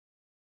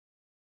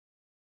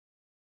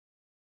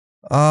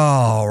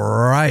All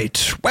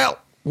right. Well,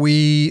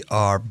 we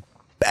are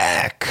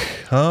back.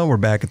 We're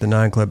back at the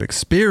 9 Club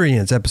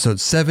Experience, episode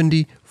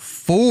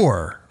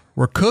 74.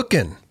 We're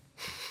cooking.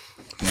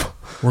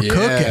 We're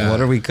cooking.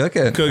 What are we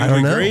cooking?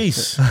 Cooking with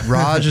grease.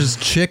 Raj's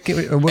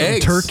chicken,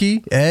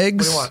 turkey,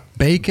 eggs,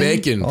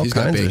 bacon, all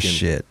kinds of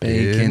shit.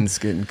 Bacon's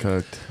getting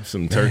cooked.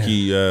 Some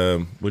turkey.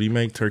 What do you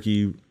make?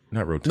 Turkey,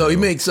 not rotel. No, he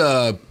makes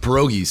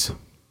pierogies.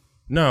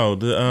 No,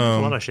 the a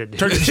lot of shit, dude.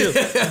 turkey chili,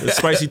 the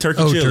spicy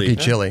turkey chili. Turkey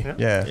chili.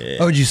 Yeah.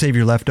 Oh, did you save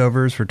your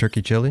leftovers for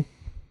turkey chili?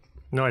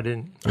 No, I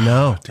didn't.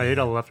 No. I ate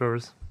all the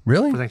leftovers.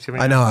 Really? For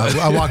Thanksgiving. I know.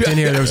 I walked in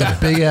here. There was a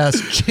big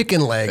ass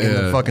chicken leg in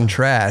the fucking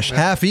trash.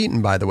 Half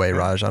eaten, by the way,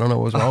 Raj. I don't know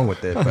what was wrong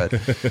with it,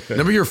 but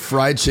Remember your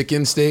fried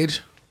chicken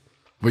stage?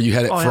 Where you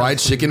had fried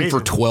chicken for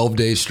 12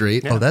 days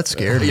straight? oh, that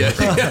scared me.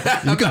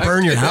 You could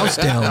burn your house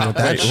down with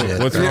that shit.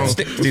 What's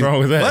wrong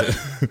with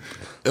that?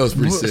 It was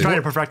pretty sick. Trying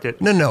to perfect it.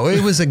 No,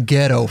 it was a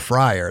ghetto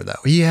fryer though.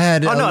 He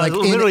had it was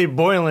literally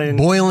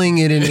boiling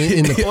it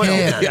in the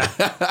pan.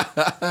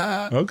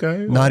 Yeah.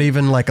 Okay. Not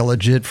even like a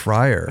legit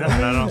fryer.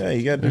 No. Yeah,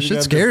 you got That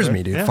shit scares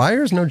me, dude. Yeah.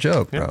 Fire's no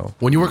joke, bro.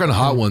 When you work on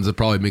hot ones, it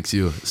probably makes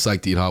you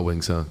psyched to eat hot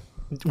wings, huh?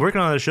 Working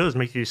on those shows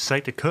makes you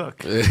psyched to cook.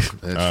 That's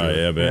true.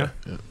 Yeah, I bet.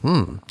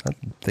 I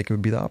think it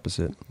would be the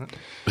opposite.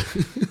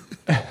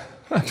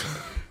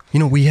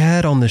 We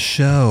had on the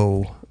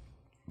show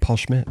Paul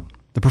Schmidt,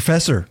 the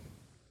professor.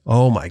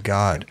 Oh my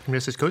God.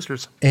 Miss his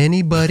coasters.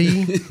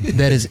 Anybody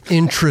that is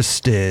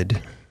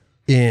interested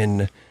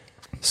in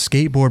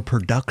skateboard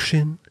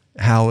production,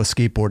 how a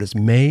skateboard is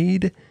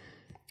made,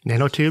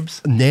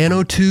 Nanotubes.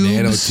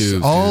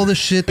 nanotubes, all the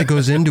shit that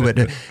goes into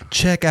it,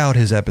 check out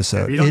his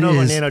episode. If you don't know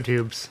about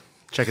nanotubes,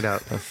 check it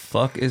out. The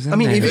fuck is it? I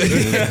mean, You need to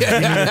check it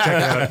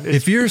out.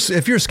 if you're a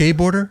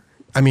skateboarder,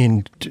 I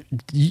mean,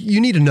 you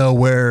need to know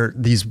where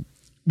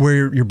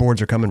your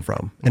boards are coming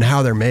from and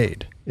how they're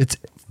made. It's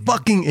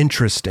fucking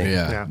interesting.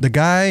 Yeah. The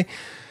guy.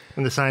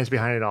 And the science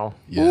behind it all.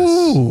 Yes.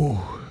 Ooh,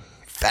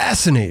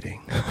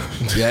 fascinating.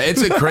 Yeah,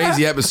 it's a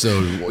crazy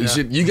episode.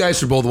 You guys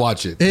should both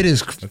watch it. It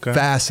is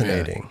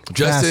fascinating. Yeah.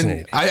 Justin,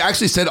 Fascinating. I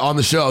actually said on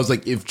the show, I was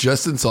like, if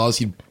Justin saw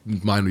us,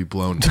 mind would be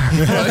blown.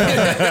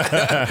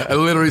 I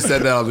literally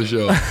said that on the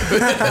show.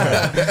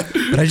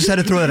 But I just had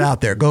to throw that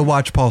out there. Go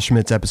watch Paul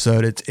Schmidt's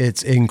episode.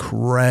 It's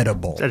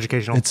incredible. It's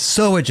educational. It's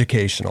so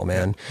educational,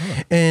 man.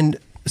 And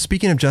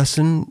speaking of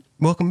Justin,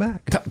 welcome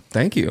back.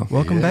 Thank you.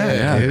 Welcome back.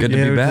 Yeah, dude. good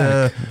to be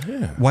back.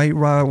 White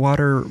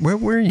Water. Where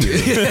were you?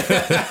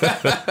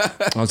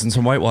 I was in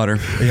some whitewater.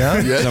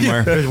 Yeah?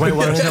 Somewhere. There's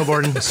whitewater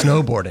snowboarding.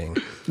 Snowboarding.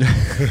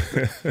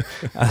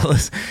 I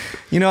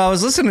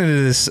was listening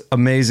to this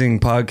amazing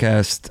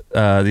podcast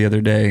the other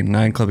day,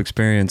 9 Club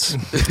Experience.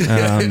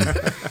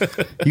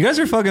 You guys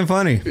are fucking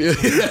funny.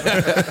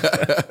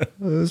 It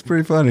was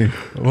pretty funny.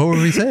 What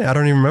were we saying? I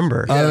don't even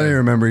remember. I don't even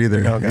remember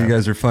either. Okay. You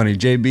guys are funny.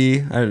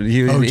 JB.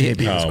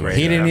 JB was great.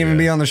 He didn't even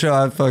be on the show.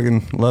 I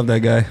fucking love that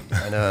guy.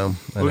 I know.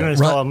 We're going to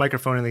install a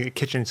microphone in the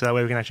kitchen so that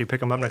way we can actually pick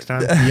them up next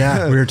time.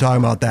 Yeah, we were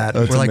talking about that.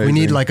 That's We're like, we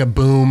amazing. need like a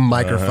boom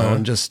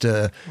microphone just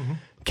to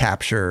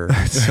capture.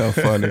 It's so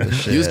funny. the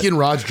shit. He was getting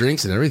Raj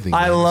drinks and everything.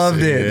 I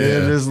loved it.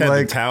 Yeah. It just Had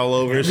like the towel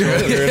over his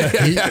shoulder.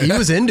 he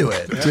was into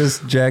it.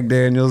 just Jack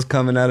Daniels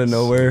coming out of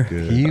nowhere.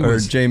 Or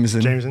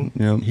Jameson. Jameson.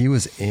 Yep. He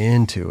was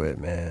into it,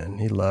 man.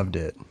 He loved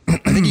it. I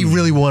think he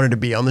really wanted to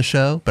be on the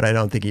show, but I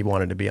don't think he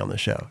wanted to be on the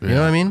show. You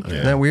know what I mean?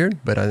 Isn't that weird?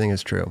 But I think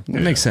it's true.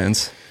 It makes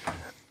sense.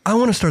 I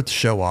want to start the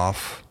show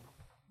off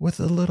with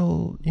a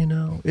little,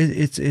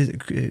 tis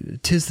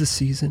the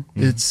season.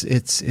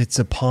 It's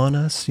upon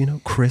us,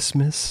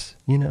 Christmas.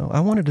 I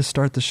wanted to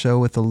start the show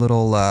with a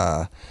little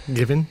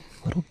Given.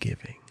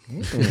 giving.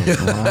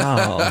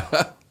 Wow.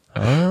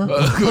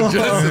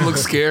 Justin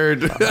looks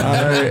scared.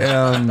 I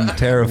am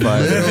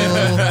terrified.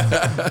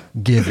 Little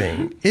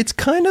giving. It's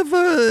kind of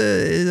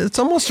it's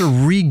almost a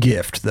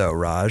re-gift though,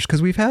 Raj,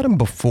 because we've had them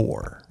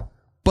before,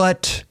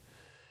 but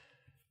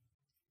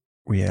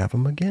we have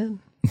them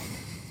again.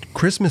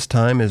 Christmas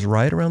time is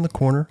right around the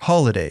corner.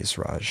 Holidays,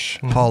 Raj.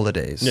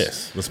 Holidays.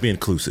 Yes, let's be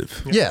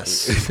inclusive.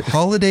 Yes.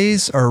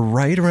 Holidays are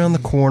right around the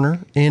corner,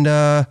 and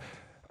our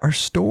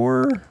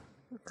store,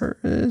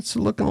 it's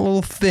looking a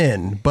little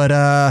thin,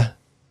 but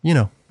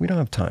we don't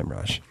have time,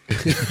 Raj. All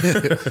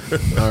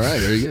right,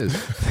 there he is.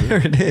 There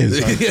it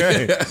is.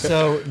 Okay.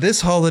 So this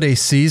holiday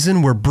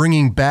season, we're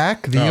bringing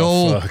back the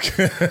old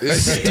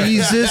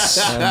Steezus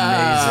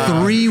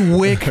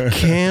 3-wick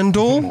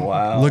candle.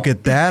 Wow. Look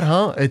at that,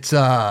 huh? It's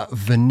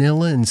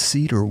vanilla and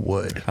cedar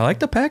wood. I like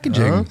the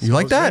packaging. You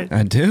like that?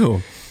 I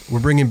do. We're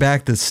bringing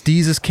back the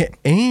Steezus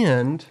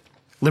and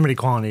Limited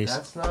quantities.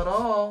 that's not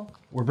all.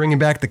 We're bringing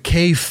back the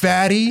K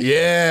Fatty.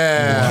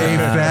 Yeah. K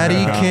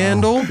Fatty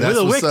candle. With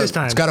a what's wick up. this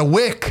time. It's got a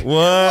wick. What?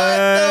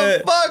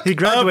 The fuck? He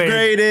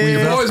graduated. We've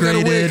Your boy's got a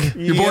wick.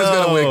 upgraded. Your boy's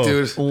got a wick,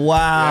 dude.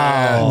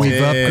 Wow. We've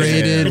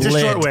upgraded. It's a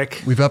lit. short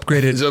wick. We've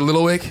upgraded. Is it a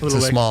little wick? It's a Little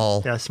wick.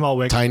 small. Yeah, small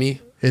wick.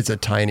 Tiny? It's a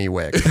tiny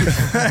wick.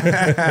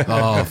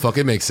 Oh, fuck,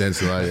 it makes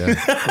sense. Though, yeah.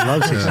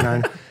 Love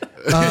 69.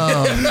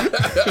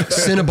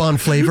 Cinnabon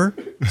flavor.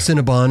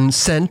 Cinnabon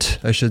scent,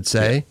 I should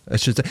say.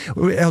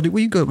 LD, will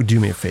you go do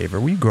me a favor?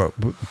 Will you go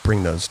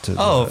bring those to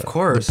of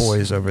course. the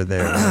boys over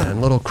there,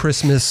 man? Little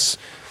Christmas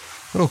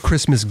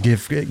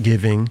gift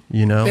giving,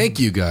 you know? Thank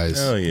you guys.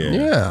 Oh yeah.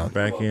 Yeah.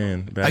 Back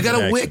in. I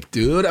got a wick,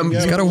 dude.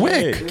 He's got a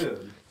wick.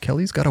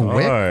 Kelly's got a All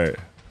wick. right.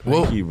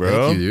 Thank you,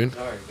 bro. Thank you, dude.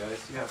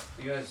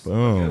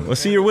 Boom. Let's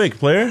see your wick,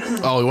 player.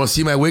 Oh, you want to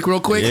see my wick real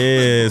quick?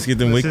 Yeah, let's get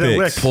them wick see that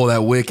pics. wick. Pull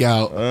that wick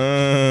out.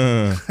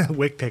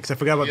 Wick pics. I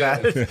forgot about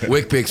that.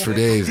 Wick picks for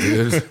days,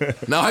 dude.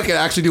 Now I can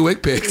actually do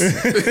wick picks.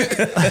 Before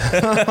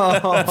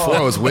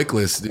I was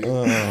wickless, dude.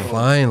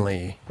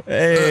 Finally.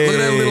 Hey. Look at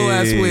that little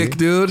ass wick,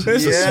 dude.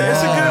 It's a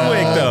good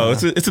wick, though.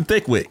 It's a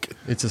thick wick.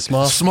 It's a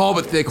small. Small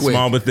but thick wick.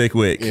 Small but thick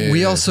wick. Yeah.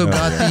 We also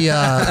got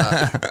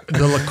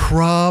the La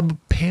Croix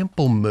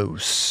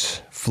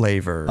pamplemousse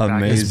flavor.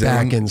 Amazing. It's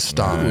back in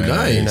stock. Ooh,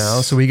 nice. You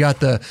know, so we got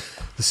the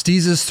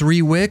Steezus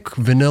 3 wick,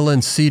 vanilla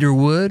and cedar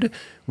wood.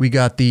 We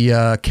got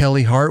the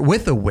Kelly Hart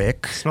with a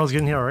wick, Smells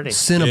good in here already.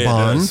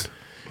 Cinnabon, does.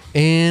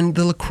 and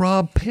the La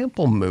Croix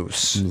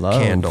pamplemousse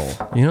Love. candle.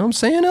 You know what I'm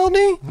saying, LD?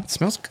 It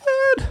smells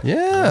good.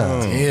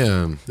 Yeah.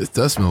 Damn, this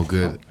does smell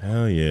good.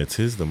 Hell yeah,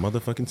 'tis the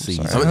motherfucking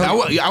season.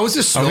 I was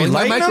just we smelling my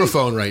lighting 'em?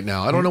 microphone right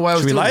now. I don't know why I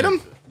was Should we doing light that.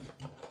 them?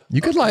 You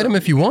could light them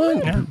if you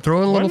want.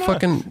 Throw in a little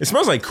fucking. It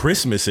smells like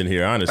Christmas in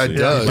here, honestly. It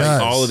does. Like It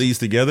does. all of these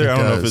together. It I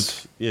don't know if does.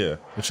 it's it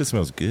just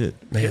smells good.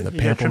 Man, the You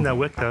gotta trim that pamplemousse.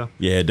 wick though.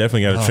 Yeah,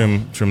 definitely got to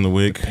trim the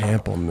wick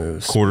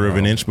Pamplemousse. quarter of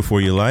an inch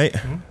before you light.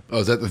 Oh,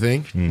 is that the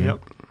thing? Yep.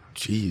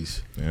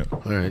 Jeez. Yeah.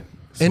 All right.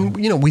 And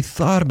you know, we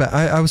thought about.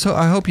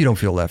 I hope you don't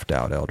feel left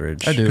out,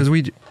 Eldridge. I do. because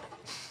we.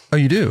 Oh,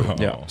 you do?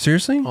 Yeah.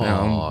 Seriously? I'm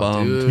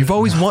bummed. dude. You've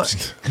always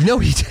wanted. No,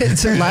 he did.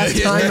 So last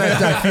time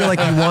I feel like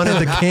you wanted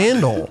the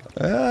candle.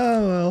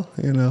 Oh, well,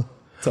 you know.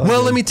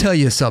 Well, let me tell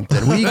you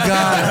something. We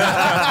got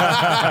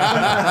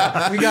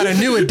a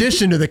new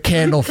addition to the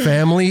candle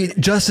family.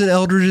 Justin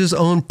Eldridge's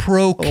own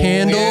pro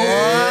candle.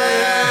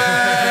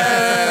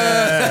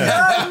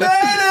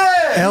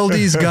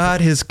 LD's got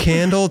his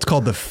candle. It's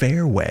called the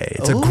Fairway.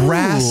 It's a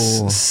grass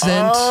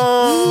scent,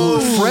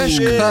 fresh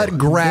cut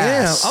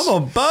grass. Damn,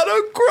 I'm about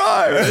to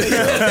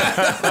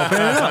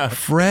cry.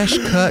 Fresh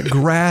cut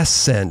grass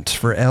scent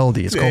for LD.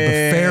 It's called the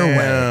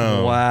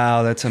Fairway.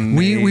 Wow, that's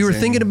amazing. We were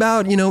thinking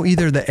about, you know,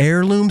 either the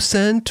heirloom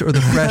scent or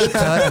the fresh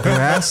cut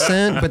grass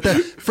scent, but the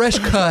fresh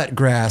cut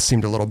grass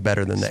seemed a little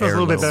better than the Smells a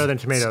heirloom. little bit better than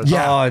tomatoes.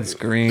 Yeah. Oh, it's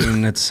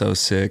green. That's so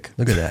sick.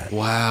 Look at that.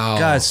 Wow.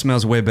 God, it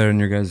smells way better than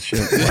your guys'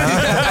 shit.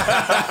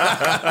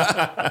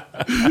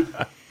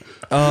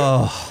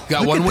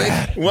 Got one wick?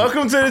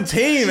 Welcome to the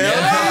team,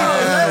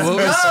 man.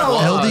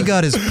 LD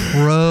got his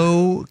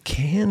pro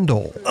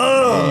candle.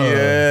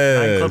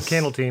 Yes. Club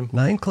candle team.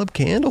 9 Club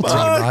candle team,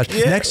 Raj.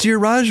 yeah. Next year,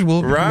 Raj,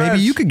 maybe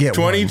you could get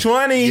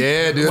 2020.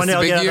 Yeah, dude. One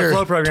That's day the I'll big get on the flow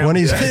year. program.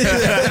 20s.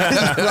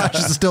 Raj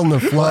is still in the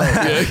flow.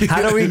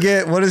 How do we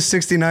get, what does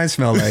 69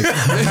 smell like?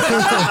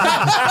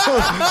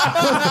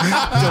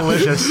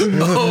 Delicious.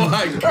 Oh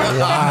my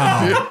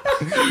God.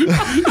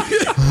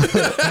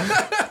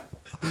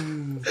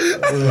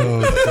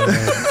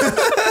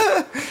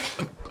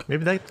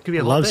 Maybe that could be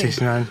a love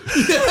 69.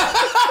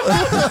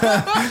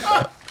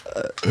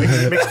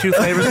 Mix two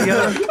flavors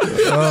together.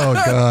 Oh,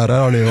 God. I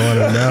don't even want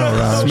to know,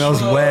 Raj.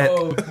 Smells wet.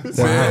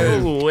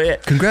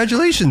 Wet.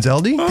 Congratulations,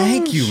 LD.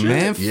 Thank you,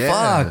 man.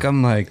 Yeah. Fuck.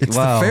 I'm like, It's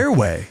wow. the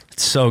Fairway.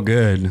 It's so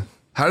good.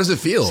 How does it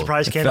feel?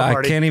 Surprise candle I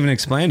party. can't even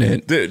explain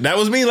it. Dude, that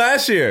was me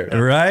last year.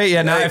 Right?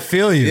 Yeah, now I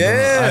feel you.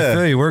 Yeah. I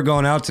feel you. We're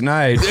going out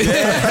tonight.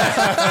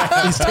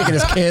 He's taking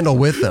his candle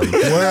with him.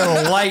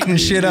 We're lighting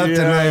shit up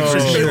tonight for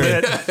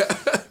sure.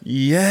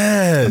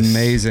 Yes.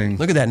 Amazing.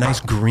 Look at that nice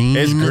green.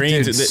 It's green.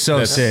 Dude, it's so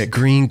That's- sick.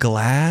 Green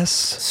glass.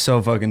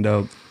 So fucking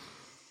dope.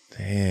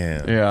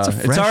 Damn. Yeah. a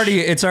fresh-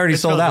 It's already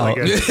sold Smells out.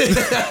 really good.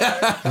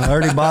 I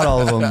already bought all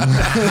of them.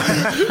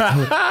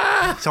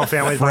 It's all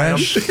families buying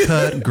them. Fresh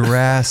cut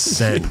grass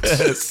scent.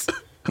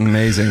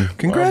 Amazing.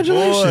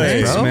 Congratulations,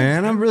 Thanks, bro.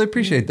 man. I really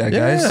appreciate that,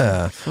 guys.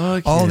 Yeah.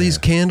 All these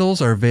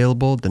candles are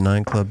available at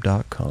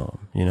the9club.com.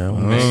 You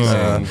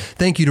know,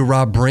 thank you to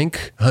Rob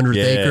Brink, 100th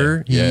Yeah,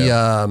 Acre. He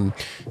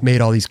made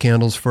all these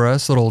candles for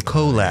us, little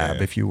collab,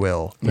 if you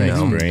will. You Thanks,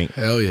 know? Brink.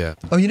 Hell yeah.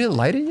 Oh, you didn't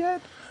light it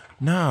yet?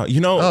 No, you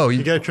know. Oh, You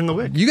you gotta trim the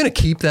wick. gonna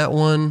keep that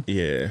one?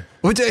 Yeah.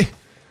 What day?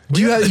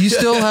 Do you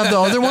still have the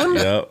other one?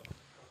 Yep.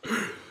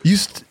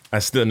 I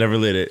still never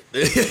lit it.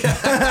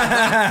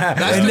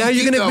 And now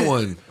you're Keep gonna that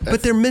one.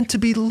 but they're meant to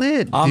be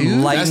lit, I'm dude.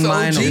 lighting That's the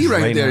mine OG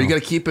right right there. now. You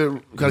gotta keep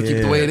it. Gotta keep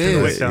it the way it Trim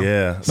the wick is. down.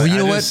 Yeah. Well, you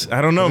know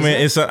I don't know,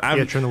 man. It's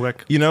Yeah, trim the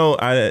wick. You know,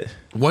 I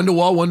One to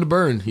wall, one to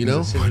burn. You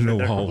know. one to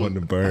wall, one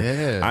to burn.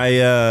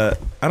 Yeah.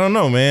 I don't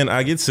know, man.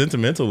 I get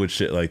sentimental with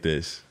shit like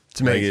this.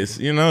 It's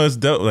amazing. Like it's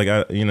dope. Like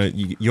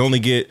you only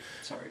get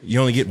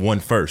one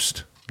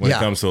first when Yeah.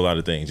 it comes to a lot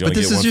of things. You But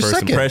only this get is one your first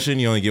second. impression.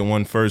 You only get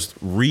one first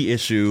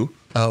reissue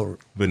Oh,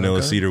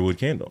 vanilla cedar wood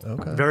candle.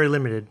 Very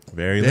limited.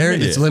 Very there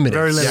limited. it's limited.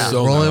 Very limited. Yeah,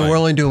 So we're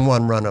only doing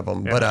one run of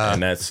them, but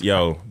And that's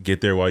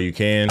get there while you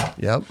can.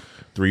 yep.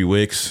 3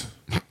 wicks.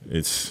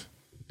 It's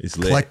It's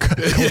lit.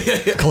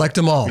 Collect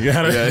them all. You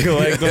gotta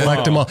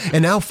collect them all.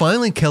 And now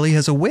finally, Kelly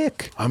has a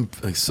wick. I'm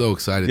like so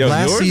excited. Yo,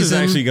 Last yours is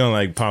season- actually gonna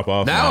like pop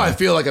off. Now I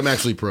feel like I'm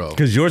actually pro.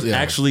 because yours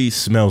actually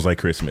smells like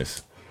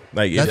Christmas.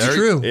 Like That's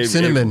true.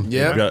 Cinnamon.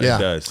 Yeah. It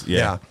does.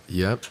 Yeah.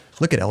 Yep.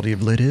 Look at LD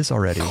lit his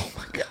already. Oh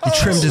my God. He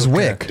trimmed his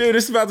wick. Dude,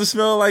 it's about to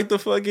smell like the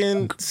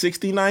fucking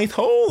 69th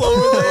hole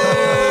over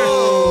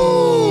there.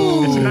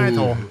 It's a ninth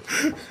hole.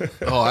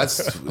 Oh,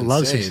 that's I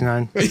love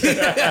insane.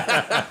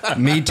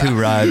 69. Me too,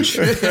 Raj.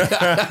 Look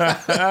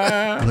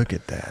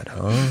at that,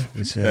 huh?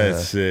 It's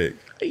That's sick.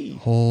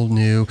 whole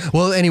new.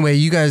 Well, anyway,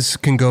 you guys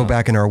can go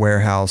back in our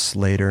warehouse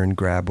later and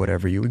grab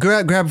whatever you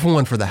grab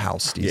one for the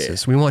house,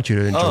 Jesus. We want you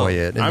to enjoy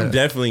it. I'm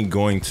definitely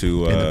going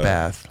to in the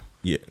bath.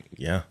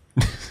 Yeah.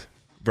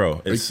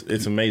 Bro,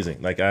 it's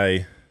amazing. Like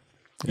I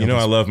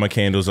love my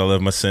candles. I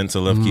love my scents. I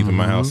love keeping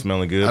my house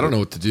smelling good. I don't know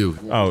what to do.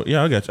 Oh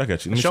yeah, I got you.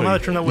 Let me Show him how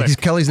to trim that wick.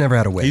 Kelly's never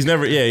had a wick. He's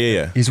never.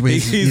 Yeah. He's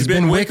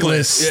been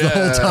wickless the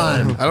whole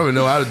time. I don't even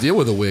know how to deal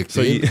with a wick.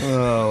 So dude.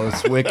 Oh,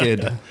 it's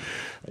wicked.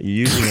 You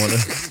usually want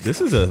to. This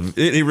is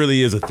it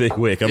really is a thick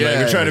wick. I'm not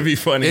even trying to be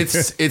funny.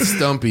 It's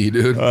stumpy,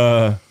 dude.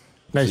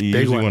 Nice you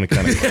big usually one. want to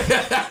kind of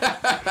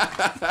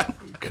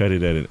cut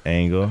it at an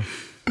angle.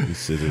 These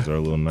scissors are a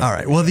little nice. All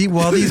right. Well,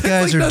 while these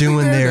guys are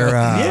doing their,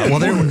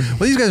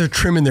 these guys are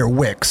trimming their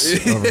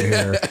wicks over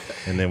here.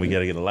 And then we got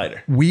to get a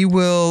lighter. We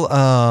will.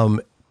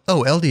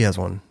 LD has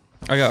one.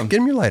 I got him. Get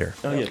him your lighter.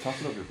 Oh yeah, toss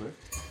it over quick.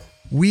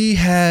 We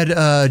had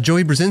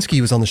Joey Brzezinski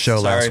was on the show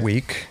last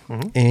week,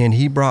 and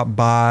he brought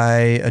by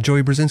a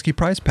Joey Brzezinski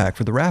prize pack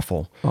for the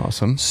raffle.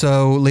 Awesome.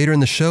 So later in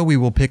the show, we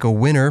will pick a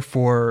winner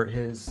for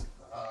his.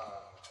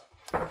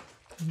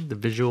 The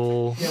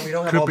visual. Yeah, we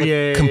don't have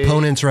croupier, all the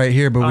components right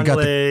here, but we got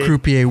the Andale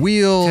croupier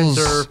wheels.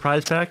 Tensor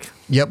prize pack.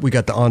 Yep, we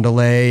got the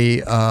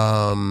Andale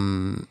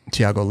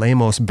Tiago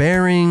Lemos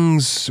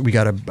bearings. We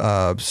got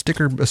a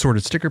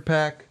assorted sticker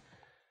pack.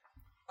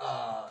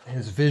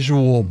 His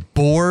visual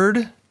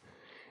board.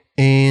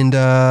 And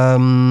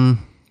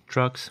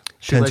Trucks.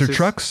 Tensor shoelaces,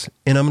 trucks.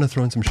 And I'm going to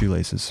throw in some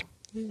shoelaces.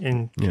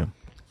 And Yeah.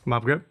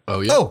 mob grip.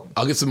 Oh yeah. Oh!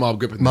 I'll get some mob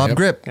grip. Mob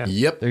grip. Yeah.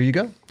 Yep. There you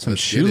go. Some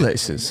Let's get it.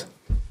 shoelaces.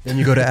 Then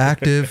you go to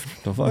active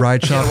Gotta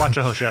watch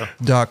the whole show.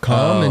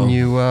 rideshop.com and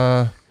you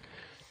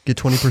get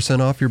 20%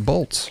 off your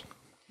bolts.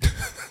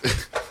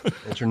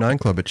 That's your 9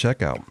 Club at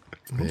checkout.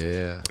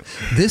 Yeah.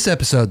 This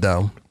episode,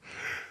 though,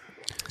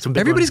 Some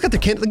big everybody's ones. got the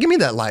candle. Give me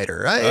that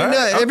lighter.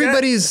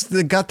 Everybody's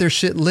got their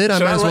shit lit. I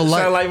might as well Should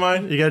I light. light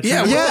mine? You got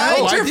Yeah, Yeah,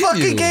 Oh, it's I your did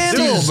fucking you.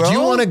 candles, bro. Do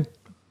you want to?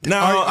 No,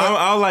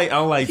 I'll light.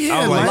 light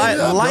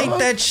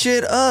That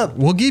shit up.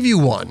 We'll give you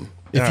one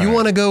if you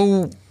want to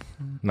go.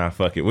 Nah,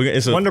 fuck it.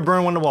 It's one to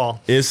burn, one to wall.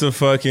 It's a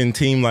fucking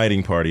team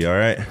lighting party, all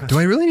right? Do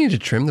I really need to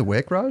trim the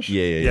wick, Raj?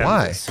 Yeah.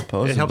 Why?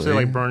 It helps it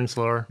like burn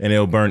slower. And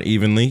it'll burn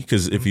evenly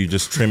because if you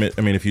just trim it,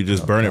 if you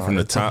just burn it from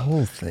the it's a top,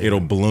 whole thing.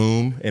 it'll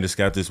bloom and it's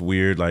got this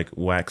weird like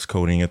wax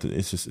coating at the.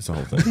 It's a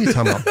whole thing. What are you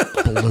talking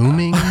about?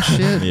 Blooming and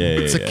shit? Yeah,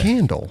 It's a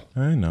candle.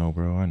 I know,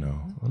 bro. I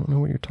know. I don't know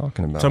what you're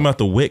talking about. Talking about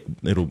the wick,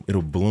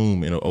 it'll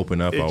bloom and it'll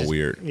open up It all just-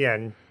 weird. Yeah.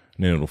 And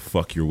And then it'll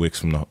fuck your wicks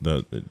from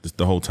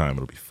the whole time.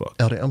 It'll be fucked.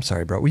 LD, I'm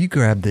sorry, bro. Will you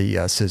grab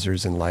the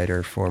scissors and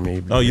lighter for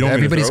me? Oh, you don't.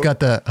 Everybody's got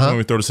the. You want Huh? me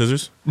to throw the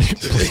scissors?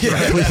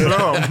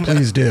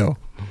 Please do.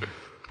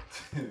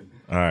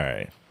 All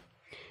right.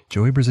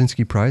 Joey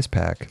Brzezinski prize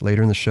pack.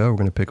 Later in the show, we're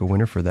going to pick a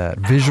winner for that.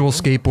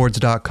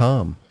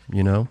 Visualskateboards.com.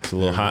 You know? It's a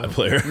little hot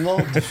player.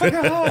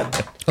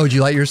 Oh, did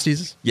you light your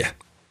Steezes? Yeah.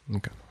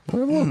 Okay.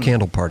 We'll have a little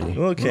candle party. A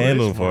little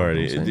candle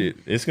party.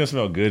 It's gonna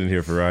smell good in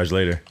here for Raj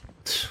later.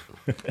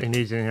 it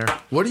needs it in here.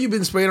 What have you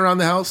been spraying around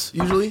the house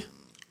usually?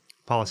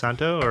 Palo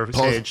Santo or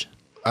Palo- Sage?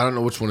 I don't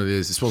know which one it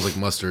is. It smells like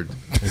mustard.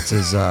 It's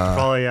his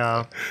Probably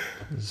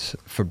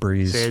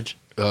Febreze. Sage.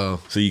 Oh,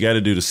 So you got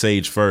to do the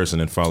sage first and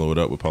then follow it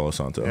up with Palo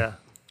Santo. Yeah.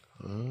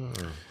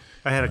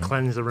 I had to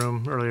cleanse the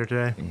room earlier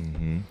today.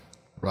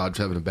 Rod's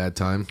having a bad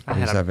time. I He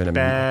was had a having a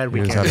bad he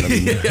was weekend.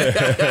 having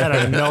a- I had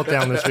a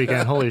meltdown this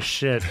weekend. Holy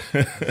shit.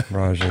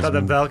 Raj is- Thought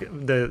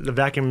the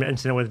vacuum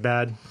incident was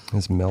bad.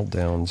 his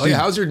meltdowns. Oh yeah,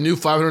 how's your new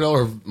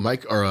 $500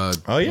 mic or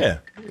Oh yeah.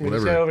 This guy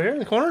whatever? over here in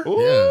the corner?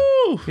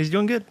 Yeah. He's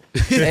doing good.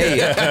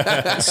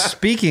 Hey,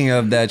 speaking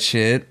of that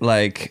shit,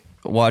 like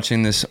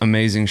watching this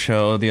amazing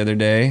show the other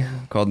day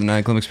called The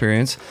 9 Club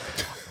Experience.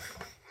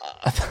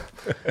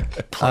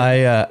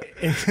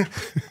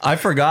 I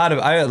forgot.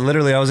 I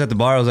was at the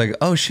bar. I was like,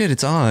 "Oh shit,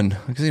 it's on!"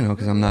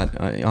 Because I'm not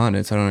on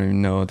it, so I don't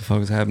even know what the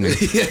fuck is happening.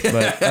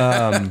 But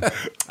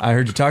I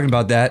heard you talking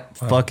about that.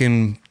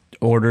 Fucking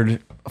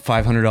ordered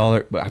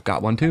 $500. But I've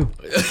got one too.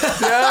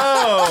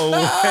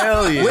 Oh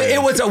hell yeah.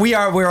 It was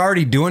we're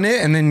already doing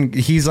it, and then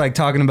he's like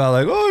talking about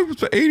like, "Oh,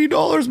 it's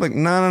 $80." I'm like,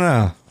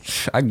 no.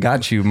 I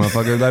got you,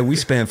 motherfucker. Like we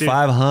spent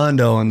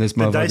 $500 on this The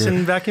motherfucker.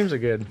 Dyson vacuums are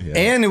good.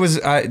 And it was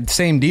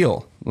same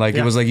deal. Like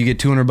Yeah. it was like you get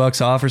 $200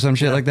 off or some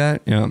shit like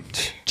that. Yeah,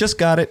 just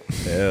got it.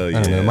 Hell I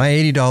don't know. yeah. My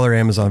 $80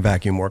 Amazon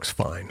vacuum works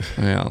fine.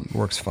 Yeah,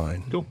 Works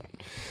fine. Cool.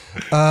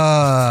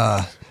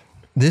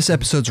 This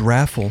episode's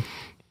raffle.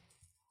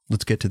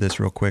 Let's get to this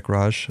real quick,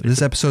 Raj.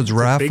 This episode's big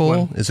raffle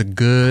one. is a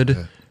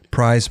good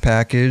prize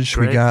package.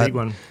 Great we got big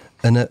one.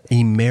 an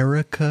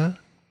America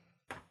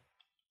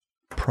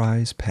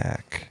prize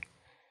pack.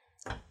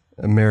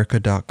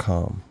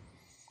 America.com.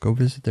 Go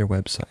visit their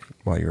website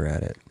while you're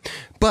at it.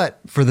 But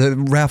for the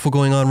raffle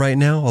going on right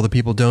now, all the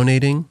people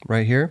donating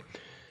right here,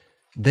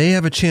 they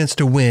have a chance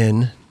to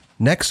win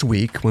next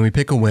week when we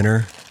pick a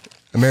winner,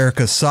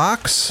 America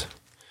socks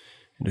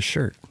and a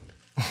shirt.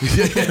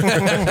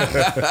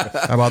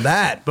 How about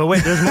that? But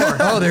wait, there's more.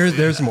 Oh,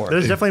 there's more.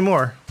 There's definitely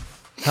more.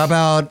 How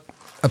about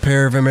a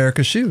pair of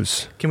America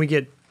shoes? Can we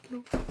get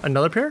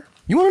another pair?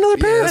 You want another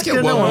pair? Let's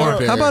get one more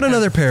pair. How about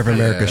another pair of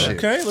America shoes?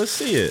 Okay, let's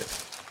see it.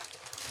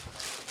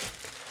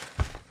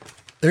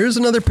 There's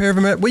another pair of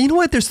America. Well, you know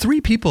what? There's 3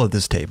 people at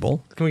this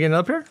table. Can we get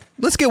another pair?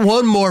 Let's get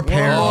one more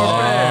pair.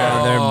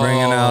 They're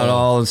bringing out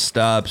all the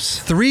stops.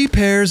 3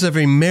 pairs of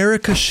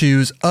America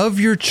shoes of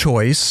your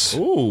choice.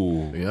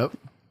 Ooh. Yep.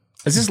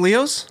 Is this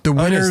Leo's? The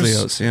winners, it is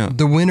Leo's, yeah.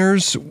 The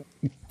winners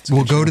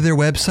will go to their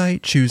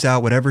website, choose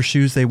out whatever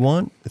shoes they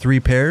want, 3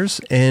 pairs,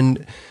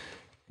 and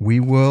we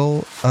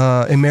will,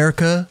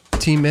 America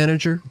team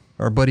manager,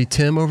 our buddy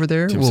Tim over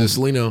there, Tim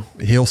Cicilline.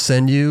 he'll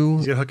send you,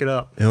 He's gonna hook it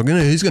up.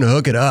 he's gonna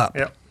hook it up.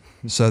 Yep.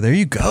 So there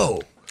you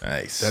go.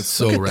 Nice. That's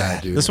so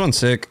rad, dude. This one's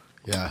sick.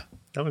 Yeah.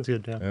 That one's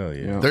good. Yeah. Hell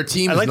yeah. Their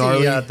team I is like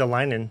gnarly. the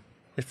lining.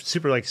 It's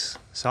super like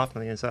soft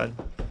on the inside.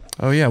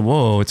 Oh, yeah.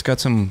 Whoa. It's got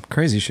some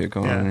crazy shit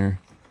going on here.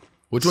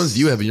 Which ones do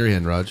you have in your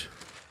hand, Raj?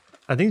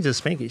 I think it's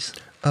just Spankies.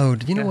 Oh,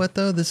 do you know what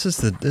though? This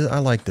is I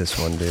like this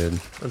one, dude.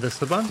 The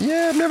slip-on.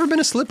 Yeah, I've never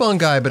been a slip-on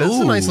guy, but it's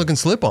a nice looking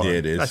slip-on. Yeah,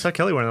 it is. I saw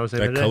Kelly wearing those the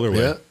other That day. colorway.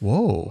 Yeah.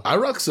 Whoa. I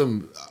rock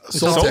some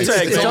Soul Soul Tech.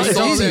 Tech. It's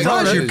easy,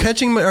 Raj. You're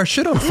catching our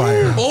shit on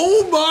fire.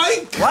 Oh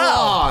my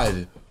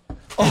God.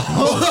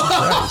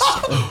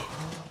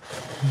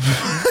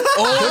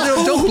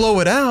 Don't blow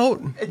it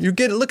out.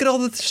 Look at all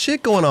the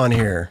shit going on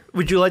here.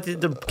 Would you like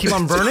to keep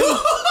on burning?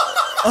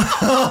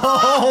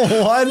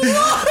 What?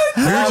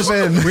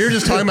 We were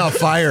just talking about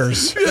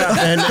fires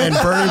and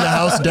burning the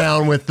house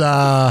down with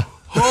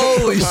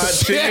Holy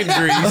Chicken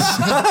grease.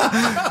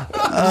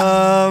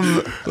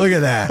 look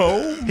at that.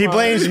 He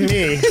blames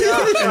me, and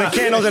the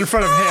candle's in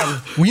front of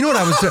him. Well, you know what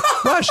I was doing?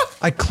 Raj,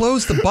 I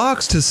closed the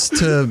box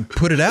to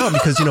put it out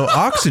because,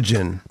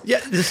 oxygen. Yeah,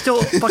 there's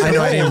still fucking I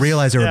know, I didn't holes.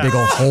 realize there were Yeah. big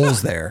old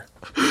holes there.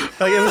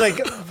 Like, it was like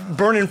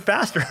burning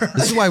faster.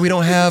 This is why we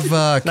don't have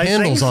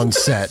candles things. on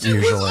set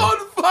usually. on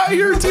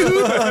fire,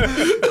 dude.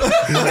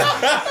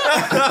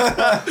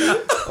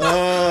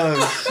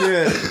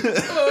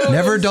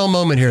 Never a dull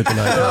moment here at the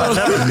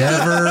night.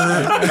 Never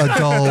a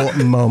dull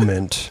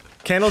moment.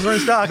 Candles are in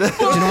stock. You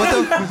know what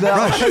though?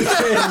 Rush.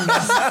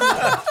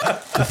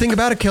 The thing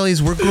about it, Kelly,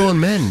 is we're grown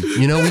men.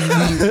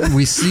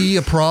 We see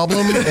a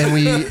problem and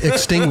we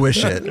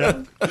extinguish it. You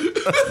know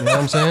what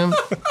I'm saying?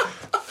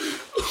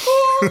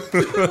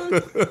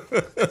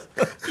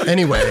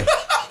 Anyway,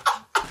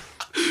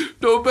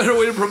 No better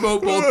way to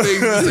promote both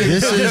things.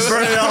 Just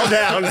burn it all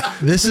down.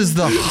 this is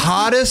the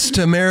hottest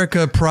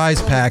America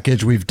prize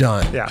package we've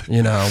done. Yeah.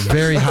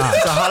 Very The hot.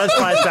 hottest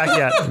prize back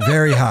yet.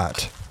 Very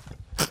hot.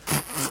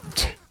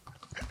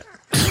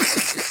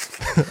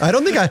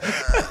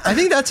 I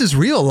think that's his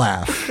real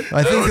laugh.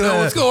 I think know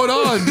what's going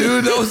on,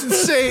 dude. That was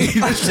insane.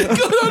 That shit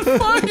got on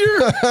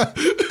fire.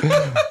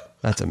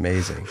 that's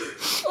amazing.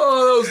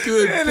 Oh, that was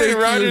good. And Thank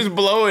then Roger's you.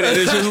 blowing it.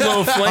 It's just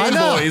little flame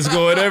know. boys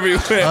going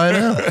everywhere. I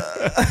know.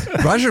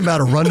 Roger about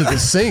to run to the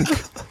sink.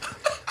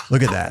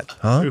 Look at that,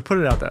 huh? We put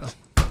it out though.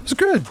 It's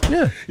good.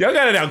 Yeah. Y'all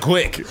got it out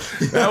quick.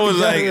 That was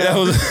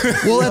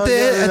Well, at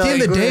the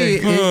end of the day,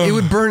 it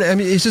would burn. I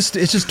mean, it's just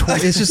that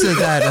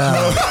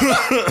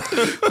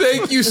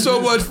Thank you so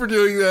much for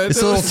doing that. it's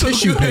That a little was so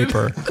tissue good.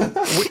 paper.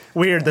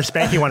 Weird. The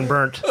Spanky one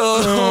burnt.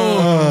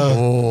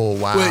 Oh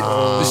wow. Wait,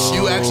 the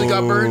shoe actually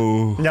got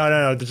burned?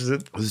 No. This is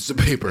it. This is the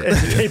paper. It's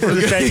the paper.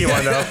 The Spanky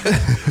one though.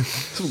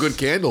 Some good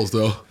candles,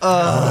 though.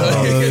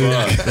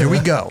 There we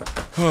go.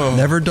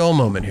 Never a dull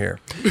moment here.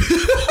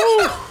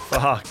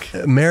 Fuck.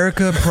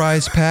 America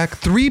prize pack: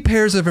 3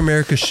 pairs of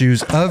America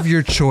shoes of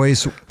your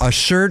choice, a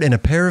shirt, and a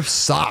pair of I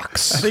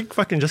socks. think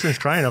fucking Justin's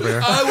crying over here.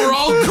 We're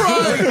all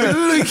crying,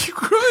 dude. I keep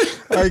crying.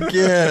 I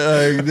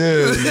can't,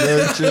 dude.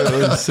 That shit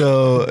was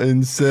so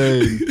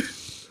insane.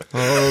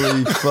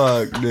 Holy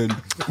fuck, dude.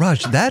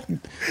 Raj, that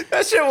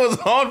shit was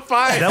on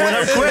fire. That went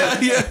up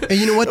quick. and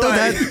you know what though?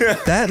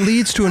 That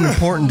leads to an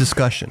important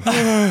discussion.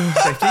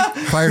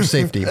 Fire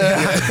safety. Do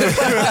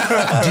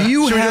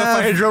you Should we do a have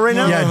fire drill right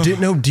now? Yeah.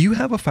 Do you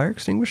have a fire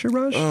extinguisher,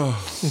 Raj?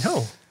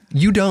 No.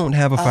 You don't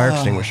have a fire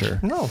extinguisher.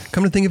 No.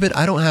 Come to think of it,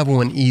 I don't have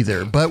one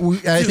either. But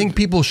I think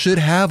people should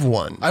have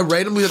one. I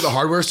randomly at the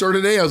hardware store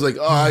today. I was like,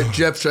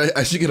 Jeff,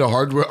 I should get a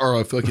hardware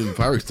or a fucking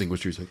fire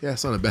extinguisher. He's like, yeah,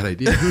 it's not a bad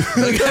idea.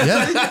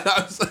 Yeah.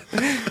 I was like,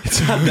 It's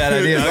not a bad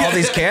idea. All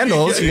these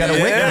candles, you got to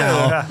wick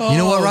now. You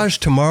know what, Raj?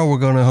 Tomorrow we're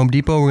going to Home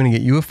Depot. We're going to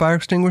get you a fire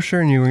extinguisher,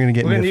 and you're going to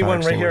get We're me gonna a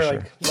need fire one right here,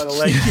 extinguisher. like by the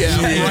leg. yeah,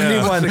 I need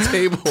on one. the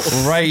table.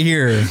 Right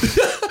here.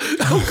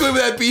 How good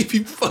would that be if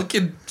you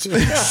fucking...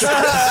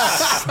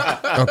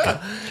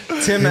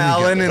 Tim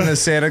Allen in the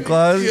Santa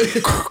Claus.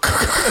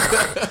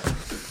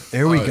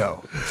 There we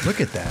go.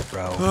 Look at that,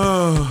 bro.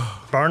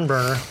 Barn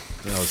burner.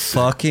 That was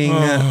Fucking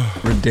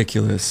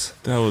ridiculous.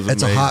 That was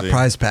That's amazing. a hot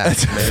prize pack.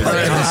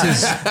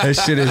 That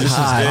shit is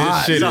hot.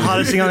 That shit It's the is-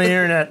 hottest thing on the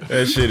internet.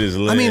 That shit is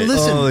lit. I mean,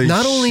 listen, Holy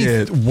not only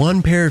shit.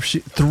 one pair of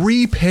shoes,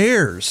 3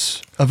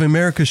 pairs of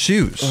America's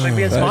shoes. Like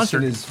being That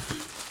sponsored. shit is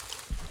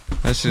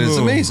It's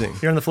amazing.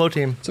 You're on the flow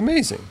team. It's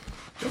amazing.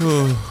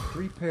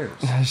 3 pairs.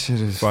 That shit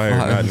is Fire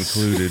not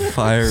included.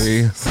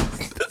 Fiery.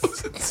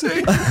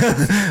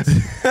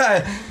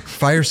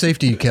 Fire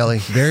safety, Kelly.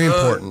 Very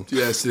important.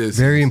 Yes, it is.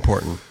 Very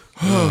important.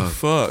 Oh,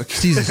 fuck.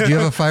 Jesus, do you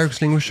have a fire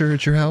extinguisher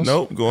at your house?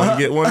 Nope, going to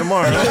get one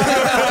tomorrow.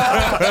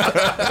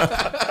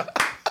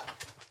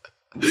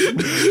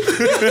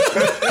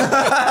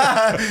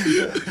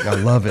 I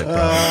love it, bro.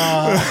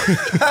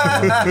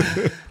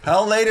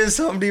 How late is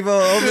Home Depot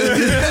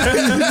open?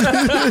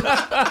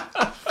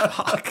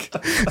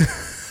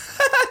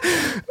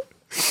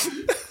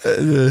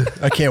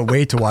 I can't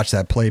wait to watch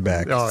that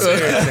playback. Oh,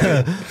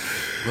 seriously.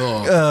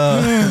 Wow.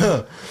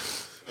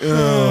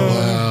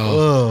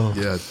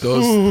 Yeah,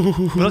 those.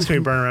 What else can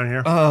we burn around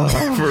here?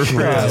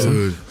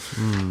 Dude,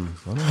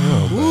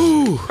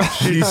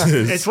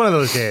 Jesus. It's one of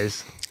those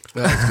days.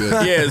 that's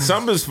good. Yeah,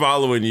 something's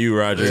following you,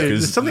 Roger. Dude, 'cause-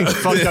 there's something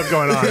fucked up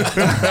going on.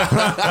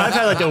 I've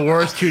had like the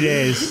worst 2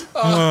 days.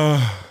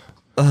 oh,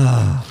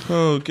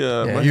 God.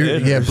 Yeah, my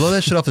head hurts. blow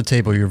that shit off the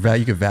table. You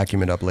could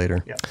vacuum it up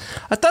later. Yeah.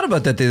 I thought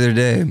about that the other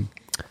day.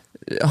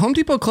 Home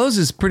Depot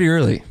closes pretty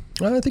early.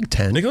 I think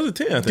 10. They go to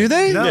 10, I think. Do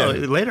they? No,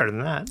 Yeah. later than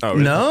that. Oh,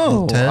 really?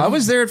 No. 10? I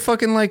was there at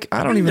fucking like,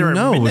 I don't They even were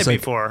know. It midnight was like,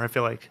 before, I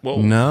feel like.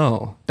 Whoa.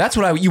 no. That's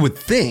what you would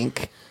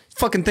think.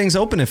 Fucking things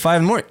open at 5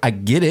 in the morning. I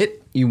get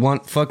it. You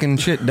want fucking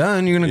shit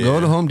done. You're going to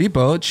go to Home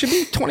Depot. It should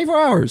be 24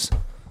 hours.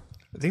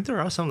 I think there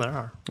are some that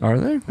are. Are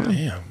there?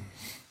 Damn.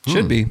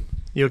 Should be.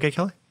 You okay,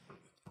 Kelly?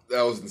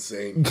 That was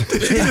insane.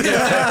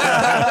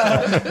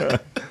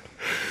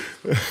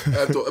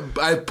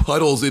 I had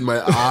puddles in my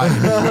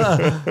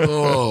eye.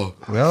 Oh,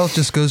 Well, it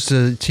just goes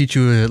to teach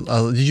you.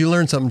 Did you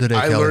learn something today,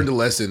 I Kelly? learned a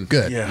lesson.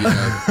 Good.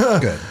 Yeah.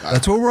 Good.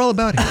 That's what we're all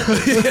about here.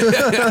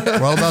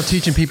 We're all about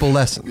teaching people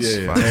lessons.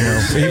 Yeah. You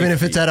know, even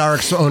if it's at our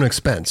own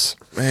expense.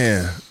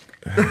 Man.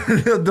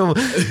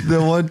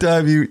 the one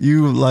time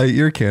you light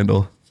your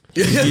candle.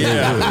 Hey,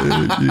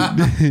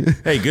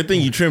 good thing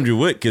you trimmed your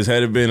wick, because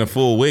had it been a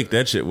full wick,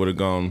 that shit would have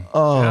gone.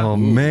 Oh,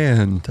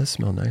 man. It does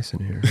smell nice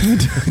in here.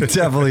 It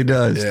definitely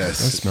does. It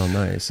does Yes. smell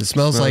nice. It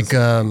smells like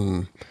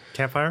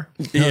Campfire?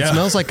 no, it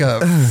smells like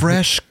a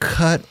fresh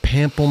cut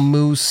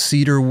pamplemousse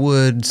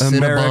cedarwood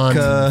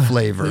America. Cinnabon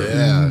flavor.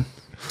 Yeah.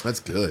 That's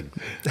good.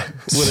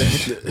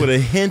 With a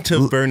hint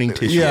of burning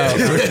tissue. Yeah,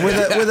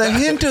 with a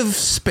hint of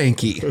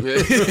spanky.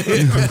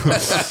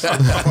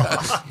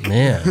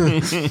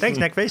 Man, Thanks,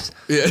 Neckface.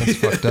 that's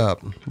fucked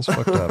up. That's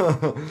fucked up.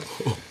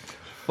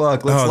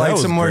 Fuck, let's Oh, that light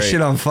was some more great.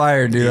 shit on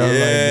fire, dude. I was like,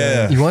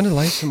 Yeah. You want to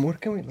light some?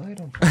 What can we light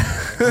on?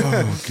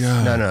 Oh,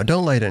 God. No,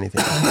 don't light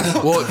anything.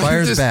 Well,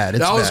 Fire's bad.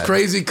 It's that was bad.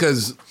 crazy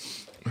because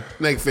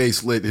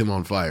Neckface lit him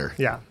on fire.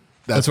 Yeah.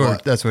 That's what- why-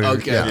 that's what it-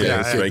 Okay, yeah. okay,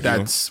 Yeah, so thank you.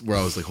 that's where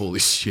I was like, holy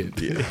shit.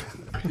 Yeah.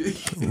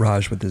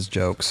 Raj with his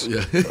jokes.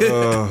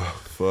 Oh,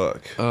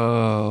 fuck.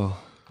 oh.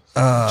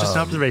 Just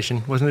an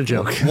observation. Wasn't a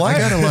joke. I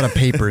got a lot of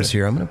papers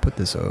here. I'm going to put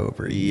this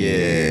over.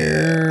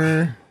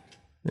 Yeah.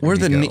 Where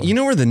the you knee, go. you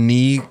know where the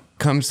knee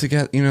comes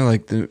together? You know,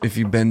 like if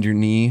you bend your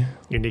knee.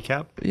 Your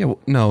kneecap? Yeah,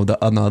 no,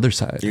 on the other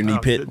side. Your knee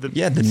pit.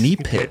 Yeah, the knee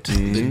pit. The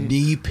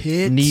knee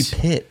pit. Knee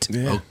pit.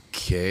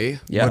 Okay.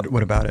 Yeah.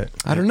 What about it?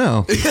 I don't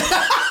know.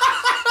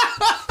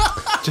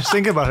 Just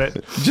think about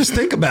it. Just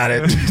think about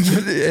it.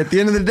 At the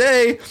end of the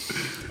day,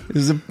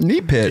 there's a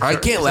knee pit. I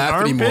can't laugh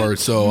armpit? anymore,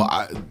 so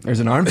There's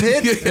an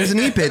armpit. There's a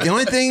knee pit. The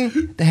only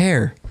thing, the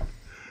hair.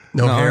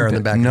 No hair on the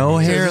back. No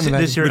of the knee. hair on Is the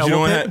back. this your But you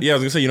elbow don't pit? have, yeah, I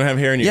was going to say, you don't have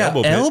hair in your Yeah,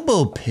 elbow pit.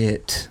 elbow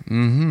pit.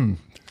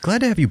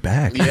 Glad to have you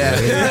back.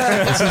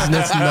 yeah.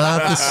 It's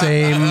not the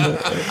same.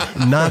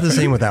 Not the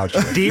same without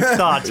you. Deep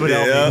thoughts with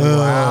Yeah. LD.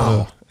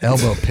 Wow.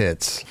 Elbow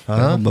pits. Huh?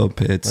 Elbow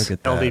pits. Look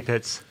at that. LD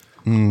pits.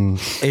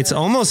 It's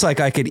almost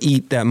like I could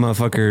eat that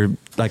motherfucker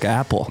like an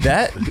apple.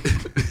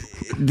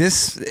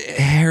 This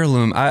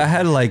heirloom, I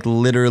had like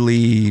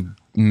literally,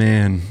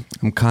 man,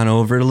 I'm kind of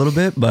over it a little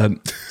bit, but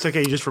It's okay.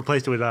 You just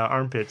replaced it with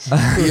armpits.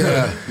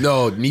 Yeah.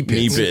 No, knee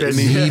pits. Knee pits.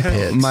 Knee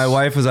pits. my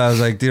wife I was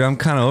like, dude, I'm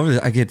kind of over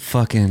this. I get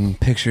fucking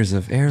pictures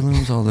of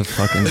heirlooms all the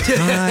fucking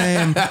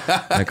time.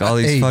 Like all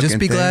these Hey, fucking just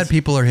be glad things.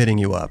 people are hitting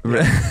you up.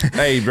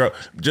 Hey, bro,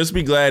 just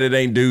be glad it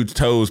ain't dudes'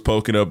 toes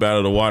poking up out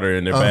of the water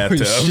in their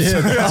bathtubs.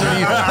 Shit, that's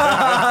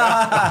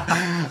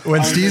what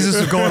when Steezus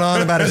was going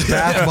on about his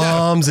bath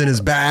bombs and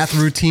his bath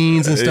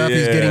routines and stuff,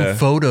 he's Yeah. getting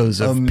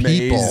photos of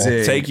people.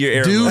 Amazing. Take your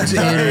air. Dudes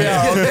in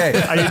Yeah,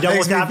 okay. Are you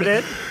double tapping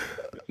it?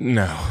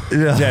 No,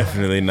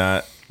 definitely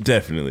not.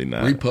 Definitely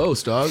not.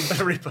 Repost, dog.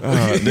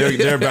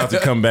 They're about to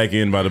come back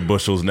in by the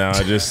bushels now.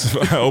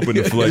 I opened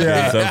the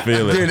floodgates. I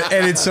feel it. Dude,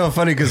 and it's so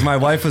funny because my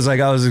wife was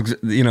like, I was,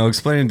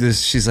 explaining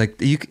this. She's like,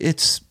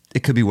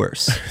 it could be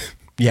worse.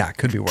 Yeah, it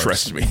could be worse.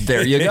 Trust me.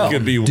 There you go. It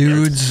could be worse.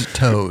 Dudes'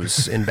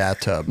 toes in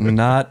bathtub.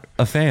 Not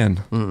a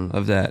fan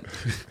of that.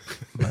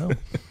 Well,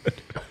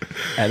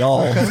 at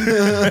all.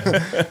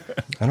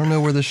 I don't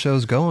know where this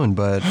show's going,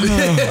 but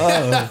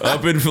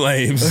Up in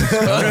flames.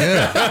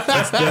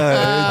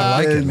 I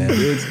like it, man.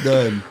 It's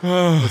done.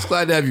 It's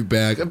glad to have you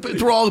back.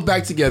 We're all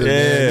back together,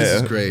 man.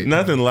 This is great.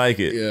 Nothing like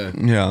it. Yeah.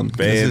 Yeah.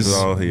 Bands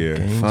all here.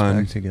 Games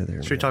Fun. back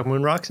together. Should we talk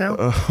moon rocks now?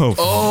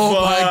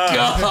 Oh my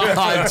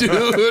god,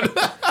 dude.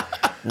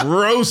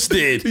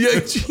 Roasted. Yeah,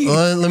 geez.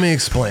 Let me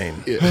explain.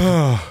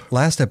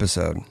 Last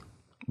episode,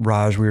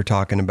 Raj, we were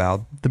talking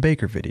about the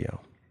Baker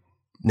video.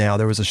 Now,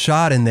 there was a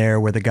shot in there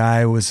where the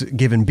guy was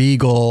giving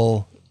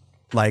Beagle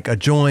like a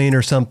joint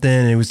or something,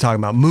 and he was talking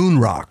about moon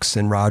rocks,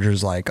 and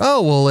Roger's like,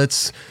 oh, well,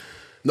 it's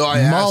No,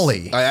 I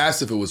Molly. I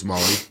asked if it was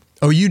Molly.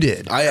 Oh, you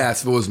did? I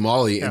asked if it was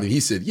Molly, and then he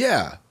said,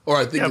 yeah. Or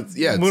I think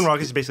it's moon rock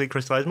is basically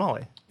crystallized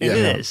molly. Yeah.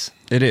 It is.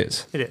 It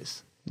is. It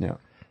is. Yeah.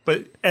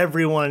 But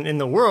everyone in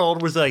the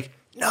world was like,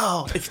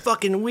 no, it's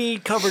fucking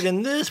weed covered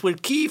in this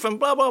with keef and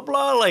blah, blah,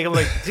 blah. Like, I'm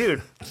like,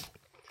 dude,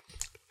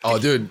 Oh,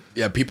 dude.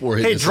 Yeah, people were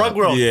hitting hey, us drug up.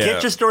 world, Yeah.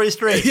 get your story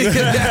straight.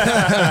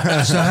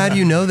 So how do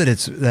you know that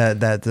it's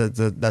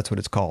that's what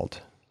it's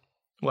called?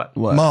 What?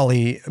 What?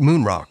 Molly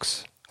moon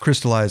rocks.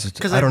 Crystallized.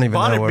 Because I don't even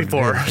bought know it what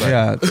before. It is.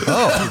 Yeah.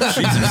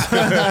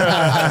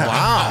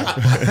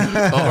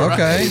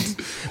 Okay.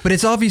 But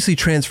it's obviously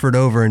transferred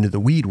over into the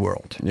weed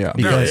world. Yeah.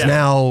 Because Yeah.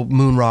 now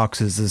moon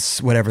rocks is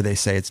this, whatever they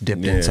say, it's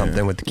dipped in Yeah.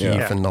 something with the keef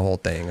Yeah. and the whole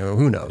thing.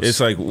 Who knows? It's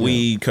like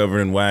weed covered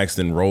in wax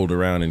and rolled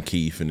around in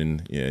keef, and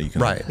then you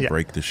can Right. Yeah.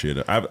 break the shit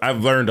up.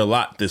 I've learned a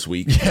lot this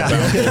week about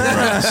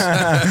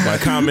my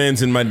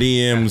comments and my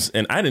DMs,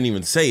 and I didn't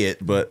even say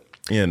it, but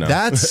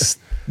That's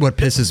what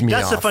pisses me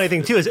That's off. the funny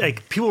thing too is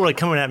like people were like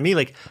coming at me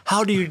like,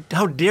 how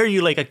dare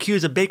you like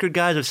accuse a Baker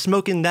guys of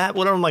smoking that?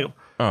 Whatever. I'm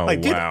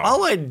like, dude, wow.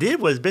 all I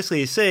did was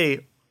basically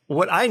say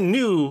what I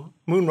knew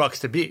moon rocks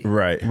to be.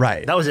 right.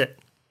 Right. That was it.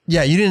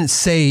 Yeah, you didn't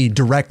say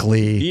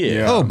directly,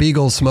 Yeah. oh,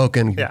 Beagle's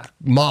smoking Yeah.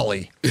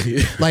 Molly.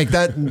 Like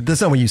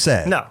that's not what you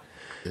said. No.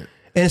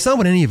 And it's not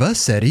what any of us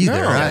said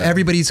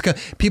either.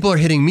 People are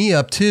hitting me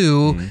up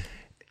too.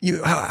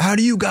 How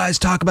do you guys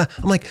talk about?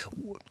 I'm like,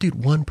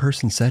 dude, one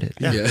person said it.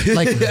 Yeah.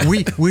 Like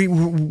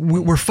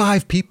we're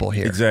five people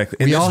here. Exactly.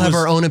 We And all this have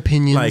was our own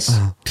opinions.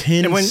 Like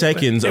 10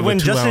 seconds and of when a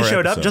 2-hour Justin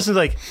showed up, episode. Justin's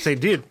like, say,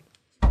 dude,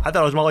 I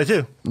thought it was Molly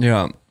too.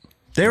 Yeah.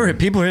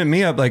 People hitting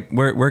me up like,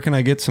 where can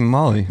I get some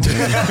Molly?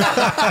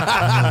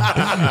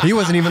 He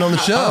wasn't even on the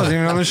I show. wasn't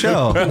even on the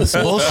show. This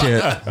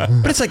bullshit.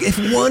 But it's like if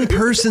one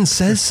person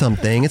says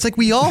something, it's like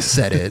we all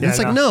said it. And it's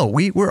I like know.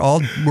 no, we're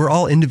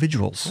all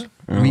individuals.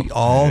 We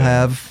all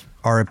have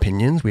our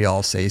opinions. We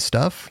all say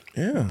stuff.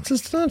 Yeah. It's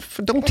just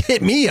don't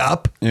hit me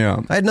up. Yeah.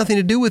 I had nothing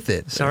to do with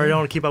it. Sorry, I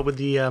don't keep up with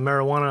the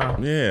marijuana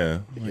Yeah.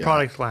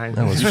 product line.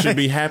 You should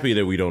be happy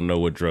that we don't know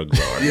what drugs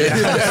are.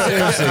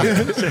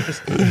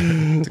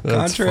 That's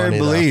Contrary funny,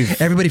 though.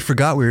 belief. Everybody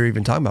forgot we were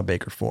even talking about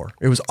Baker 4.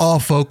 It was all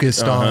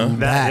focused on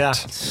that.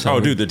 Yeah. Oh,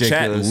 dude, the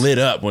ridiculous. chat lit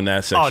up when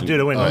that section. Oh, dude,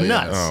 it went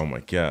nuts. Oh, my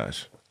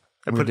gosh.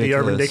 I put the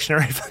Urban Ridiculous.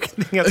 Dictionary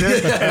fucking thing up there,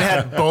 and it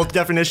had both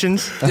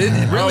definitions. Did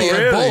it really? Oh, Had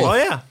really? both. Oh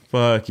yeah,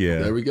 Fuck yeah.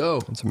 There we go.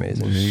 That's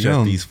amazing. Shut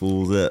go. these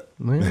fools up.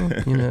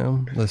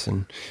 Well,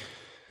 listen.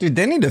 Dude,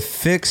 they need to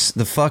fix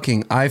the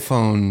fucking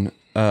iPhone.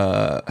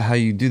 How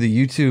you do the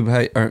YouTube? How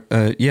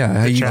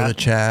you chat. The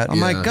chat. Oh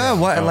my god!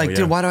 Why? Oh, Dude,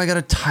 yeah. why do I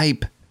gotta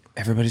type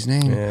everybody's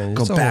name? Yeah,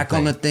 Go it's the back whole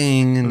on the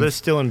thing. thing, and they're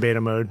still in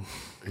beta mode.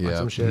 Yeah.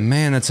 Some shit.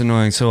 man, that's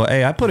annoying. So,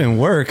 hey, I put in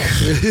work.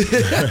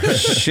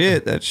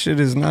 Shit, that shit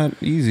is not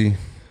easy.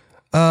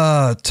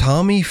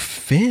 Tommy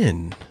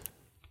Finn.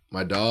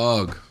 My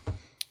dog.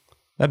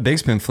 That big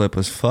spin flip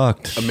was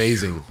fucked.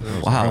 Amazing.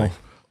 Wow.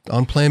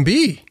 On Plan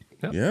B.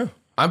 Yeah.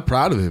 I'm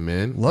proud of him,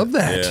 man. Love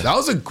that. Yeah. That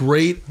was a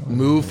great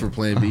move for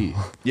Plan B.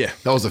 Yeah.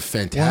 That was a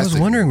fantastic. Well, I was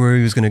wondering where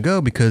he was going to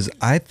go because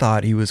I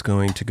thought he was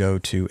going to go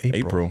to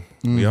April.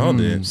 We all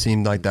did.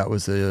 Seemed like that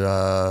was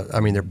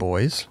they're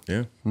boys.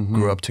 Yeah.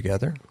 Grew up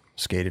together,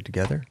 skated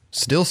together,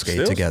 still skate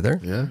Still?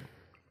 together. Yeah.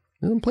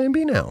 He's on Plan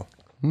B now.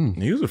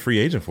 He was a free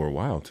agent for a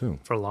while, too.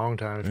 For a long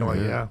time. I feel like,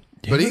 yeah.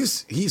 But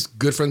he's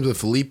good friends with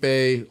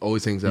Felipe.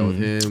 Always hangs out with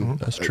him.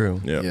 That's true.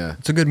 Yeah. Yeah.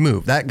 It's a good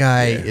move. That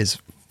guy is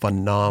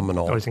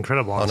phenomenal. Oh, he's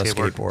incredible on a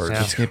skateboard. skateboard.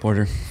 Yeah.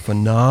 Skateboarder.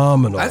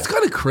 Phenomenal. That's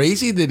kind of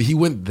crazy that he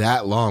went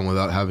that long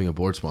without having a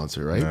board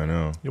sponsor, right? I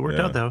know. It worked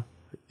Yeah. out though.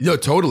 No,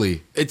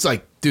 totally. It's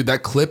like, dude,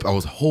 that clip, I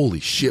was holy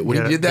shit. When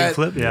Yeah, he did big that,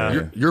 flip,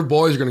 yeah. your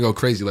boys are gonna go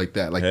crazy like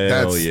that. Like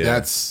Hell yeah.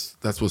 that's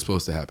what's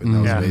supposed to happen. That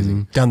was Yeah.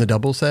 amazing. Down the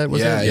double set,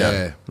 was Yeah, it?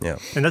 yeah, Yeah.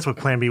 And that's what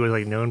Plan B was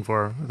like known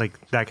for, like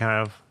that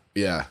kind of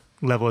yeah.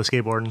 level of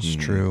skateboarding. It's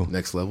true.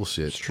 Next level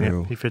shit.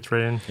 True. Yeah, he fits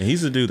right in. And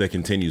he's the dude that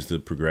continues to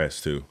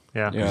progress, too.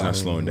 Yeah. He's not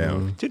slowing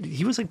down. Dude,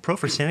 he was like pro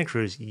for Santa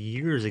Cruz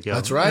years ago.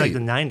 That's in, right. like the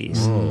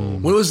 90s.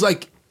 When it was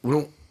like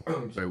when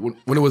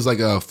it was like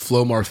a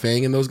Flo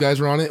Marfang and those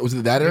guys were on it, was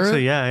it that era? So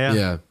yeah.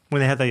 Yeah.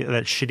 When they had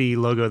that shitty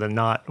logo, the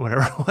knot,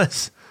 whatever it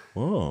was.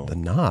 Whoa. The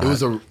knot. It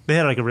was a They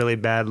had like a really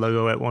bad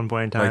logo at one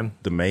point in time.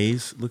 Like the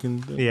maze looking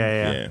thing?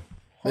 Yeah.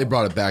 they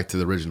brought it back to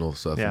the original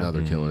stuff Yeah. and now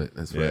they're killing it.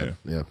 That's rad.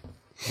 Yeah.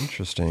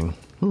 interesting.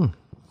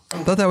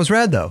 Thought that was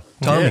rad though.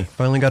 Tommy Yeah.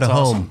 finally got a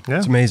home. Yeah.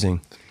 It's amazing.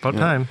 About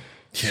time.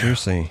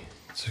 Seriously.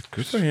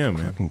 Good for him,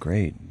 man. Fucking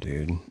great,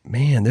 dude.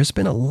 Man, there's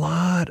been a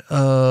lot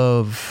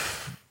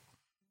of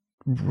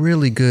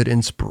really good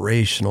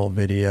inspirational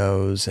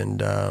videos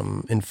and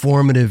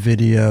informative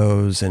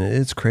videos, and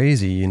it's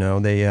crazy. You know,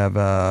 they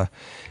have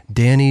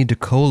Danny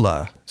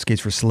DeCola,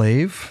 skates for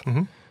Slave.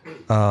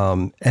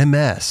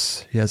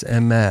 MS. He has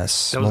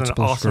MS, That was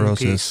multiple an awesome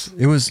sclerosis. piece.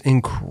 It was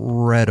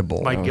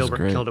incredible. Mike was Gilbert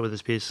great. killed it with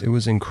his piece. It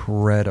was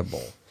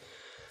incredible.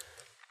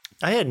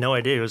 I had no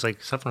idea it was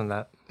like suffering from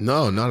that.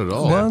 No, not at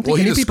all. Well, I don't think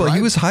any people.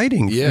 He was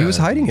hiding. Yeah. He was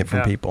hiding it from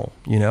Yeah. people.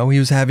 You know, he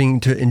was having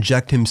to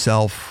inject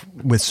himself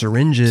with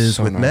syringes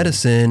with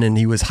medicine, and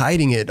he was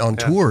hiding it on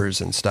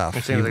tours and stuff.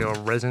 It seems like a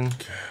resin.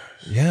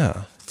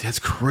 Yeah. That's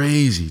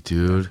crazy,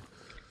 dude.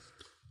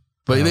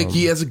 But I think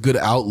he has a good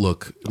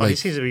outlook. Oh, he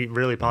seems to be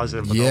really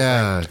positive. About the whole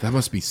Yeah, that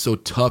must be so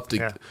tough to.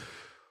 Yeah.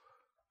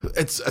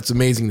 It's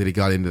amazing that he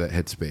got into that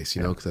headspace,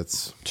 you know, because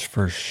that's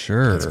For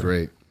sure.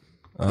 great.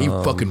 He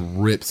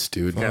fucking rips,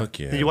 dude. thing. Fuck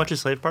yeah. Did you watch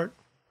his slave part?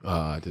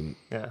 I didn't.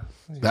 Yeah.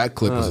 That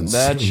clip was insane.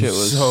 That shit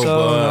was so fun.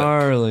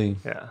 gnarly.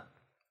 Yeah.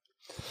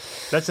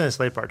 That's in his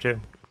slave part too.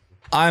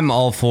 I'm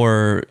all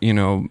for, you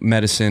know,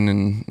 medicine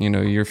and, you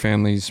know, your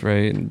families,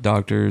 right? And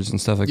doctors and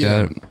stuff like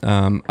Yeah.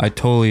 that. I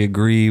totally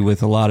agree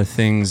with a lot of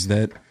things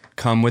that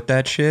come with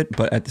that shit.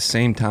 But at the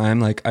same time,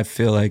 like, I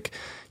feel like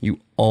you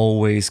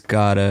always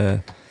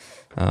gotta,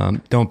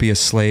 don't be a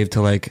slave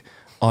to like,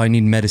 oh, I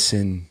need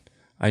medicine.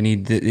 I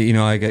need the, you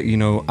know, I got, you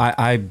know,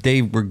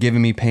 they were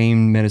giving me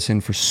pain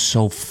medicine for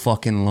so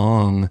fucking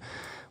long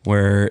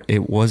where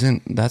it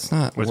wasn't, that's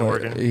not Wasn't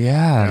what, working.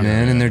 yeah,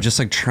 man. And they're just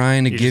like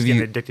trying to You're give just getting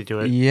you addicted to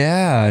it.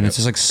 yeah, and it's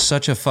just like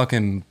such a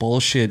fucking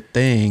bullshit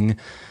thing.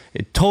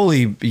 It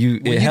totally it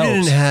You helps.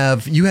 didn't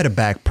have. You had a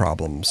back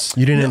problems.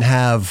 You didn't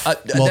have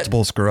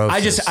multiple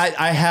sclerosis.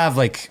 I have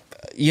like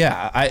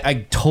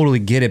I totally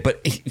get it,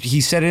 but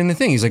he said it in the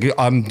thing. He's like,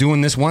 I'm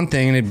doing this one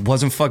thing and it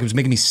wasn't fuck. It was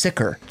making me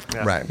sicker.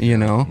 Right. You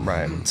know.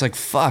 Right. It's like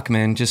fuck,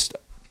 man. Just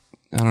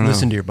I don't know.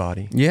 Listen to your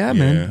body. Yeah,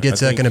 man. Get I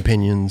second think-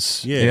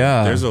 opinions. Yeah,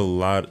 Yeah.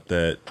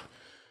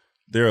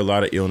 there are a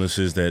lot of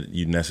illnesses that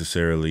you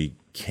necessarily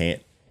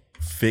can't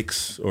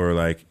fix or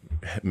like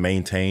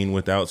maintain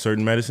without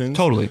certain medicines.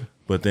 Totally.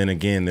 But then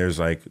again, there's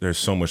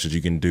so much that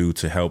you can do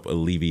to help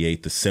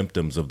alleviate the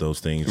symptoms of those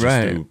things, just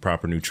Right. through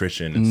proper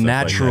nutrition and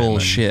Natural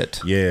stuff like that. shit.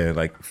 Yeah,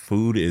 like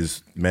food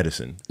is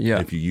medicine. Yeah.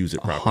 if you use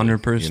it properly.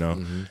 100%. You know,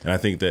 and I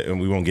think that, and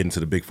we won't get into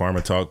the big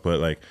pharma talk, but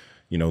like,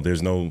 you know,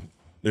 there's no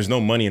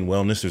money in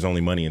wellness. There's only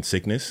money in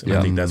sickness. And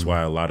I think that's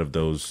why a lot of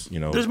those, you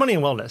know, There's money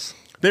in wellness.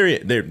 there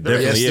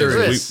definitely Yes,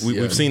 there is. is.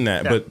 We've seen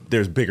that, Yeah. but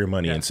there's bigger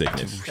money in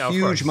sickness. Yeah, of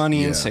Huge course. money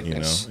in Yeah. You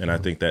know, sickness. and I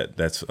think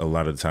that's a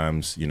lot of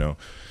times, you know,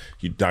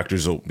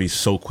 doctors will be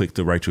so quick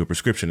to write you a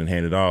prescription and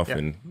hand it off, Yeah.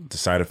 and the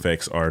side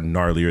effects are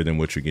gnarlier than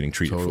what you're getting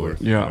treated for.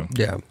 you Yeah. know?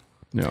 Yeah.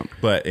 Yeah.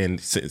 But in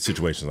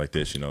situations like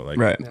this, you know, like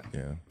Right.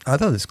 yeah. I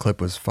thought this clip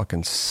was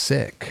fucking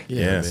sick.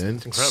 Yeah. man.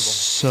 It's incredible.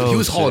 So He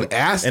was hauling sick.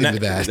 ass And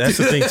into that. that's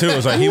the thing too.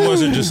 It's like he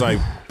wasn't just like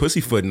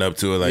pussyfooting up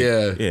to it. Like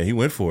Yeah. he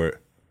went for it.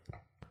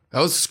 That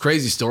was a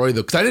crazy story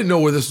though, because I didn't know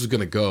where this was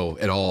gonna go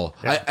at all.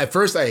 At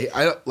first,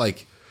 I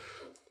like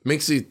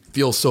makes me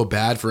feel so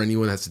bad for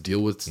anyone that has to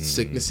deal with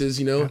sicknesses,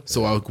 you know.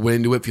 So I went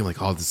into it feeling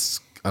like, oh,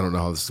 I don't know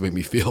how this will make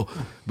me feel,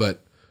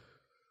 but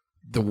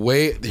the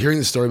way hearing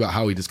the story about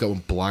how he just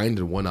got blind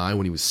in one eye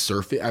when he was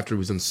surfing after he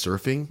was done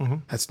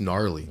surfing, that's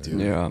gnarly,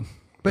 dude. Yeah.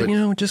 But you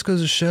know, it just goes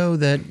to show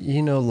that,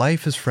 you know,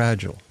 life is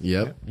fragile.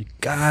 Yep. You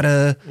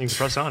gotta You can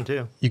press on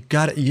too. You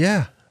gotta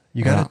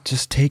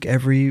just take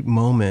every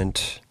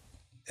moment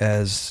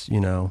as, you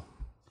know,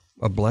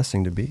 a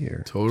blessing to be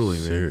here. Totally,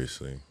 man.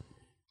 Seriously.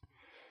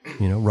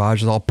 You know,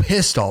 Raj is all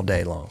pissed all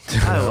day long.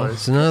 I was.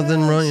 It's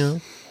nothing wrong, you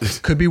know.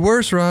 Could be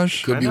worse,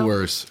 Raj. Could be know.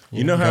 worse.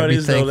 You know how gotta it be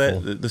is though,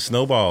 thankful. that the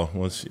snowball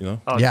once, you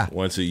know, Yeah.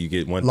 once you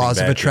get one Laws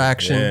thing of back,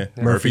 attraction,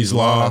 yeah. Murphy's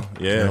Law.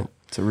 Yeah. Yep.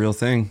 It's a real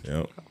thing.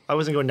 Yep. I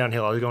wasn't going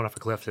downhill. I was going off a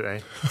cliff today.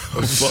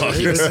 Fuck.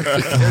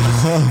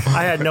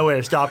 I had no way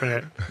of stopping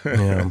it.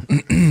 Yeah.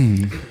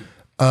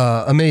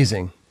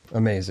 Amazing.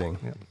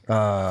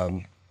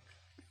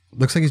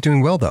 Looks like he's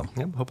doing well though.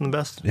 Yep, hoping the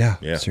best. Yeah,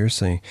 Yeah.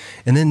 seriously.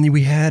 And then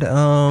we had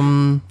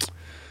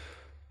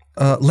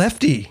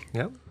Lefty.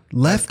 Yep.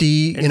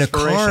 Lefty in a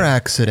car Inspiration.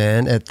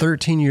 accident at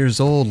 13 years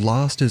old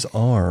lost his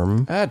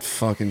arm. That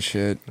fucking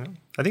shit. I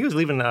think he was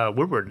leaving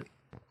Woodward.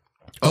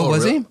 Oh,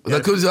 was really? he?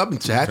 That goes up in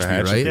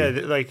Tehachapi, right?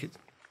 Yeah, like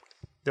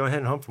they were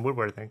heading home from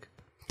Woodward, I think.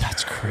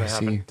 That's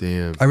crazy.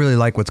 Damn. I really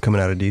like what's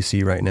coming out of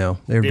DC right now.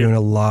 They're Dude, doing a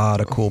lot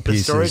of cool The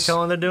pieces.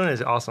 storytelling they're doing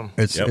is awesome.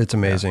 It's Yep. it's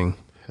amazing.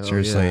 Hell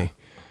Seriously.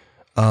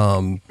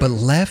 But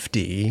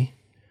Lefty,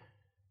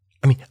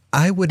 I mean,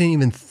 I wouldn't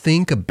even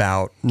think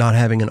about not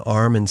having an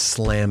arm and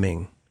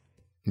slamming,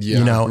 Yeah.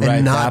 you know, and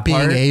right, not that being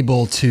part.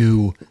 able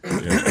to,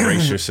 Yeah,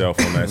 brace yourself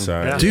on that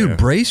side. Yeah. dude, Yeah.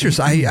 brace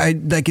yourself. I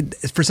like it,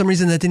 for some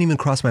reason that didn't even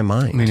cross my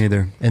mind. Me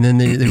neither. And then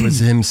there was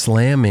him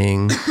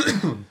slamming.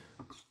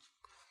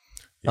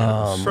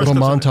 Little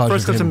montage.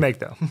 First of clip to him. make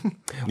though.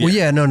 Well,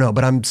 yeah, no,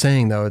 but I'm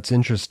saying though, it's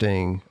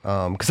interesting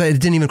because it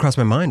didn't even cross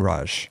my mind,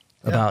 Raj,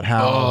 about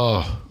how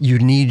Oh, you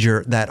need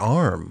that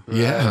arm.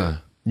 yeah.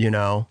 You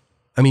know,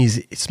 I I mean,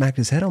 he smacked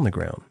his head on the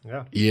ground.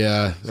 Yeah.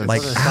 Yeah.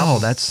 Like, ow,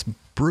 that's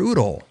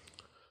brutal.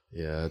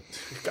 Yeah.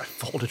 Got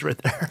folded right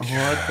there.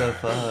 What the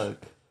fuck?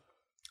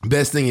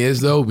 Best thing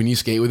is though, when you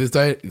skate with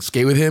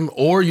him,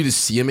 or you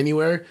just see him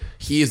anywhere,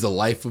 he is the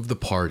life of the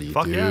party,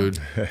 Fuck dude.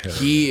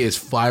 He is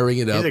firing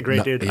it up. He's a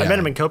great dude. Yeah. I met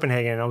him in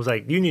Copenhagen, and I was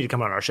like, "You need to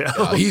come on our show."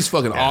 Oh, he's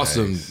fucking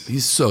awesome.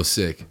 He's so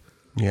sick.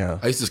 Yeah.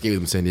 I used to skate with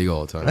him in San Diego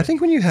all the time. I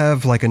think when you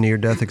have like a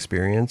near-death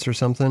experience or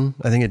something,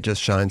 I think it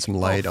just shines some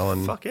light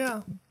on Fuck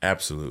yeah.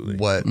 Absolutely.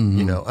 what,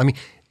 you know. I mean,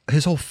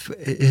 his whole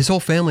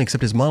family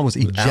except his mom was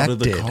ejected. Out of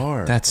the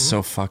car. That's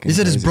so fucking. He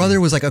said his crazy. brother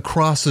was like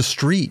across the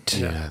street.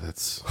 yeah,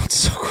 that's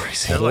so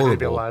crazy. They're lucky to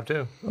be horrible. alive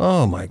too.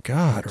 Oh my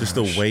God. Just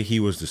the way he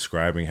was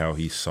describing how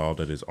he saw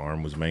that his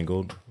arm was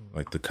mangled.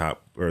 Like the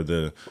cop or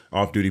the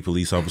off-duty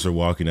police officer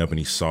walking up and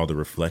he saw the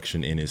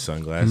reflection in his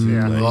sunglasses.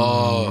 Yeah.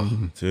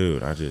 Like,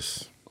 dude, I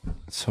just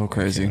So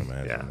crazy. can't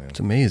imagine, Yeah. man. It's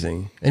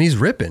amazing. And he's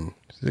ripping.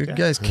 The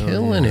guy's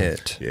killing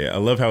it. Yeah, I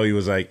love how he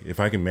was like, if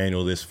I can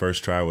manual this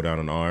first try without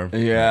an arm,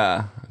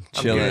 Yeah.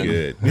 Chilling.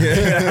 good.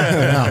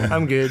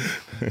 I'm good.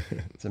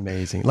 It's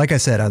amazing. Like I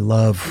said, I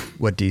love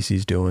what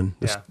DC's doing.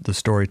 Yeah. The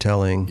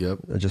storytelling. Yep.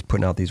 Just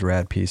putting out these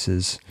rad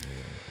pieces.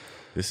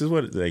 This is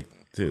what, like,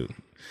 dude,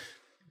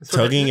 This is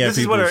what- tugging at This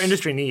is what our people's-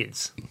 industry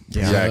needs.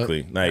 Yeah.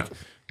 exactly. Like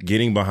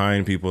getting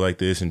behind people like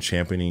this and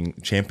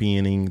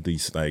championing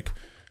these like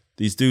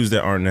these dudes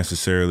that aren't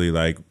necessarily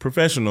like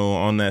professional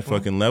on that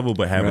fucking level,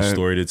 but have a Right.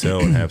 story to tell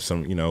and have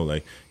some,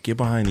 like get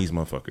behind these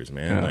motherfuckers,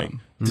 man. Yeah. Like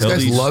These tell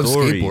guys these love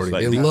stories. skateboarding.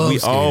 Like They love we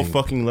all skating.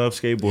 fucking love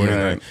skateboarding.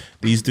 Right. Like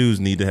these dudes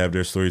need to have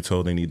their story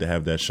told. They need to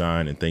have that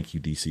shine. And thank you,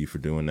 DC, for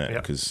doing that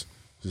Yep. because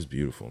this is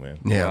beautiful, man.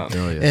 Yeah.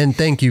 Oh, yeah. And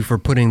thank you for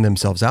putting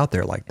themselves out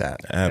there like that.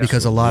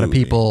 Because a lot of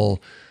Absolutely.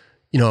 people,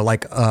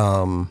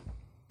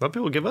 Let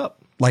people give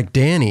up. like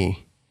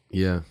Danny,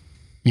 yeah.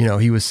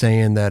 he was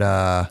saying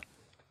that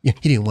he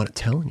didn't want to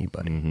tell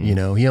anybody.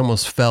 He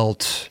almost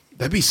felt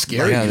That'd be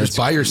scary. Yeah, You're just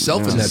that's- by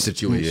yourself in that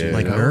situation. Yeah.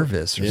 like you know?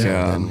 nervous or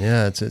Yeah. something.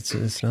 Yeah,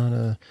 it's not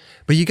a.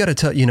 But you got to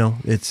tell.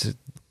 It's.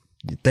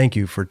 Thank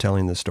you for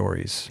telling the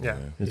stories. Yeah.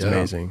 It's Yeah.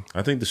 amazing.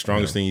 I think the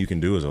strongest thing you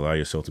can do is allow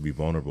yourself to be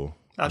vulnerable.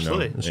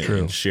 Absolutely. and, It's true.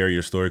 And share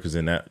your story because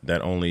then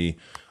that only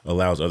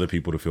allows other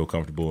people to feel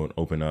comfortable and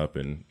open up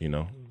and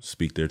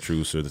speak their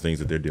truths or the things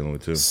that they're dealing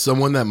with too.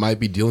 Someone that might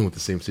be dealing with the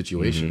same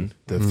situation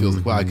that feels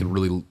like, wow, I could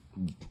really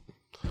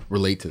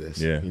relate to this.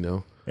 Yeah. You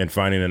know? And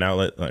finding an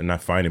outlet,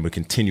 not finding, but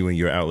continuing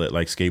your outlet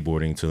like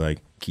skateboarding to like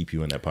keep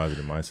you in that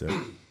positive mindset.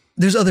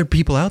 There's other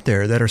people out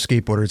there that are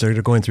skateboarders that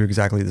are going through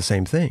exactly the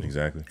same thing.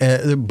 Exactly.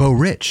 Bo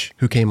Rich,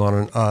 who came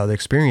on the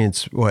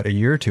experience, a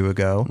year or two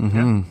ago,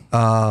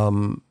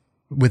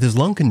 with his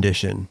lung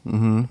condition.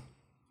 Mm-hmm.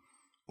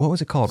 What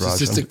was it called, Raj?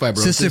 Cystic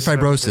fibrosis. Cystic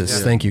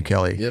fibrosis. Thank you,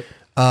 Kelly. Yep.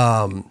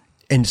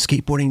 And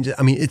skateboarding,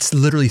 I mean, it's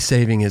literally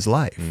saving his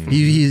life.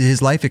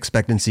 His life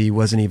expectancy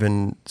wasn't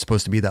even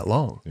supposed to be that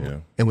long. Yeah.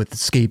 And with the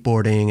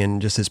skateboarding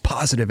and just his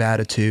positive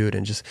attitude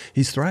and just,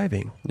 he's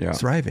thriving. Yeah. He's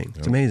thriving.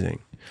 It's amazing.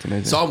 It's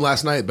amazing. Saw him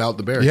last night about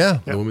the Barracks. Yeah.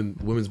 The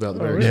women's about the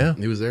Barracks. Yeah.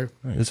 He was there.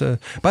 It's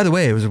by the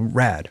way, it was a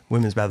rad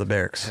Women's Battle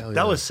Barracks.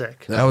 That was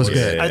sick. That was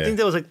good. Yeah. I think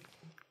that was like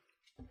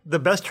the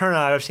best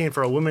turnout I've seen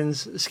for a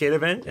women's skate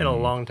event in a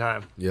long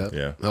time. Yeah.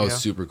 Yeah. That was Yeah.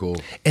 super cool.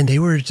 And they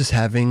were just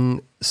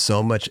having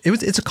so much.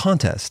 It's a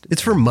contest. It's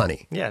for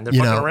money. Yeah, and they're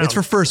fucking around. It's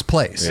for first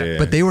place. Yeah.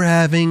 But they were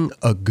having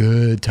a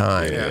good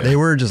time. Yeah. They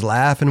were just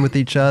laughing with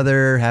each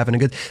other, having a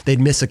good. They'd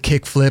miss a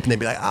kick flip and they'd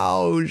be like,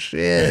 "Oh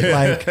shit!"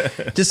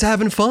 Like just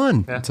having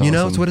fun. It's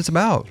awesome. what it's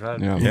about.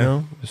 Yeah. You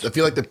know, I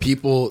feel like the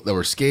people that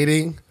were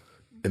skating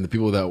and the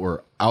people that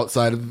were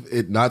outside of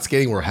it not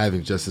skating were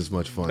having just as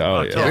much fun.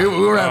 Oh, yeah. We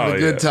were having Oh, a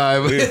good yeah.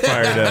 time. We were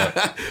fired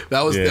up.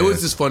 That was Yeah. it was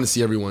just fun to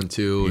see everyone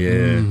too.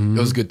 Yeah. It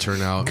was a good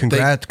turnout.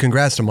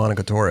 congrats to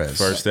Monica Torres.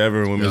 First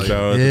ever women's Yeah.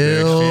 battle at the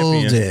Barracks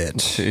Killed champion.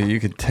 it. Shit, you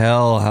could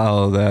tell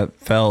how that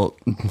felt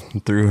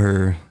through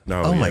her.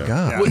 Oh my yeah.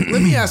 god. Wait,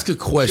 let me ask a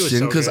question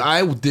so because good.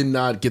 I did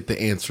not get the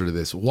answer to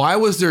this. Why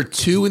was there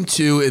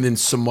 2-2 and then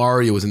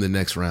Samaria was in the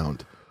next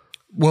round?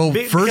 Well,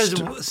 Because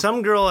first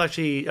some girl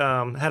actually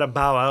had a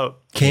bow out.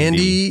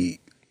 Candy.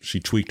 She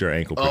tweaked her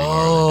ankle pretty hard.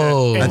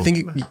 Oh, I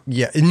think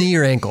knee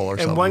or ankle or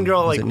something. And one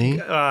girl Was like it knee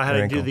had or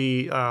to ankle? do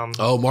the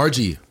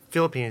Margie.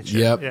 Philippines shit.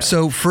 Yep. Yeah.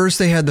 So first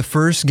they had the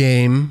first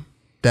game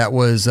that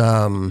was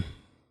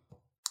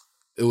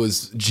It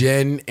was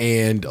Jen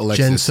and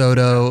Alexis. Jen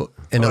Soto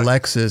and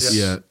Alexis.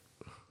 Yeah.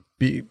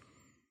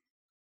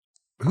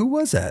 Who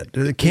was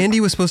that? Candy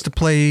was supposed to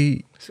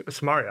play.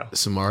 It's Mario.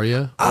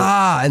 Samaria.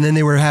 And then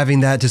they were having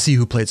that to see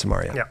who played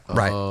Samaria. Yeah.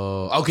 Right.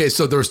 Okay,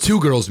 so there was 2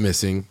 girls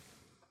missing,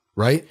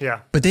 right?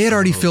 Yeah. But they had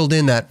already filled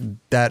in that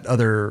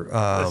other.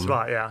 The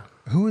spot, yeah.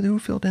 Who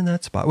filled in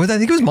that spot? Well, I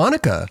think it was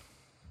Monica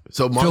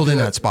So filled in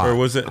that spot. Or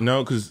was it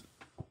no? Because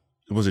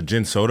was it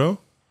Jen Soto?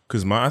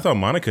 Because I thought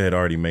Monica had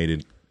already made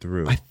it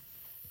through.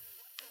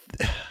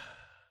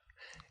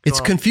 It's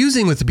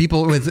confusing with the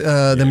people with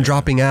them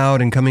dropping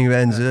out and coming.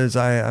 And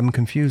I'm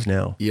confused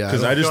now. Yeah.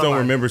 Because I just Go don't on.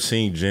 remember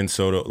seeing Jen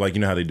Soto, like, you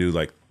know how they do,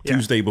 like, Yeah.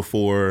 Tuesday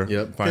before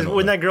Yep. Because final.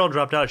 when that girl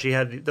dropped out, she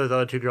had those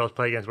other 2 girls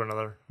play against one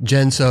another.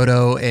 Jen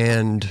Soto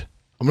and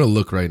I'm gonna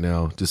look right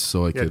now just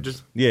so I could.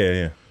 Just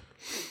Yeah.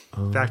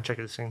 fact check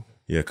this thing.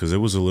 Yeah, because it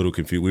was a little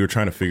confused. We were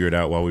trying to figure it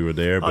out while we were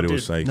there, but it dude.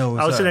 was like, No,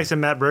 I was sitting next to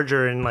Matt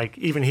Bridger, and like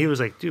even he was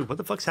like, "Dude, what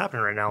the fuck's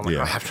happening right now?" I'm like,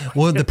 Yeah. "I have to."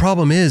 Well, the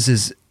problem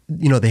is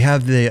they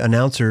have the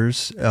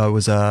announcers. It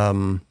was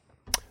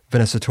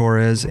Vanessa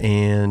Torres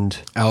and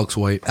Alex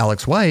White.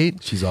 Alex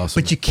White. She's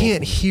awesome. But you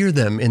can't hear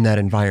them in that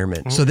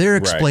environment. So Mm-hmm. they're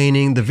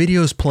explaining, the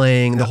video's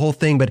playing, the whole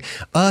thing. But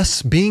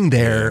us being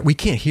there, we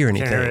can't hear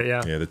anything. Can't hear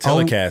it, yeah, the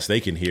telecast they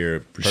can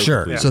hear perfectly.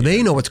 Sure. So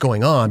they know what's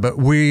going on, but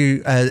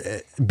we,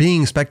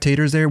 being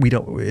spectators there,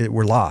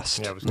 we're lost.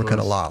 Yeah, it was We're kind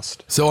of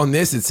lost. So on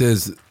this, it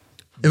says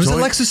It was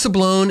Alexis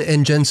Sablone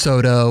and Jen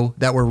Soto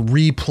that were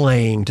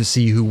replaying to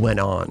see who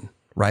went on,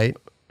 right?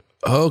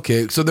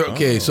 okay. So they're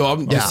okay. So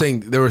I'm just Yeah. saying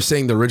they were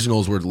saying the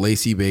originals were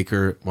Lacey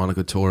Baker,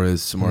 Monica Torres,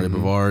 Samaria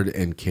Bavard,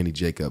 and Candy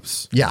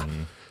Jacobs. Yeah.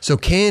 So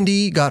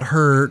Candy got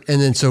hurt,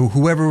 and then so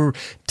whoever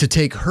to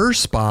take her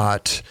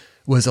spot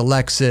was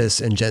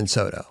Alexis and Jen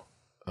Soto.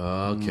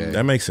 Okay.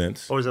 That makes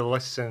sense. Or was it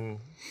Alexis and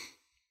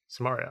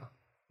Samaria?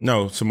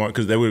 No, Samaria,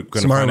 because they were going to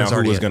Samaria find was out who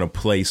already was in. going to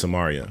play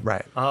Samaria.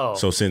 Right. Oh,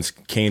 So since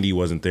Candy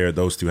wasn't there,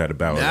 those two had to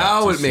battle.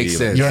 Now out it to makes see,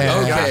 sense. like, Yeah,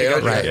 okay. gotcha,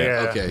 Okay. gotcha.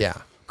 Yeah. Okay. Yeah.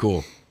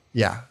 Cool.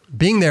 Yeah.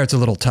 Being there, it's a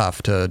little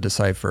tough to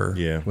decipher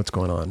what's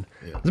going on.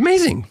 It's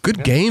amazing.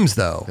 Good games,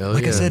 though. Hell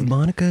Like I yeah. said,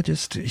 Monica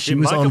she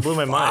was Monica on blew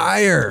my mind.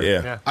 fire.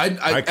 Yeah.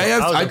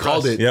 I was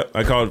called it. Yep.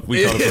 We called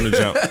it from the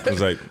jump. I was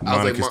like,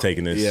 Monica's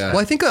taking this. Yeah. Well,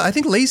 I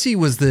think Lacey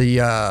was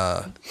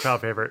the crowd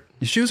favorite.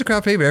 she was a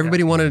crowd favorite.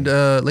 Everybody wanted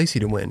Lacey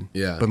to win.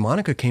 Yeah. But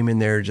Monica came in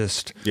there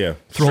just Yeah.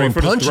 throwing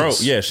Straight for punches. the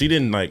throat. Yeah. She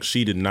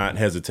did not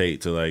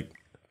hesitate to like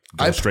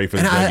go straight for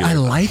the And I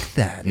jugular. like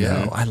that.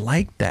 Yeah. I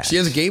like that. She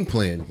has a game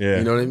plan. Yeah.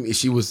 You know what I mean?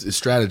 She was a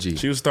strategy.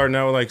 She was starting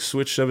out with like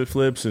switch shove it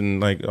flips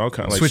and like all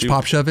kind of like Switch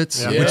pop shove it,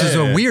 which is a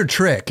Yeah. weird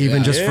trick,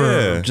 even just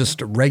for Yeah.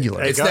 just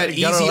regular. It's got- that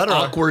you gotta easy, let her-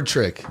 awkward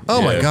trick.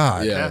 Oh my Yeah.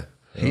 god! Yeah.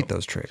 Hate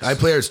those tricks. I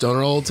play her at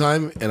Stoner all the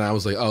time, and I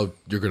was like, "Oh,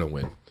 you're gonna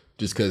win,"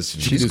 just because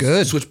She's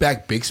good. Switch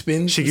back big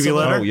spin. She give you a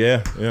letter? Oh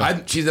yeah. Yeah.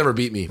 She's never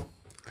beat me.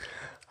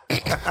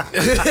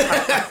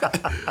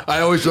 I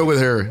always joke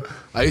with her.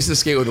 I used to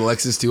skate with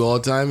Alexis too all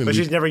the time, and But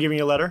she's never giving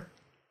you a letter.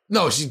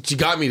 no, she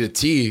got me to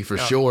T for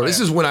sure. This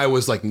is when I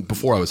was like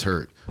before I was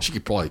hurt. She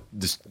could probably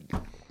just.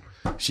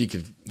 She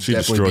could. She'd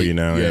definitely destroy you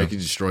now, Yeah, yeah. she could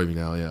destroy me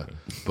now. Yeah,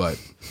 but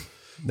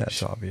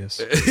That's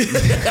obvious.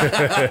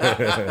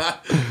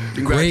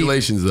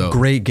 congratulations though.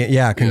 Great game.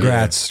 Yeah,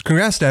 congrats.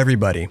 Congrats to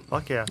everybody.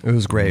 Fuck yeah. It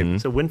was great.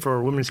 It's a win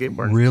for women's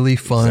skateboarding. Really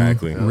fun.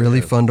 Exactly.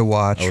 Really fun to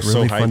watch. I was so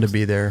Really fun to hyped.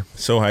 be there.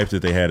 So hyped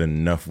that they had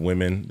enough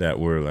women that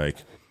were like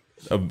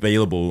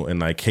available and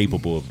like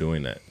capable of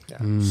doing that.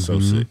 So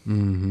sick.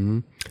 Mm-hmm.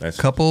 That's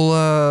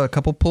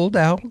Couple pulled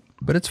out,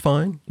 but it's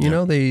fine. You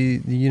know,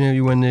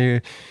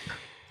 when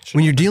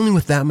you're dealing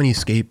with that many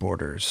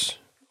skateboarders,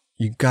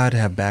 you got to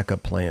have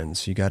backup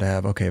plans. You got to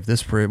have, okay, if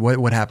this,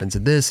 what happens to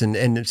this?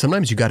 And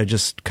sometimes you got to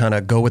just kind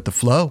of go with the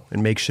flow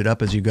and make shit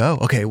up as you go.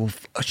 Okay, well,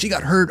 she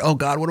got hurt. Oh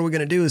God, what are we going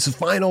to do? This is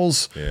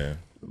finals. yeah.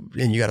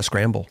 And you got to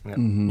scramble,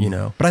 you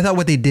know, but I thought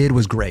what they did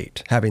was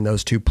great. Having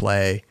those two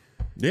play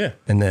Yeah.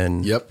 and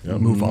then Yep.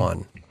 move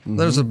on.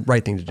 That was the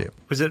right thing to do.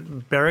 Was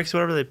it Barracks,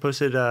 whatever? They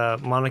posted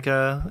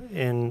Monica,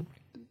 and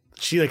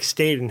she like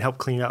stayed and helped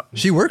clean up.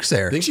 She works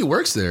there. I think she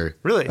works there.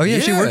 Really? Oh yeah,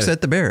 she Yeah. works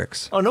at the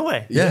barracks. Oh, no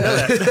way.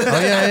 Yeah. Oh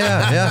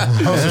yeah.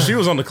 Oh, so she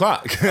was on the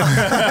clock. She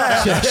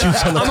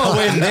was on the clock.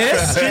 Win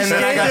this, She and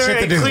then I stayed got there shit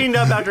to and do. cleaned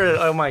up after.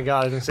 Oh my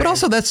God. It's insane. But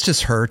also, that's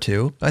just her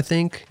too. I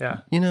think. Yeah.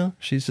 You know,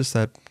 she's just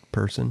that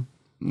person.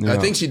 I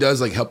think she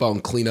does like help out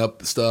and clean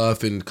up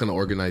stuff and kind of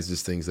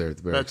organizes things there at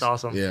the barracks. That's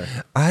awesome. Yeah.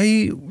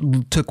 I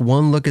took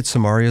one look at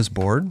Samaria's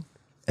board,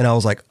 and I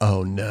was like,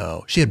 "Oh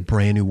no!" She had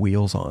brand new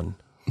wheels on.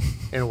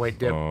 And a weight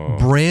dip.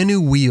 Brand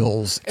new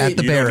wheels at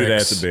the You don't do that at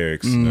barracks. the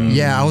barracks.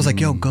 Yeah, I was like,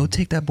 "Yo, go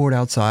take that board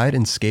outside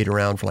and skate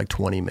around for like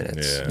 20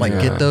 minutes. Yeah. Like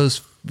get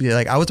those." Yeah,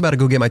 like I was about to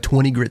go get my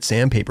 20 grit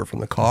sandpaper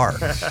from the car,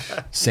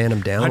 sand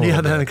them down. How do you a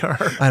have that little in the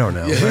car? bit. I don't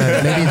know.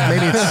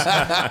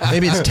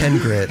 Maybe it's 10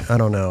 grit. I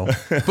don't know.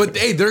 But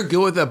hey, they're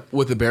good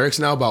with the barracks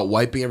now about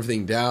wiping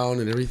everything down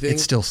and everything.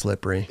 It's still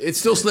slippery. It's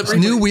still slippery.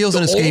 New but wheels the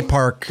in a skate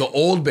park. The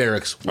old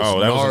barracks was Oh,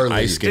 that was an gnarly.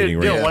 ice skating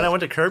Dude, rink. when I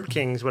went to Curb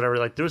Kings, whatever,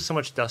 like there was so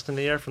much dust in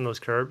the air from those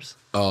curbs.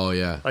 Oh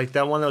yeah. Like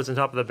that one that was on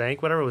top of the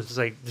bank, whatever, was just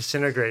like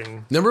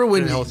disintegrating. Remember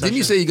when? in the whole Didn't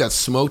you section. say you got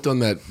smoked on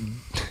that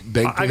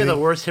bank? I got the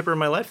worst hipper in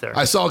my life there.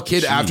 I saw a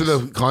kid after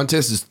the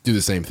contest just do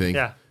the same thing.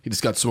 Yeah. He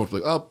just got smoked.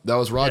 Like, oh, that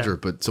was Roger, Yeah.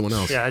 but someone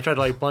else. Yeah, I tried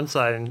to like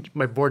blindside and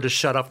my board just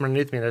shut up from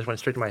underneath me and I just went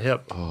straight to my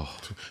hip.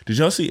 Did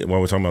y'all see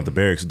while we're talking about the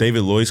barracks?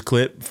 David Loy's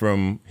clip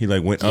from he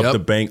like went up Yep. the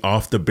bank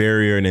off the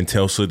barrier and then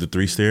tail slid the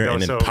 3-stair That and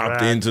was then so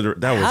popped rad. into the.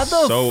 That was How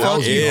the so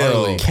fuck you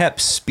ill. kept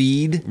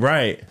speed?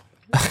 Right.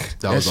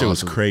 That was shit was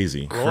awesome.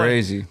 crazy.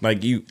 Crazy. Like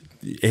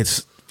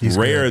it's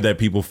rare that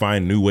people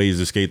find new ways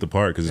to skate the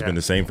park because it's been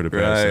the same for the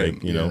past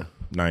Right. like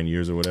 9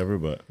 years or whatever.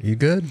 But You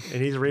good?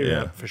 And he's a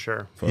revamp Yeah. for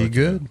sure. He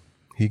good?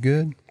 He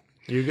good?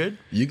 You good?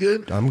 You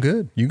good? I'm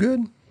good. You good?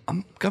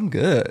 I'm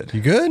good.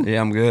 You good?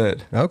 Yeah, I'm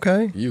good.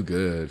 Okay. You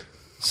good?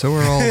 So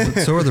is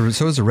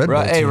the Red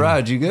Bull Hey, team.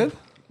 Rod, you good?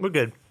 We're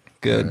good.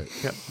 Good.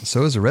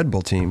 So is the Red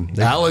Bull team.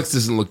 Alex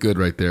doesn't look good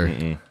right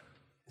there.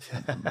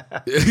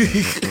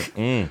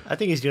 I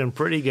think he's doing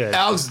pretty good.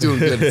 Alex is doing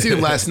good. Seen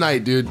him last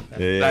night, dude.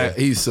 Yeah.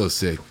 He's so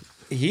sick.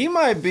 He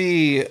might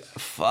be.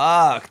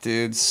 Fuck,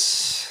 dude.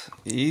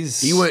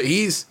 He's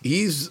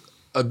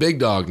a big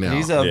dog now.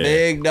 He's a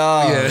big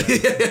dog.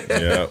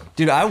 Yeah.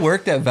 Dude, I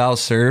worked at Val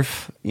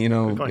Surf. You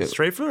know, Going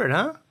straight for it,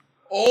 huh?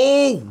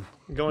 Oh,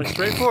 Going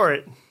straight for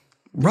it.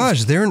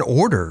 Raj, they're in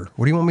order.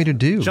 What do you want me to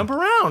do? Jump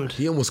around.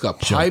 he almost got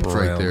Jump piped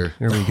right around. there.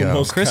 Here we go.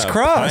 Almost got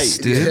crisscross,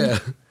 piped. dude. Yeah.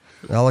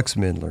 Alex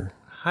Midler.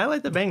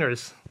 Highlight the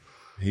bangers.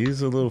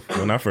 He's a little.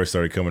 When I first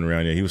started coming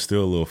around, he was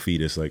still a little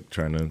fetus, like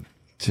trying to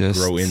Just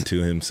grow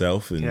into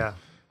himself. And Yeah.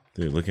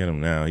 dude, look at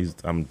him now.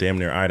 I'm damn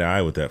near eye to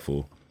eye with that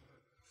fool.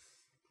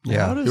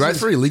 Yeah. He rides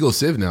for illegal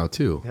civ now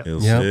too.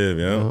 He'll Yep. live,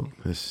 yo.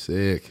 That's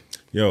sick.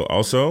 Yo,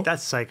 also,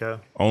 That's psycho.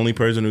 only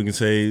person who can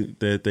say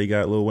that they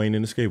got Lil Wayne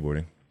into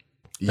skateboarding.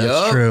 That's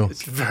Yup. true.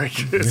 It's very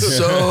true.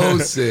 So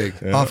sick.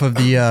 Off of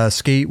the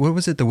skate, what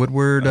was it? The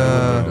Woodward?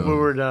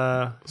 Woodward,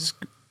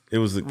 It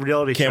was the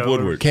reality Camp show.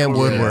 Woodward. Camp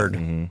Woodward.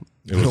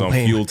 It was Lil on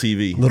Wayne. Fuel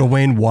TV. Little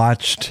Wayne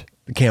watched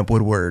Camp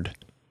Woodward.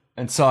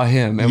 and saw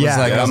him and Yeah, was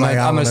like, I was I'm like,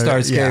 gonna I'm gonna-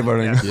 start yeah.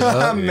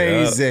 skateboarding.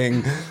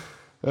 Amazing.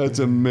 That's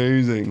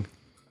amazing.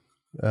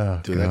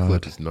 Dude, that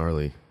clip is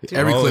gnarly.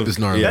 Every all clip of- is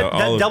gnarly. yeah. That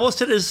all of- double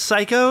sit is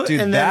psycho,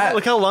 Dude, and that- then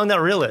look how long that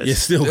reel is. It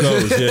still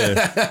goes,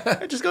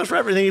 yeah. It just goes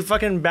forever. And then he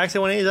fucking backs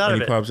it when he's out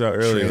And of he it. pops out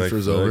early.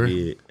 Transfers like, over. fuck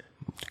it.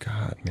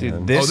 God, man. Dude,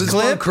 Oh, this this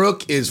clip, Von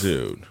Crook is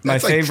Dude. my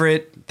that's like-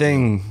 favorite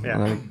thing. Yeah.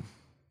 Like,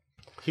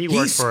 He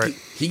worked for it.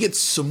 He gets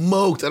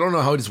smoked. I don't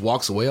know how he just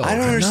walks away. All I the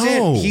don't time.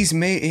 understand. No. He's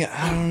made. Yeah,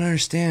 I don't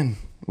understand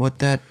what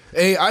that.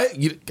 Hey,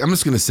 I'm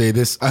just gonna say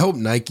this. I hope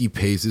Nike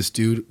pays this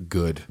dude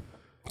good.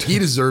 He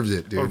deserves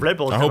it, Or dude. Red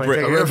Bull. I hope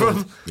definitely Red- take Red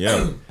it. Bull.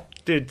 Yeah.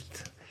 Dude,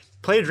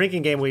 play a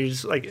drinking game where you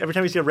just like every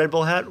time you see a Red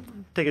Bull hat,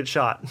 take a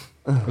shot.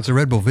 It's a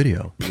Red Bull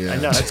video. Yeah. I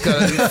know. It's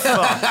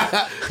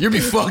gotta You'll be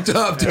fucked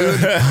up, dude.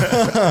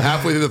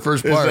 Halfway through the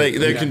first It's part. like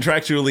they're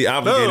contractually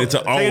obligated to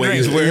take a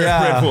always drink. wear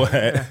Yeah. a Red Bull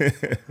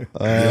hat.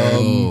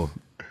 Yo.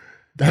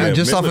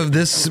 Just off Midler- of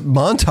this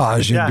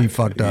montage, you'd Yeah. be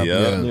fucked up.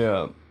 Yeah.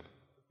 Yeah.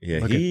 Yeah,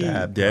 Look he at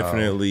that, bro.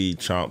 definitely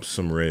chomps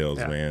some rails,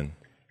 Yeah. man.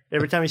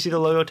 every time you see the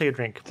logo, take a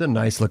drink. It's a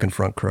nice looking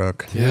front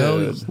crook.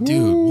 Hell,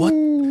 dude,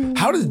 what?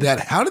 How did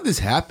this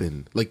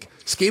happen? Like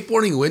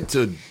skateboarding went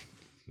to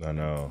I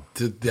know.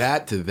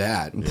 that.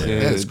 That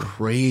is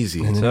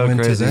crazy. And So then went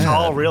to crazy. It's that.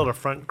 all real to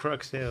front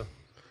crooks too.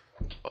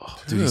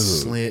 Dude,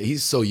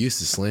 he's so used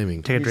to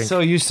slamming. Take a drink. So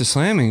used to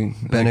slamming.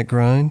 Bennett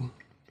grind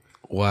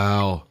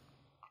Wow.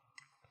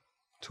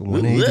 to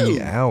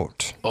 180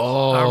 out.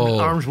 Oh,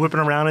 Arms whipping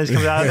around as he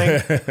comes out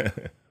of thing.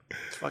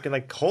 It's fucking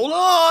like, hold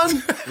on.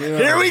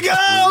 Here we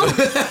go.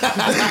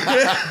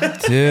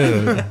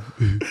 Dude.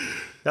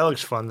 That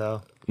looks fun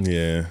though.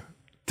 Yeah.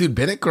 dude,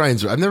 Bennett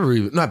grinds. I've never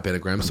even not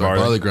Bennett grinds. Sorry,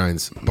 Barley.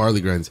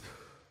 barley grinds.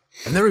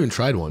 I've never even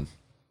tried one.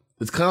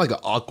 It's kind of like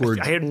an awkward.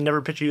 I had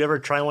never picture you ever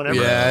try one ever.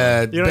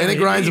 Yeah, You don't Bennett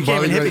even- grinds you and can't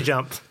barley even hippie grinds.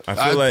 jump.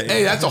 I feel like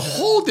Hey, that's a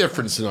whole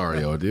different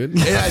scenario, dude.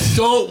 And I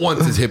don't want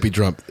this hippie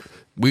jump.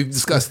 We've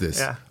discussed this.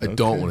 Yeah. I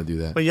don't want to do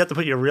that. But you have to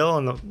put your reel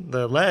on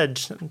the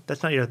ledge.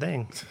 That's not your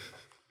thing.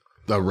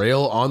 The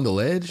rail on the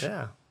ledge?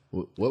 Yeah.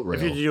 What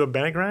rail? If you do a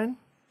Bennett grind,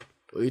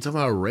 What are you talking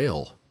about? A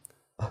rail?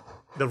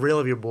 the reel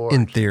of your board.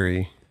 In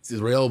theory. It's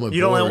the rail of my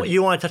you board. don't want,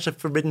 you want to touch the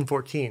forbidden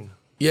 14.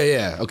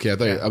 Yeah. Okay, I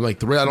thought I'm like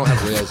the rail. I don't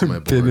have rails on my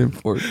board.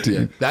 14.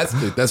 Yeah,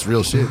 that's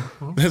real shit.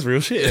 that's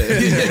real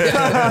shit.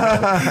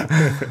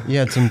 You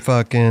had some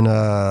fucking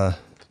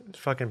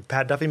Fucking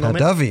Pat Duffy Pat moment.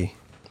 Dovey.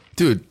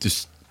 Dude,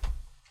 just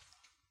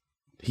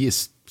he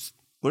is.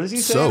 What is he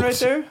saying right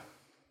there?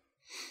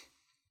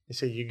 You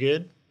say you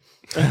good?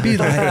 I'd be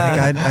like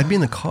I'd be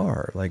in the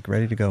car, like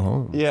ready to go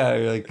home. Yeah,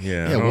 you're like,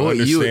 Yeah, Yeah, I don't well,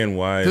 understand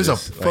why. There's a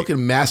this, like-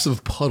 fucking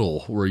massive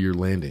puddle where you're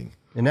landing.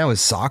 And now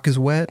his sock is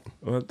wet.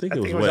 Well, I think I it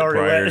was think it was wet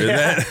already prior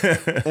wet, to yeah.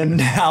 that. and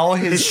now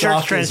his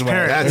shirt's sock is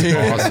wet. transparent.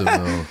 That's awesome,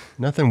 though.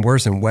 Nothing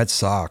worse than wet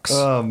socks.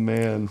 Oh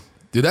man.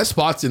 Dude, that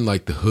spot's in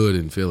like the hood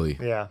in Philly.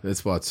 Yeah. That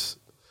spot's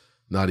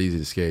not easy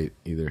to skate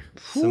either.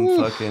 Some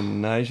fucking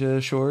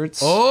Nija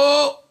shorts.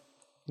 Oh!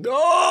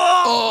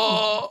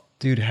 Oh!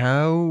 Dude,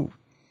 how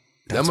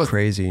that's must-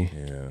 crazy.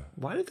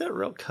 Why did that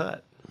rail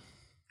cut?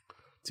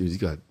 Dude, he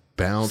got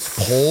bounced,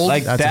 pulled.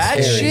 Like That's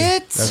that scary.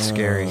 shit? That's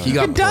scary. he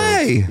got could pulled.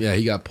 die. Yeah,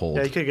 he got pulled.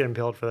 Yeah, you could get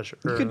impaled for that,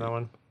 for that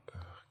one.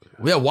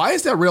 Yeah, why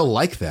is that rail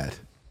like that?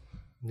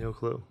 No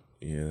clue.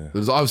 Yeah.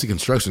 There's obviously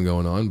construction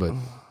going on, but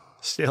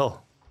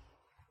Still.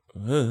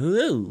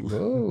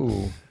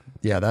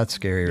 Yeah, that's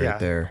scary Yeah. right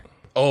there.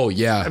 oh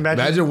yeah,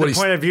 imagine the what he's.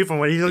 point of view from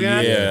what he's looking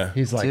at. Yeah.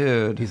 He's like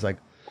Dude. he's like,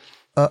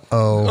 uh-oh.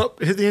 Oh,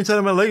 hit the inside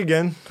of my leg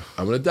again.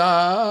 I'm gonna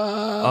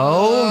die.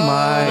 Oh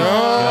my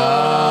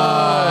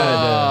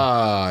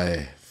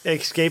Die.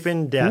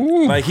 Escaping death.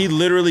 Like he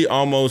literally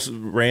almost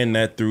ran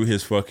that through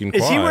his fucking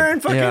quad. Is he wearing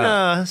fucking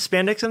Yeah.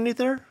 spandex underneath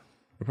there?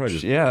 Probably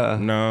just, Yeah.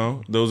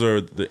 No, those are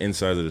the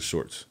insides of the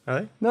shorts.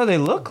 Are they? No, they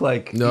look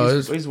like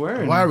he's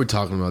wearing. Why are we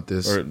talking about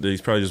this? Or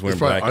he's probably just wearing It's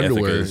probably black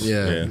underwear. Ethicas.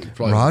 Yeah.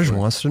 Probably Raj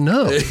underwear. wants to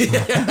know. I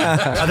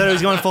thought he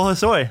was going full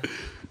Hosoi.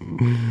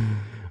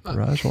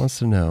 Raj wants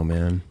to know,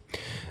 man.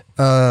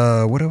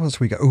 What else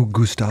we got? Oh,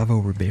 Gustavo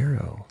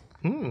Ribeiro.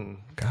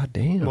 God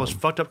damn. Most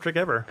fucked up trick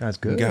ever. That's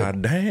good.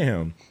 God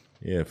damn.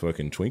 Yeah,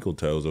 fucking twinkle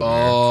toes over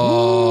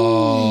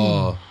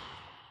Oh.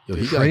 Yo,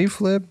 he Tray got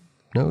flip,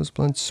 nose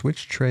blunt,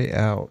 switch tray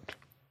out.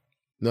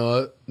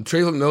 no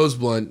tray flip, nose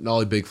blunt,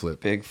 nollie big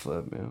flip. Big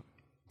flip, man.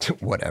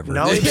 Whatever.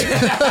 Nollie Big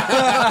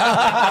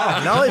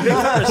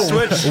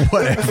Flip switch.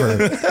 Whatever.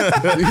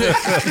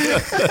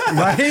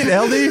 Right,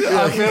 LD?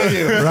 I feel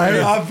you. Right?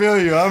 I feel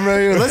you. I'm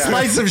ready. Let's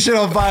light some shit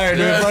on fire,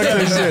 dude. Fuck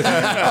this shit.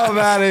 I'm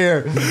out of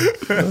here.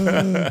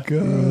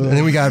 And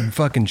then we got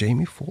fucking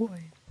Jamie Foy.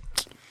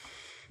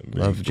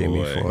 there. Love Big Jamie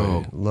boy. Foy.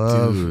 Oh,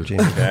 Love dude.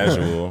 Jamie Foy.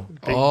 Casual.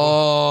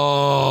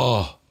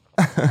 Oh.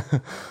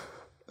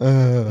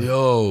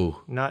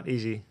 Yo, Not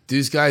easy.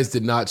 these guys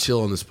did not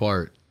chill on this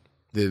part.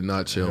 They did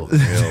not chill.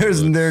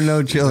 There's no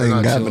They're chilling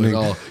not chilling happening. at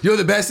all. You know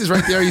the best is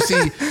right there. You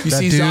see That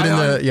dude Zion, in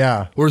the,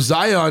 yeah. where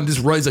Zion just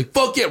runs like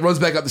fuck it, runs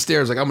back up the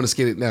stairs like I'm gonna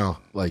skate it now.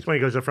 Like When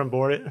he goes to front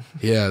board it.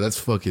 yeah, that's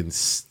fucking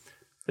It's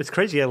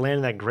crazy. I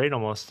landed that great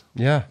almost.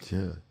 Yeah.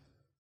 yeah.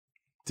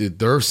 Dude,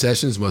 their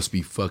sessions must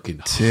be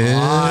fucking Dude.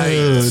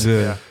 hype.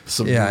 Yeah.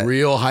 Some Yeah.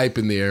 real hype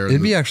in the air.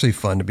 It'd be actually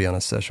fun to be on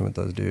a session with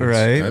those dudes.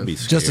 Right? I'd be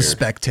Just to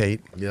scared. spectate.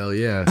 Hell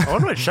yeah. I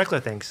wonder what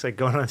Sheckler thinks, like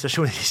going on a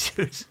session with these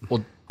dudes.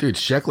 Well, dude,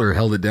 Sheckler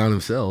held it down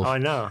himself. Oh, I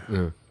know.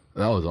 Yeah.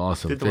 That was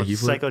awesome. Did the Thank you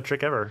most for psycho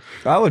trick ever.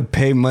 I would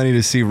pay money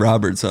to see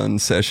Roberts on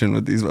session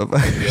with these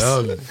motherfuckers.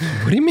 Yeah.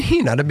 What do you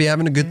mean? I'd be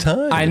having a good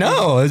time. I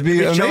know. It'd be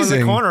Chilling in the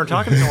amazing. corner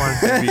talking to one.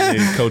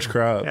 Coach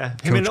Crop. Yeah. Coach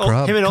Crab. Him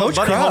and old Coach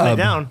buddy holding Crab.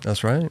 it down.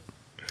 That's right.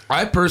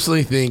 I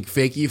personally think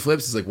fakie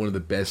flips is like one of the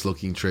best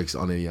looking tricks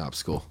on any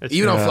obstacle. It's-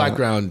 Even on Yeah. flat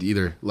ground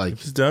either. Like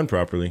It's done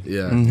properly.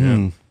 yeah.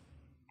 Mm-hmm.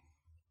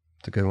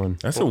 It's a good one.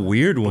 That's a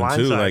weird one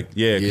too. blindside. Like,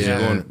 yeah, because Yeah.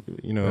 you're going,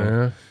 you know,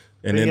 Yeah.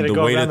 and You then gotta the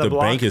go way around that the the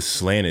block. bank is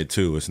slanted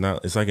too. It's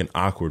not. It's like an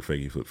awkward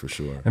fakie flip for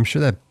sure. I'm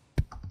sure that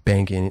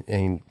bank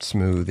ain't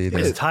smooth either.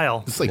 It's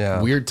tile. It's like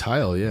Yeah. weird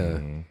tile, yeah.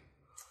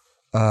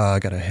 I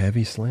got a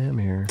heavy slam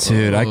here.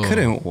 Dude, I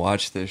couldn't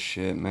watch this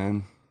shit,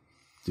 man.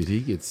 Dude, he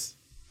gets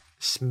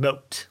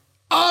Smoked.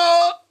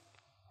 oh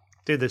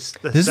Dude, this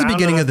This is the sound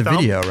beginning of the thump,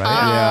 video, right?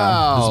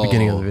 yeah. This is the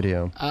beginning of the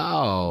video.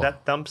 Ow.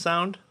 That thump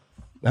sound.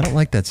 I don't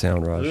like that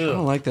sound, Raj. I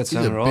don't like that He's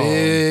sound a at all.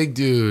 big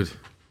dude.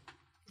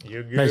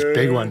 You're good. Nice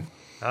big one.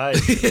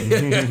 Nice.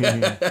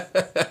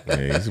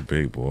 Yeah, he's a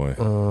big boy. Big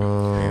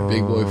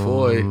boy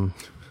Foy.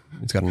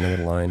 He's got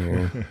another line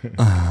here.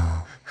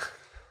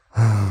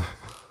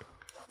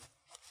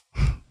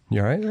 You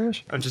all right,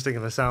 Raj? I'm just thinking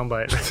of the sound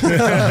bite.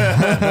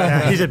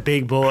 Yeah, he's a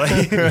big boy.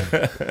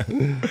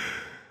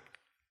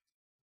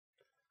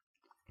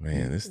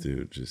 Man, this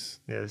dude just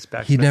Yeah, this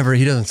back. He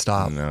doesn't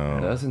stop. It no.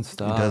 doesn't He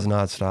stop. does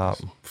not stop.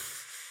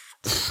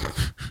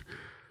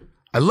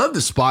 I love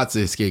the spots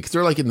they skate because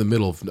they're like in the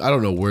middle of, I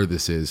don't know where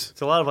this is.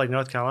 It's a lot of like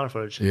North Carolina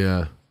footage.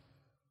 Yeah.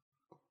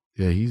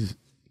 Yeah, he's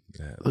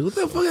That like, what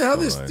the looks fuck? so How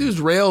this fun. dude's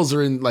rails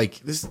are in like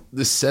this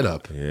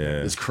setup.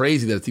 Yeah, It's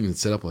crazy that it's even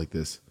set up like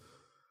this.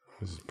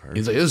 this is perfect.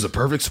 He's like, this is a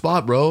perfect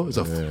spot, bro. It's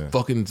a Yeah.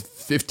 fucking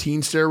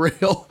 15 stair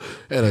rail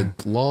and a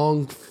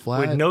long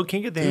flat. With no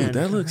kink at the Dude, end.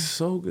 that looks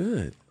so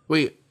good.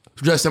 Wait,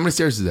 Jess, how many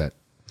stairs is that?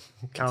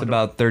 It's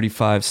about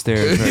 35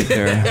 stairs right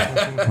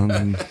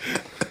there.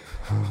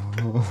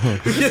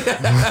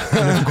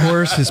 Of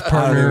course, his I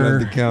partner,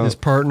 don't have to count.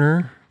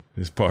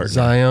 His partner.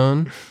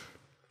 Zion.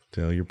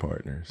 Tell your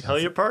partners. Tell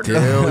your partner.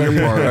 Tell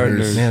your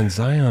partners. Man,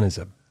 Zion is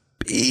a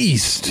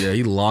beast. Yeah,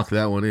 he locked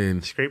that one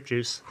in. Scrape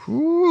juice.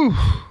 Whew.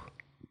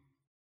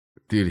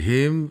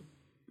 Dude,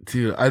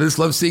 I just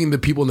love seeing the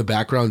people in the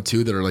background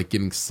too that are like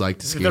getting psyched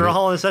to skate. They're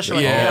all in a session.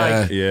 Like, Yeah. yeah.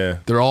 Like, Yeah.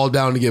 They're all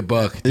down to get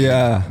bucked.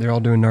 Yeah. They're all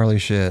doing gnarly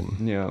shit.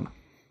 Yeah.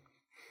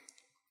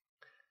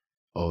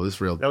 Oh,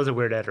 this rail. that was a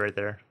weird ad right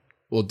there.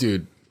 Well,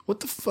 dude, what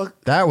the fuck?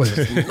 That was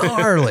That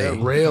gnarly.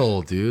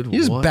 rail, dude. He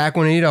just What? back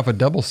 180 off a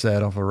double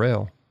set off a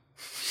rail.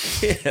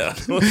 Yeah.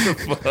 What the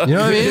fuck? You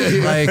know what I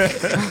mean? Like,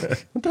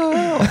 what the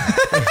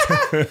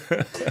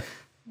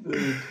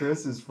hell?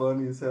 Chris is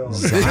funny as hell.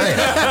 And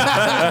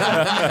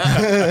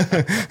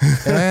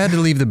I had to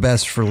leave the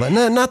best for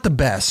not the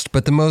best,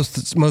 but the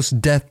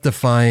most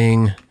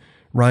death-defying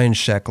Ryan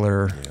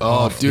Sheckler. Oh,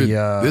 off dude,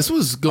 the, this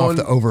was going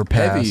off the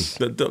overpass.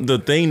 heavy.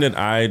 The thing that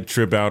I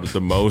trip out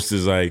the most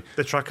is like,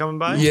 The truck coming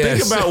by.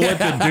 Yes. think about what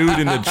the dude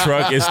in the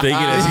truck is thinking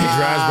as he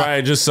drives by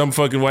and just some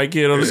fucking white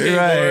kid on a skateboard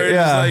Right,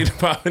 yeah. just like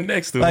popping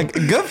next to him. Like,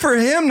 good for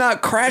him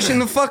not crashing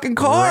the fucking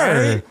car.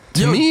 Right?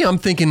 To me, I'm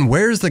thinking,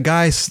 where's the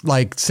guy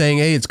like saying,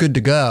 "Hey, it's good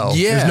to go"?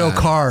 Yeah. There's no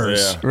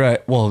cars. Yeah.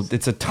 Right. Well,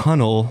 it's a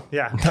tunnel.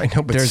 Yeah. I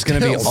know, but There's gonna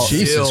be still, all-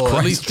 Jesus Chill, Christ.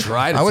 at least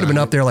try to I would have been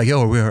time up there like,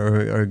 "Yo, are we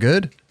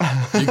good?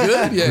 You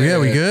good? Yeah, Yeah,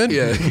 we good?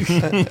 Yeah.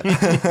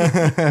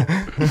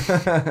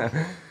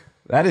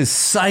 That is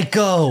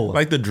psycho.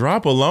 Like the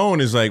drop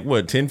alone is like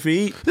what, 10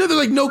 feet? No, there's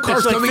like no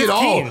cars like coming 15. at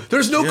all.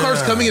 There's no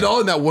cars coming at all,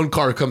 and that one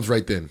car comes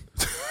right then.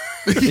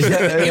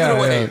 Either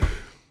way.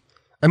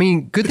 I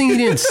mean, good thing you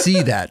didn't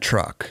see that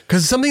truck,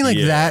 because something like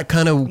that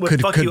kind of Would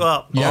could fuck you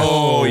up. Yeah,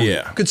 Oh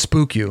yeah. could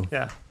spook you.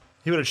 Yeah.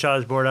 He would have shot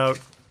his board out.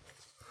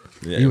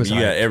 Yeah, He was you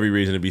got hyped. every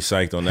reason to be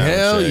psyched on that.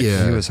 Hell one, Shaq.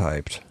 yeah. He was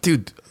hyped.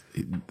 Dude,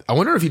 I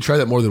wonder if he tried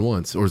that more than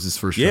once, or is this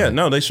first Yeah, try?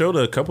 no, they showed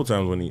it a couple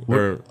times when he.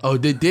 Or, Oh,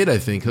 they did, I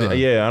think, huh?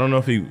 yeah, I don't know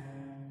if he.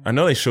 I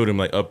know they showed him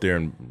like up there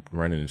and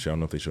running and shit. I don't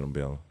know if they showed him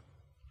bailing.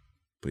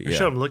 But I yeah,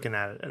 showed him looking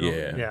at it. I don't-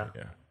 yeah.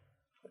 yeah.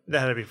 That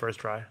had to be first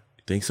try.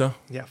 Think so?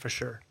 Yeah, for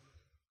sure.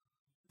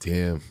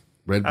 Damn.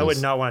 Red I Bulls.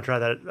 would not want to try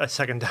that a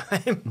second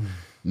time.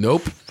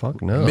 Nope.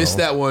 Fuck no. Missed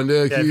that one,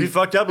 dude. Yeah, if you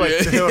fucked up, like,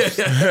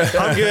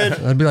 I'm good.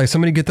 I'd be like,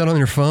 somebody get that on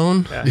your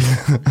phone. Yeah.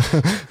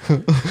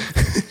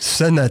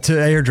 Send that to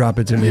airdrop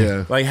it to me.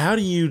 Yeah. Like, how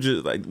do you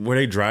just like? Were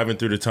they driving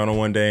through the tunnel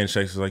one day and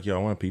Shakes was like, "Yo,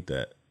 I want to peep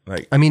that."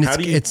 Like, I mean, how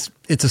do you, it's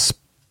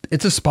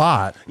a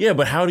spot. yeah,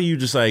 but how do you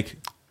just like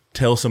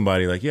tell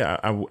somebody like, "Yeah,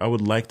 I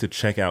would like to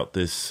check out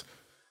this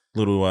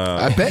little."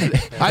 I bet it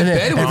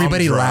would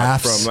Everybody drop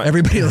laughs. from, like-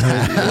 Everybody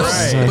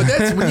laughs. Right. But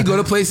that's when you go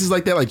to places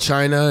like that, like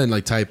China and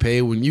like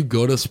Taipei. When you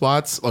go to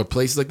spots or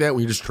places like that,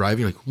 when you're just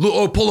driving, like,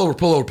 look, pull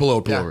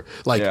over.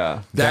 Like,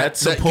 Yeah.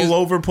 That's a pull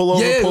over. Yeah,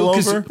 Pull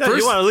 'cause over. Yeah,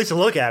 you want to at least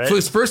look at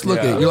it. First look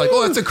at it, you're like,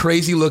 oh, that's a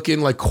crazy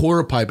looking like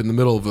quarter pipe in the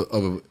middle of a Yeah,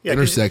 'cause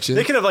intersection.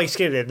 They could have like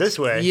skated it this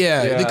way.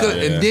 Yeah, they could,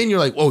 Yeah. and then you're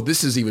like, oh,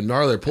 this is even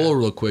gnarlier. Pull over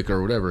real quick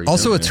or whatever. you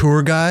Also, know? a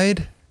tour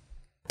guide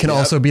can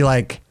also be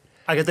like,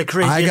 I got the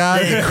craziest I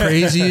got thing. the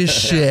craziest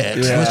shit.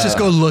 Let's just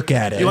go look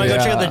at it. You want to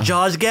go check out the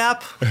Jaws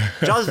gap?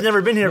 Jaws has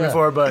never been here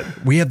before, but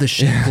We have the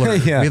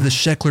Sheckler. Yeah. We have the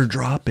Sheckler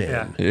drop in.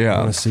 Yeah. Yeah.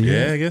 Want to see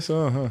Yeah, it? I guess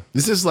so. Huh?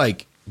 This is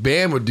like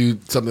Bam would do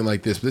something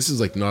like this, but this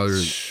is like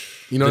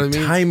gnarlier. You know The what I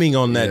mean? timing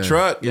on that Yeah.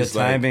 truck The is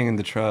like, timing in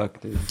the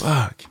truck, dude.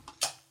 fuck.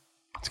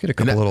 Let's get a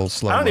couple little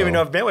slow. I don't even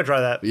know if Ben would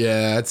try that.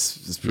 Yeah,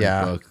 it's pretty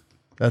Yeah. fuck.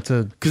 That's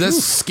a. Because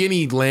that's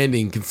skinny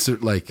landing.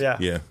 Like, Yeah.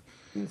 Yeah.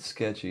 It's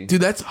sketchy. dude,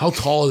 that's how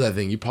tall is that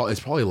thing? It's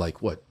probably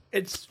like what?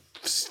 It's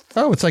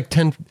Oh, it's like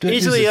 10.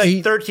 easily is it like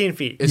eight? 13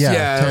 feet. It's, Yeah,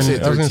 I would 10,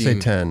 say I was going to say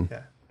 13. 10. Yeah.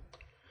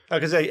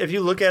 Because if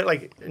you look at it,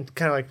 like, and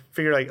kind of like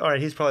figure like, all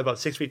right, he's probably about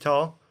 6 feet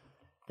tall.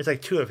 It's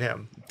like two of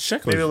him.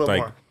 Sheckler's Maybe a little like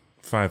more.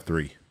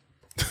 5'3".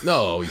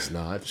 No, he's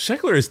not.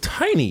 Sheckler is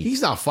tiny.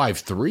 He's not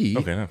 5'3".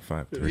 Okay, not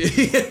 5'3".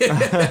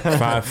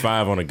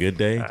 5'5" on a good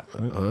day. I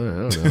don't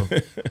know.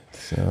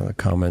 So the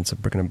comments are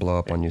going to blow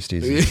up on you,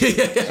 Steve.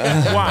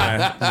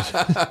 Why?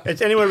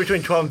 It's anywhere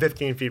between 12 and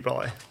 15 feet,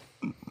 probably.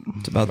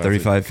 It's about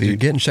 35 You're feet.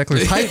 getting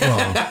Sheckler's height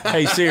wrong.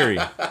 Hey Siri.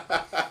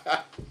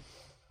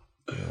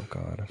 Oh,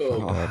 God.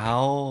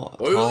 How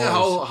Wait, look at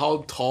tall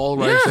how tall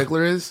Ryan Yeah.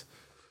 Sheckler is.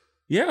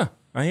 Yeah,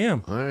 I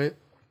am. All right,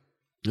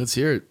 let's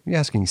hear it. You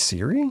asking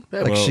Siri?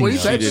 Yeah, Like well, she what do you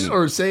she type didn't- in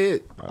or say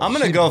it? I'm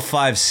gonna go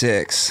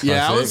 5'6".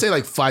 Yeah, I would 5'6"? say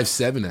like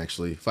 5'7",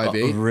 actually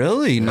 5'8".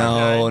 Really? No,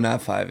 5'9".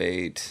 not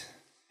 5'8".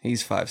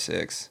 He's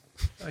 5'6".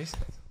 Oh, he's,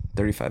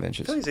 35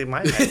 inches. I think he's my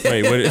height.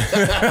 Wait, what? I'm going to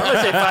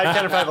say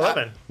 5'10 or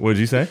 5'11. What'd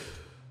you say?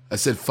 I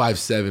said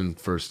 5'7"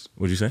 first.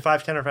 What'd you say?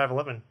 5'10 or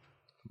 5'11.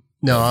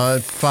 No,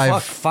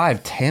 Fuck,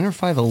 5. 5'10" or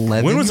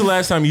 5'11"? When was the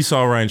last time you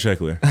saw Ryan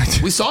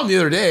Sheckler? We saw him the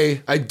other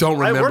day. I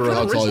don't I worked remember with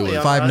how him tall he recently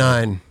was.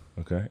 on- 5'9".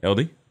 Okay,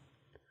 LD.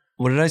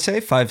 What did I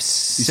say?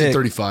 5'6". You said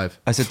 35.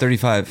 I said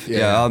 35. Yeah.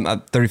 Yeah,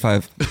 I'm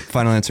 35.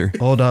 Final answer.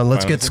 Hold on.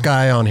 Let's get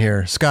Sky on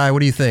here. Sky, what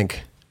do you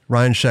think?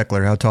 Ryan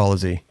Sheckler, how tall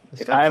is he?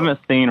 I haven't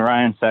seen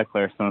Ryan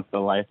Sheckler since the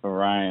Life of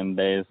Ryan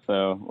days,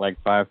 so like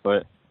 5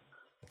 foot.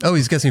 Oh,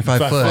 he's guessing 5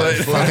 foot.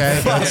 foot.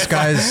 Okay, that's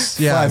Sky's.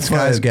 Yeah, that's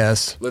Sky's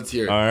guess. Let's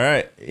hear it. All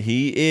right,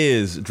 he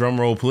is. Drum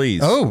roll,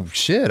 please. Oh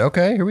shit.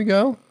 Okay, here we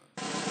go.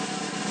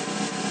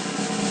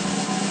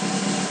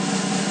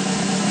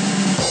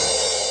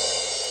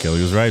 Kelly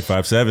was right.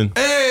 5'7".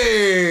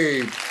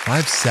 Hey,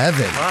 5'7".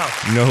 Wow.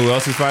 You know who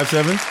else is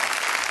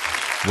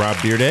 5'7"? Rob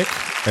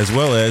Beardeck, as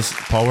well as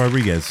Paul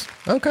Rodriguez.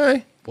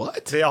 Okay.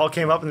 what? They all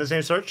came up in the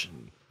same search?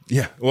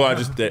 Yeah. Well, I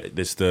just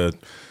it's the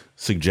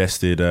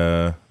suggested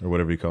or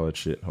whatever you call it.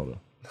 Shit. Hold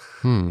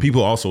on.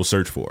 People also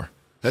search for.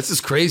 That's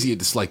just crazy. It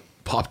just like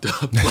popped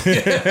up.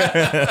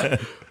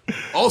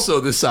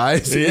 Also, the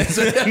size. No,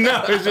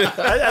 it's just,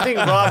 I think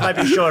Rob might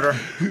be shorter.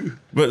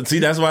 but see,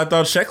 that's why I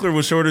thought Sheckler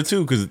was shorter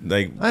too, because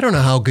like I don't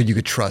know how good you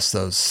could trust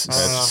those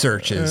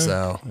searches,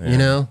 though. You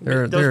know,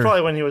 they're That was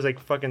probably when he was like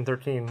fucking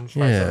 13.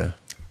 yeah,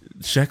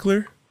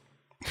 Sheckler.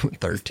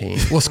 13.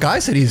 Well, Sky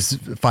said he's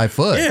 5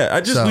 foot.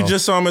 Yeah, so- we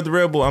just saw him at the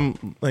Red Bull.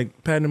 I'm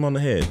like patting him on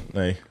the head,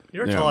 like.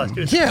 You're tall as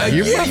dude. Yeah,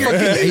 you're fucking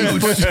 8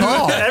 foot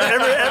tall.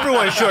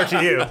 Everyone's short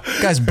to you.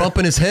 Guy's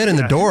bumping his head in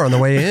the door on the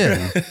way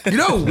in. You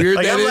know how weird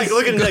Like that I'm is? like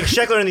looking like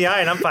Sheckler in the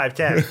eye, and I'm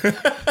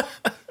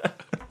 5'10.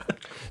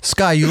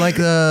 Sky, you like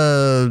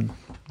the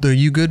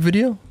You Good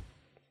video?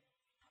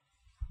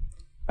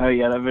 Oh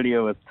yeah, that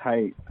video was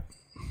tight.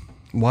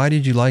 Why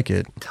did you like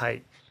it?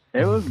 Tight.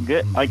 It was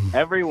good. Like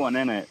everyone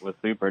in it was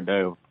super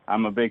dope.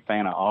 I'm a big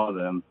fan of all of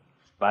them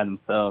by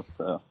themselves.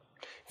 So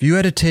If you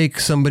had to take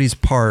somebody's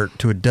part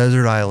to a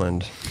desert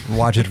island and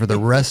watch it for the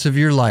rest of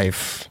your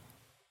life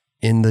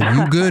in the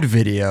You Good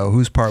video,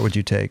 whose part would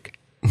you take?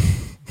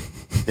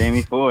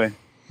 Jamie Foy.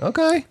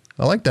 Okay.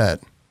 I like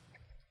that.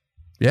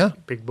 Yeah.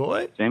 Big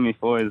boy. Jamie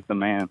Foy is the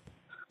man.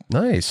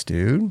 Nice,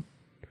 dude.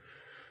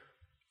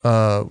 What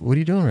are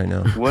you doing right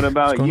now? What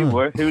about going you?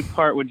 on? Whose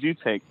part would you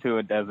take to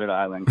a desert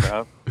island,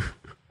 Kraus?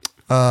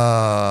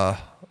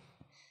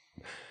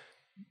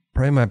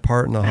 Probably my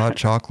part in the hot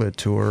chocolate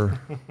tour.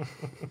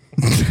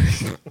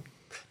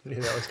 Knew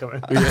that was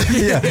coming.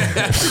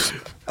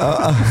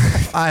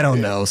 I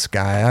don't know,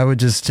 Sky. I would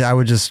just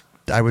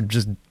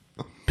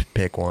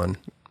pick one.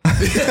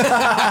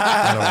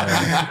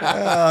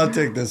 I'll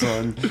take this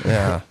one.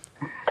 Yeah.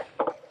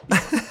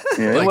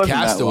 Yeah, it Like wasn't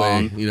that Castaway,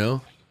 long. you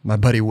know? My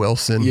buddy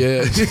Wilson.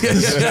 Yeah.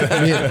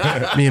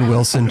 Me and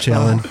Wilson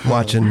chilling,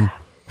 watching.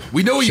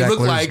 We know what you look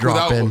Shacklers like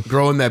drop without in.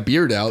 growing that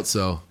beard out,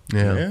 so.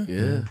 Yeah. Yeah.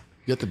 You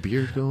got the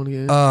beard going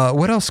again?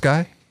 What else,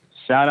 Sky?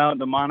 Shout out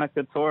to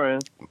Monica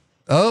Torres.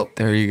 Oh,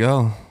 There you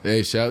go.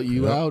 Hey, shout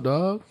you out,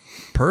 dog.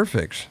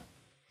 perfect.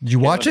 Did you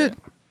watch it?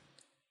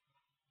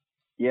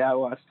 Yeah, I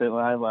watched it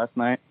live last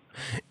night.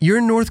 You're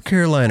in North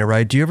Carolina,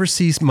 right? Do you ever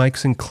see Mike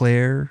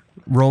Sinclair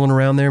rolling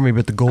around there, maybe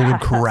at the Golden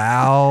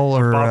Corral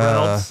or? Bob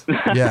Reynolds.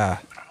 Yeah.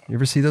 You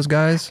ever see those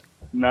guys?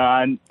 No,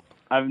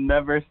 I've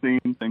never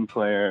seen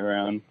Sinclair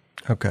around.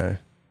 Okay.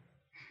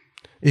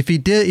 If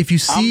you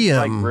see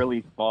I'm him, like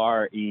really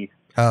far east.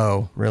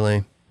 oh,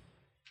 really?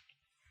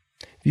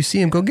 If you see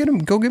him, go give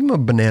him a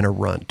banana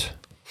runt.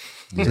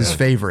 It's his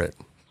favorite.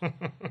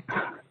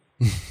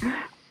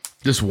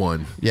 Just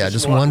one. Yeah,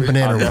 just one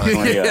banana I'll runt.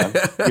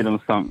 definitely get him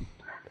some.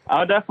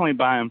 I'll definitely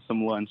buy him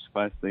some lunch if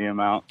I see him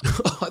out.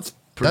 That's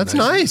That's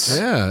nice.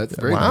 Yeah, that's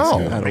very Wow.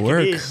 nice. That'll Like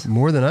work. it is.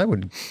 More than I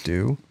would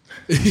do.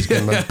 Just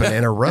give him a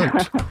banana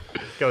runt.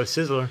 Go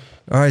Sizzler.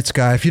 All right,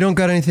 Sky. If you don't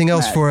got anything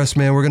else for us,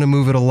 man, we're gonna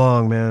move it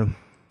along, man.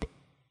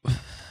 All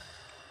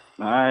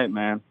right,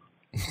 man.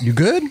 You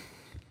good?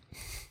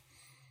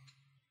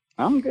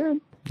 I'm good.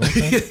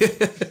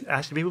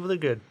 Ask the people if they're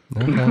good.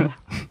 Okay.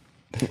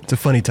 It's a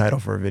funny title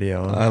for a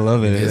video. Huh? I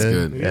love it. It's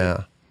good.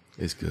 Yeah.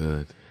 It's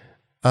good.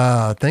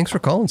 Thanks for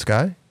calling,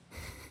 Sky.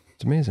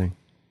 It's amazing.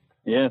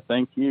 Yeah,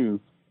 thank you.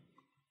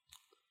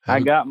 I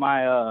got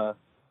my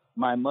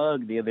my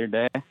mug the other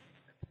day.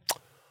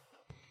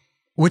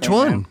 Which Hey,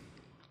 one? man.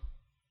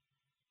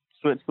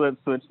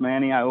 Switch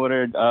Manny. I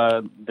ordered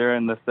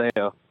during the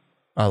sale.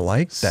 I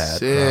like that.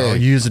 Bro.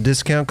 Sick. You use a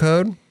discount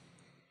code?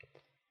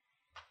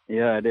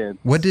 Yeah, I did.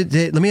 What did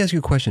let me ask you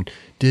a question.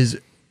 Does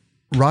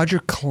Roger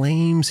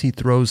claims he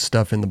throws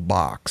stuff in the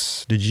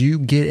box? Did you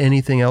get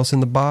anything else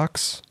in the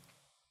box?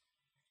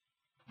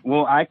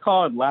 Well, I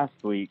called last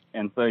week,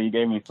 and so you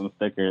gave me some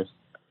stickers.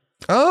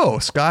 Oh,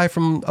 Sky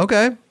from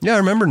okay. Yeah, I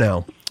remember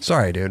now.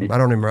 Sorry, dude. I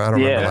don't remember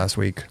Yeah. last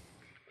week.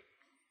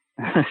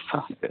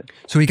 Sounds good.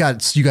 So you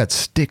got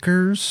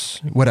stickers.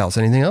 What else?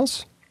 Anything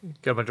else?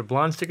 Got a bunch of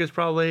blonde stickers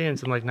probably, and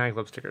some like 9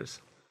 Club stickers.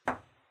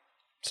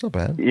 It's not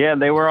bad. Yeah,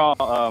 they were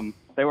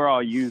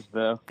all used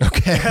though.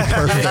 Okay,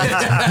 perfect.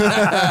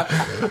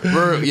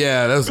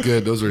 Yeah, that was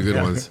good. Those were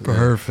good ones.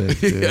 Perfect,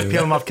 dude.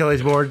 Peel them off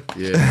Kelly's board.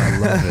 Yeah. I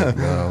love it,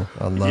 bro.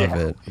 I love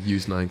it.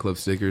 Use 9 Club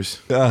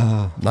stickers.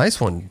 Nice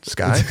one,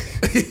 Sky.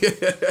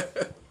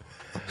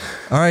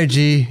 All right,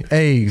 G.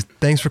 Hey,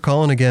 thanks for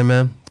calling again,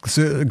 man.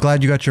 So,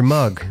 glad you got your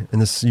mug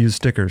and this used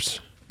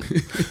stickers.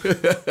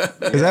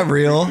 Is that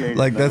real?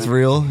 Like that's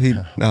real?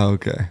 Oh,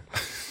 okay.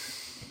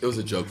 It was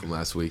a joke from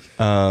last week.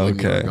 Oh, When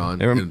you were okay.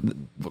 gone.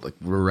 And, like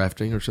we're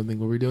rafting or something.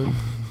 What were we doing?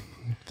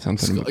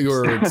 Something. You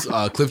were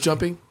cliff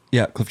jumping.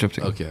 Yeah, cliff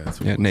jumping. Okay, that's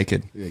what Yeah, it was.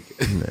 naked.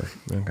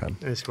 Okay.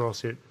 In a squirrel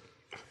suit.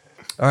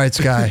 All right,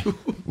 Sky.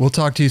 We'll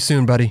talk to you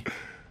soon, buddy.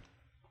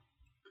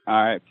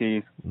 All right,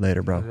 peace.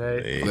 Later, bro.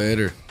 They,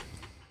 Later.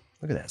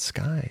 Look at that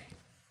Sky.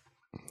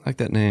 I like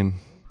that name.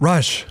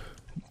 Rush.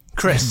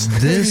 Chris.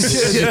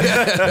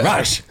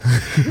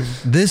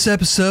 This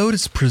episode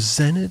is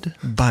presented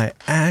by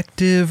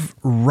Active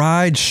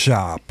Ride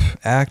Shop.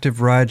 Active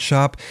Ride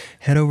Shop.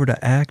 Head over to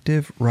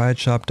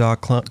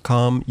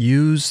activerideshop.com.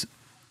 Use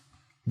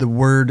the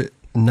word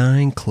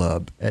 9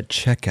 Club at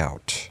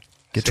checkout.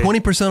 Get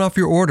 20% off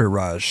your order,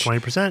 Raj.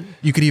 20%.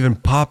 You could even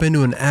pop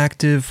into an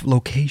active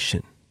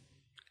location.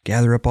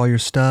 Gather up all your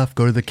stuff,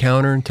 go to the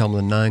counter and tell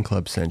them the 9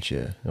 Club sent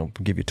you. They'll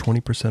give you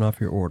 20%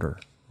 off your order.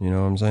 You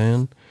know what I'm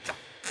saying?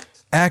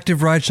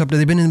 Active Ride Shop,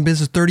 they've been in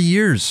business 30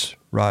 years,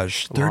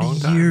 Raj. 30 Long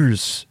time.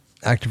 years.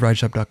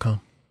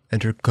 ActiveRideShop.com.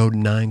 Enter code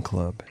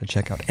 9Club at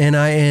checkout.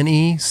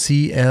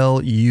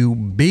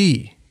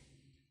 NINECLUB.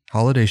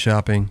 Holiday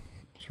shopping.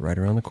 It's right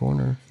around the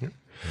corner.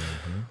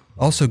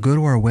 Also, go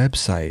to our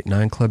website,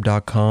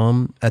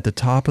 9club.com. At the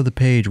top of the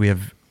page, we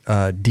have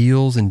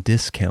deals and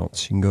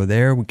discounts. You can go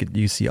there.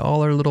 You see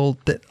all our little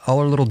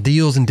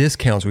deals and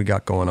discounts we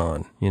got going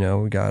on. You know,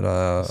 we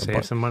got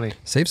Save some money.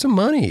 Save some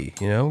money.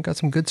 You know, we got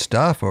some good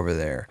stuff over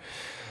there.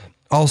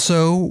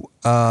 Also,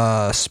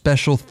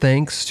 special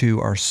thanks to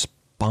our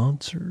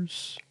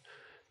sponsors,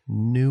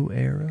 New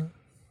Era,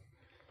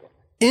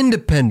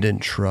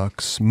 Independent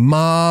Trucks,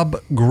 Mob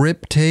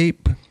Grip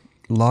Tape,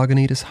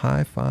 Lagunitas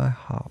Hi-Fi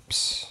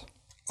Hops.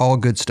 All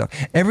good stuff.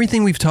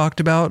 Everything we've talked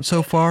about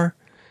so far,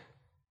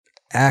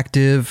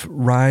 Active,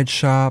 Ride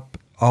Shop,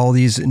 all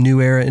these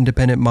New Era,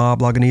 Independent Mob,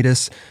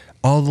 Lagunitas,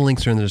 all the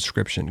links are in the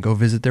description. Go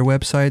visit their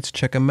websites,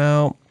 check them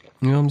out.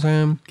 You know what I'm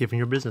saying? Giving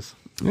your business.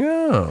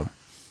 Yeah.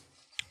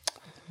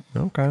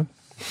 Okay.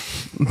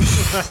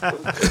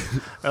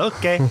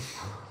 Okay.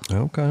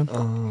 Okay.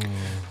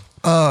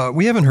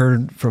 We haven't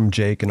heard from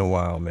Jake in a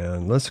while,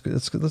 man. Let's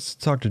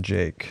talk to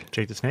Jake.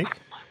 Jake the Snake.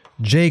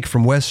 Jake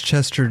from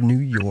Westchester, New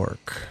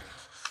York.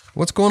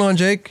 What's going on,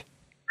 Jake?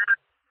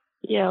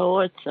 Yo,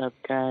 what's up,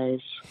 guys?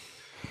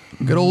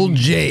 Good old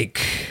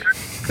Jake,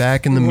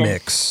 back in the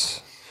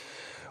mix.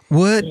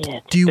 What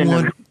do you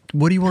want?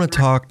 What do you want to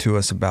talk to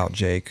us about,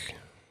 Jake?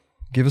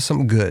 Give us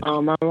something good. I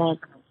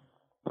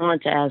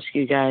want to ask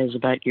you guys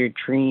about your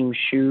dream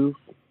shoe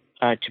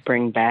to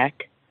bring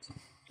back.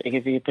 Like,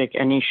 if you could pick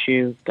any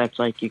shoe that's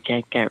like you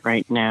can't get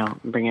right now,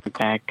 bring it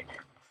back,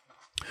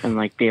 and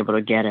like be able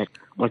to get it,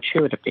 what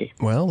shoe would it be?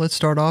 Well, let's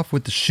start off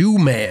with the shoe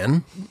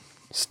man,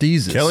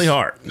 Steezus. Kelly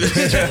Hart.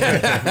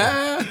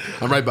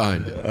 I'm right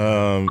behind you.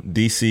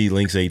 DC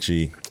Lynx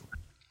HE.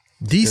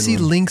 DC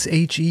Lynx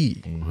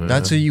HE.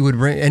 That's what you would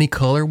bring. Any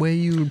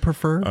colorway you would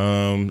prefer?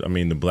 I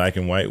mean, the black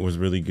and white was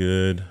really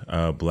good.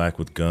 Black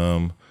with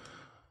gum,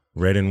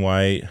 red and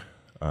white,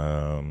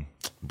 brown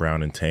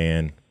and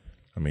tan.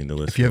 I mean, the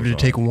list. If you have goes to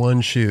take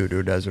one shoe to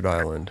a desert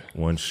island,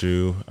 one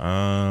shoe,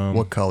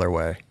 what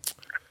colorway?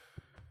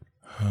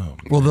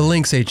 Well, the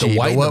Lynx HE. The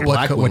white but and the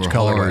black one which were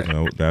colorway? hard.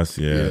 no, that's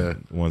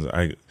ones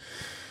I.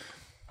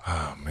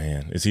 Oh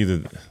man, it's either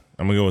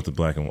I'm gonna go with the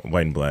black and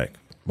white and black.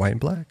 White and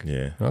black.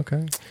 Yeah.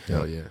 Okay.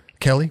 Hell yeah.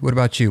 Kelly, what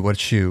about you? What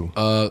shoe?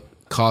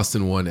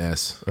 Costin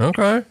 1S.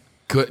 Okay.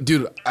 Good.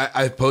 Dude,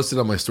 I posted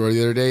on my story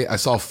the other day. I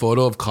saw a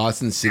photo of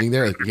Costin sitting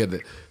there. Like, he had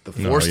the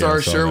No, 4-star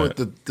I saw shirt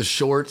that. with the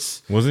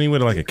shorts. Wasn't he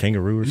with like a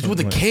kangaroo or He was something? with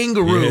a like-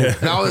 kangaroo.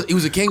 Yeah. And he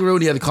was a kangaroo,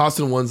 and he had the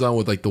Costin ones on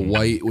with like the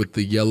white, with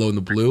the yellow and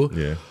the blue.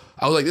 Yeah.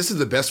 I was like, this is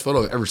the best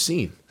photo I've ever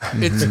seen.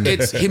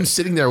 It's him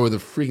sitting there with a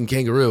freaking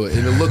kangaroo,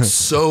 and it looks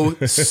so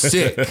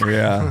sick.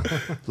 Yeah.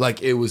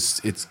 Like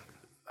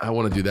I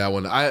want to do that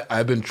one.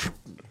 I've been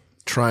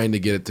trying to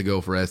get it to go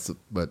for S,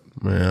 but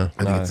Yeah.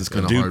 I think it's just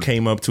kind of Dude hard.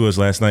 came up to us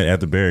last night at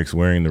the barracks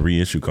wearing the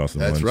reissue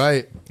costume. That's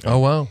right. Oh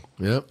wow.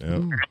 Yep.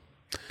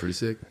 Pretty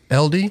sick.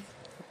 LD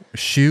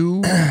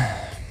shoe.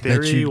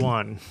 Theory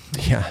one.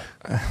 Yeah.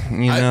 You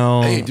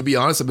know. Hey, to be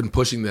honest, I've been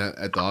pushing that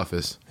at the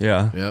office.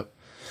 Yeah. Yep.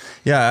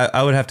 Yeah,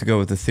 I would have to go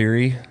with the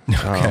Theory.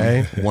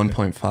 Okay.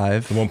 1.5.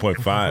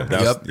 1.5.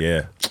 That's, Yep.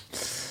 Yeah.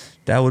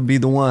 That would be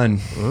the one.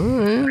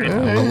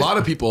 A lot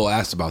of people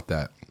asked about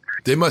that.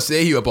 They must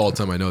say you up all the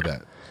time. I know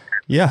that.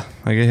 Yeah,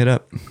 I get hit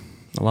up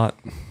a lot.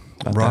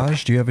 about that.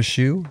 Raj, do you have a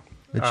shoe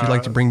that you'd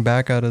like to bring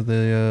back out of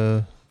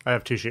the? I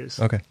have two shoes.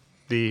 Okay.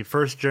 The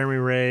first Jeremy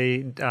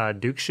Ray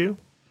Duke shoe,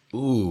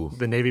 Ooh.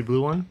 the navy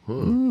blue one,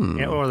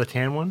 yeah, or the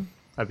tan one.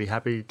 I'd be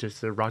happy just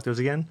to rock those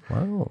again.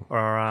 Wow.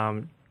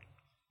 Or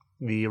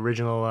the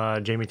original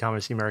Jamie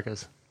Thomas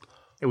Americas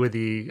with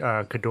the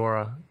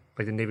Cadora,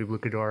 like the navy blue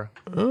Cadora.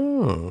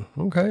 Oh,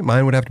 okay.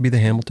 Mine would have to be the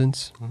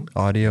Hamiltons,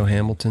 Audio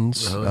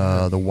Hamiltons,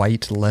 the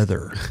white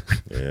leather.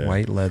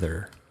 White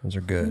leather. Those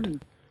are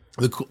good.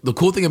 The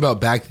cool thing about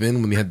back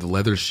then when we had the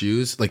leather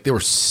shoes, like they were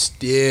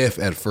stiff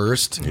at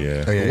first.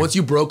 Yeah. Oh, yeah. But once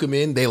you broke them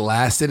in, they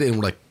lasted and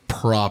were like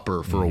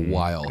proper for a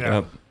while.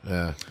 Yeah.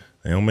 Yeah.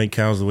 They don't make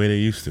cows the way they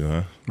used to,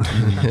 huh?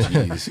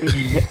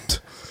 Jeez.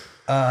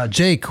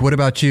 Jake, what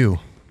about you?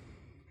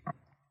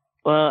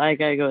 Well, I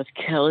gotta go with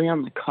Kelly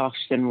on the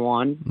Costin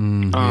one.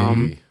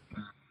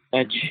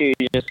 That shoe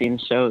just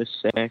seems so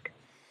sick.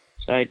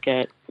 So I'd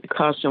get the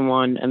Costin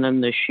one, and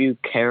then the shoe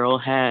Carol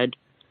had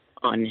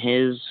on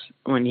his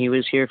when he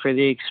was here for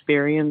the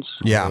experience.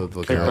 Yeah. The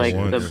With Carol like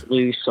one. the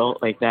blue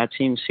salt, like that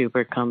seems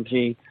super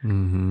comfy.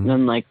 And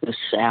then like the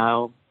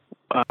Sal,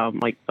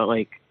 like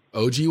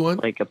OG one?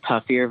 like a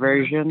puffier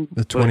version.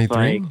 The with,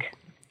 23? like,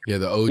 Yeah,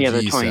 the OG Yeah,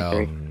 the Sal.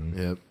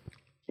 23. Yep.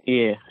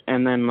 yeah,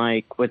 and then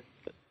like with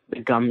the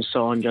gum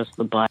sole and just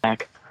the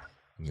black.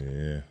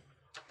 Yeah.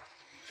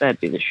 That'd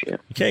be the shoe.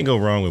 You can't go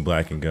wrong with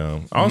black and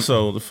gum.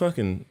 Also, the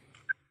fucking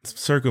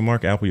Circa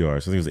Mark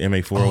Appleyards. I think it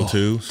was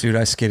MA402. Dude,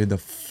 I skated the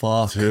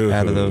fuck Dude.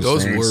 out of those.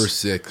 Those things. were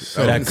sick.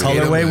 That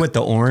colorway with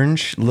the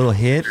orange little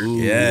hit.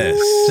 Yes.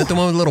 Is that the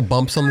one with little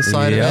bumps on the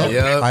side? Yep. of it?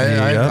 Yep.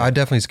 I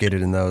definitely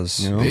skated in those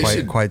They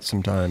should- quite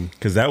some time.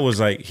 Because that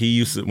was like, he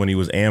used to, when he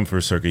was AM for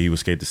Circa, he would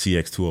skate the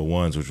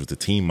CX201s, which was the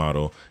team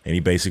model. And he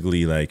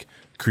basically like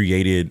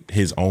created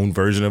his own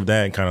version of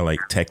that and kind of like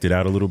teched it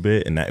out a little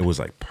bit. And that it was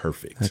like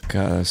perfect.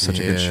 God, that's such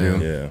a good Yeah.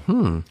 shoe.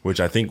 Yeah. Which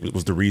I think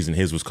was the reason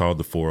his was called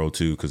the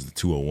 402 because the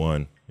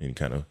 201 and he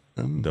kind of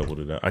doubled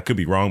it up. I could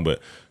be wrong,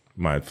 but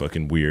my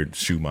fucking weird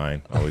shoe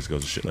mind always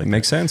goes to shit like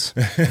Makes sense.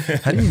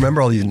 How do you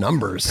remember all these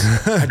numbers?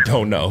 that. I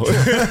don't know.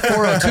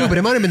 402, but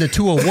it might have been the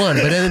 201.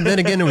 But then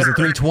again, it was the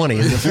 320.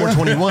 And the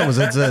 421 was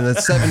the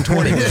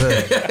 720.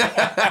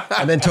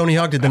 And then Tony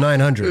Hawk did the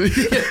 900.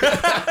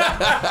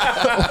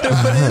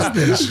 What is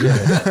this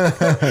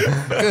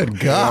shit? Good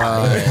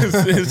God.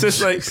 It's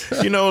just like,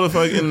 the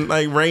fucking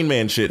like Rain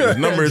Man shit. The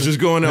numbers just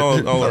going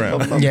all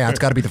around. Yeah, it's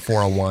got to be the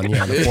 401.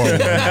 Yeah, the 401.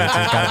 It's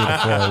got to be the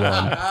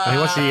 401. He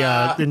wants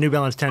the New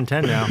Balance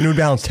 1010 now. New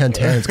Balance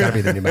 1010. It's got to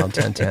be the New Balance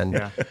 1010.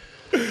 Yeah.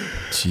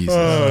 Jesus.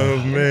 Oh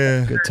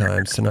man. Good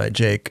times tonight,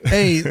 Jake.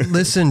 Hey,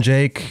 listen,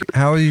 Jake.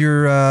 How are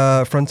your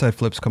frontside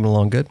flips coming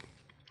along? Good?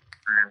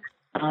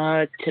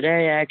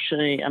 Today,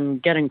 actually, I'm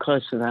getting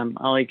close to them.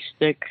 I'll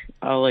stick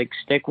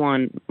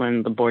one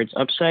when the board's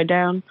upside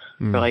down,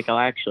 or I'll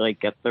actually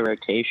get the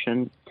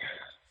rotation.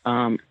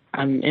 I'm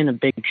in a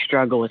big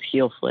struggle with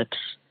heel flips.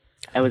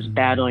 I was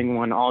battling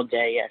one all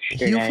day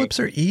yesterday. Heel flips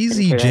are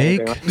easy,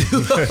 Jake.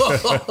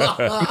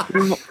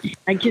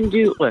 I can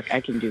do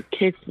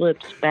kick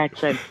flips,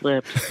 backside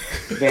flips,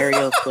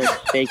 varial flips,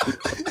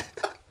 fakie flips.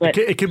 But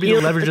It could be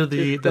the leverage of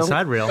the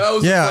side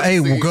rail. Yeah,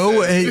 hey,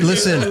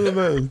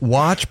 listen.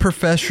 Watch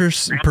Professor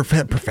Schmidt's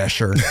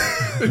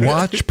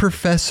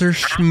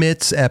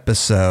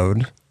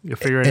episode. You'll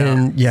figure it out.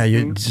 And yeah,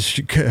 you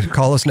just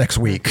call us next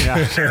week.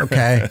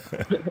 Okay.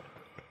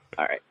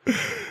 all right.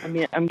 I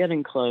mean, I'm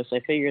getting close. I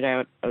figured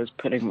out I was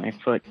putting my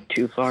foot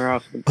too far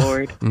off the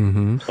board,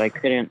 so I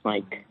couldn't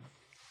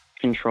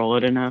control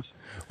it enough.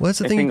 Well, that's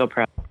the thing.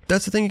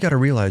 That's the thing you got to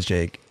realize,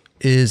 Jake.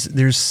 Is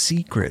there's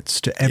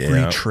secrets to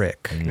every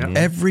trick.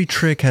 Every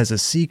trick has a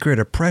secret,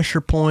 a pressure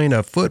point,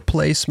 a foot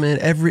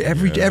placement. Every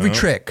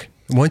trick.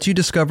 Once you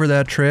discover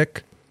that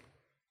trick,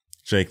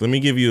 Jake, let me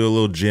give you a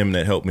little gem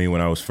that helped me when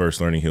I was first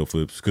learning heel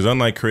flips. Because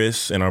unlike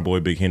Chris and our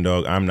boy Big Hen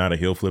Dog, I'm not a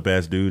heel flip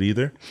ass dude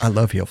either. I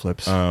love heel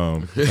flips.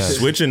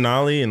 Switch and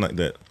nollie and like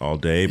that all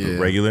day, but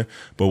regular.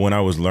 But when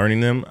I was learning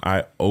them,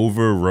 I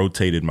over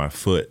rotated my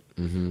foot.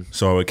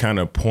 So I would kind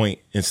of point,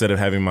 instead of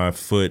having my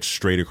foot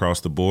straight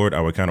across the board,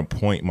 I would kind of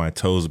point my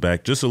toes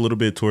back just a little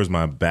bit towards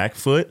my back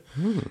foot.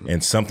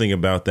 And something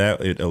about that,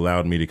 it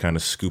allowed me to kind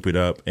of scoop it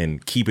up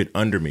and keep it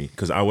under me.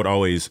 Because I would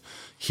always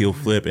heel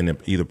flip and then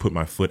either put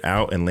my foot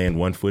out and land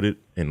one footed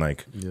and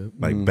like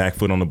back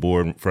foot on the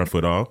board, front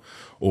foot off,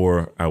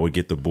 or I would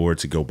get the board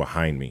to go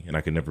behind me and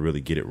I could never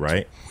really get it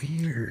right.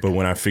 Weird. But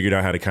when I figured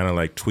out how to kind of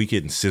like tweak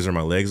it and scissor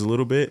my legs a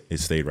little bit, it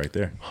stayed right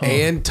there.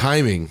 And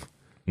timing.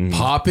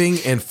 Popping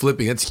and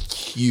flipping, that's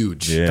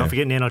huge. Don't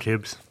forget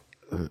nanotubes.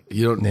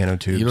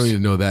 Nanotubes. You don't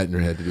even know that in your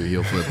head to do a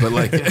heel flip. But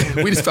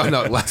we just found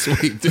out last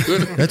week,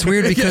 dude. That's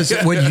weird because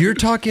what you're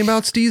talking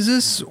about,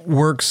 Steezus,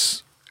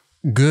 works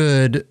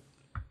good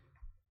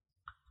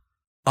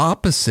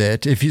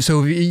opposite.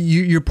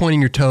 You're pointing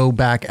your toe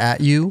back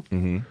at you.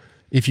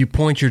 If you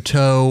point your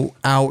toe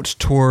out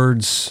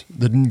towards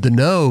the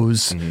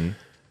nose,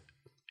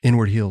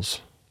 inward heels.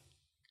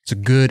 It's a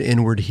good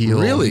inward heel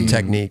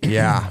technique.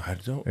 Yeah. I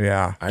don't.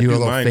 Yeah. I do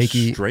mine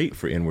straight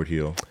for inward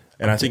heel.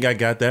 And I think I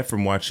got that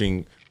from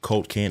watching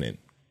Colt Cannon.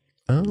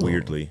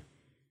 Weirdly.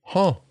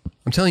 I'm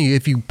telling you,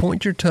 if you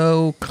point your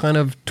toe kind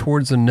of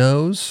towards the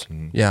nose,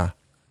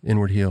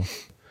 inward heel.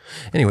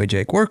 Anyway,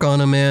 Jake, work on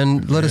them,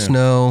 man. Let us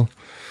know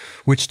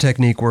which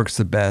technique works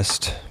the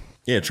best.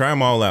 Yeah, try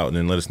them all out and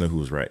then let us know who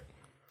was right.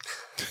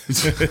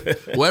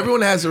 Well,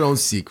 everyone has their own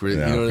secret.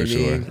 Yeah, you know what I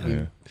mean? Sure.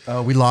 Yeah.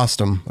 We lost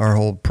them. Our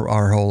whole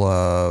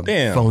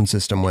phone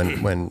system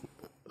went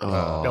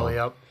Belly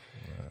up.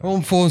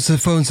 Our phone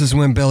system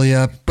went belly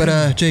up.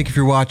 But Jake, if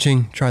you're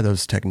watching, try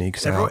those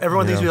techniques out.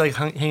 Everyone thinks we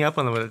hang up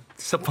on them, but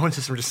the phone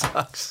system just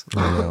sucks.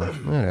 I know.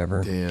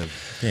 Whatever. Damn.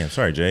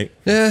 Sorry, Jake.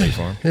 Yeah,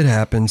 it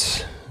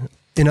happens.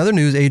 In other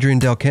news, Adrian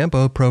Del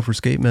Campo, pro for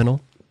skate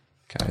mental.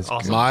 Guys,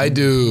 awesome. My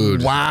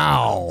dude.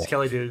 Wow. It's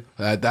Kelly dude.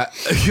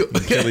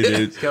 Kelly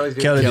dude. Kelly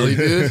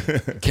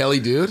dude. Kelly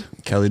dude.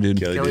 Kelly dude.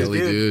 Kelly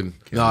dude.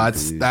 No,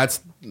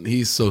 that's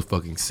he's so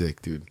fucking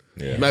sick, dude.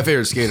 Yeah. My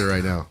favorite skater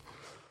right now.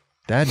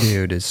 That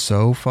dude is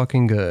so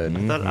fucking good.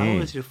 I thought I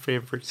was your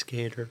favorite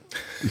skater.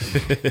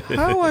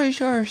 How was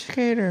your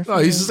skater? Oh,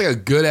 he's just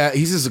like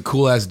he's just a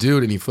cool ass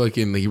dude, and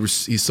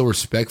he's so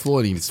respectful,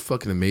 and he's a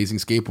fucking amazing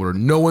skateboarder.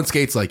 No one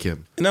skates like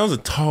him. And that was a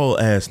tall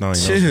ass nollie.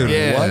 Dude,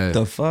 Yeah. what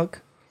the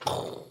fuck?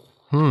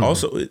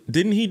 Also,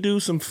 didn't he do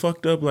some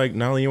fucked up like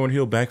nollie on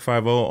heel back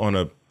 5-0 on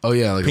a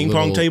like ping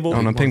pong table?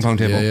 On a ping pong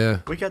table. Yeah.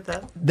 We got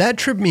that. That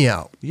tripped me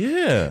out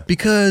Yeah.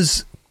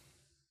 because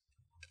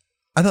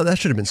I thought that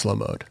should have been slow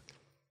mode.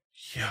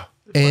 Yeah.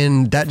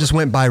 And that just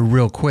went by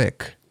real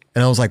quick.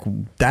 And I was like,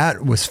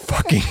 that was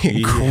fucking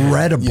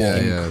incredible.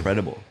 Yeah.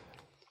 Incredible.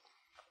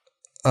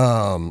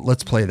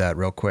 Let's play that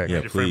real quick.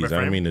 Yeah, please.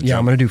 I don't mean to Yeah, I'm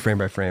jump. going to do frame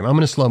by frame. I'm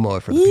going to slow mo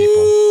it for the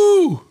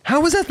people.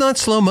 How was that not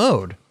slow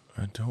mode?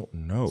 I don't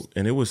know.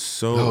 And it was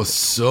so... That was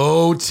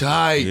so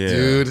tight,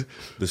 dude.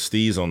 The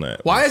stees on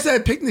that. Why is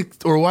that picnic,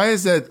 or why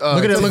is that...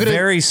 Look at it. Look at it.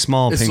 Very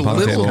small It's ping a pong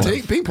little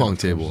table. ping pong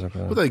table.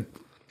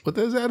 What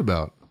is that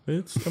about?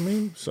 I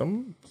mean,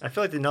 some... I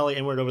feel like the nollie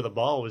inward over the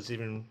ball was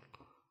even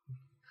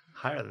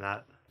higher than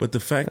that. But the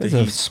fact That's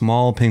that a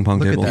small ping pong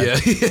table. Yeah.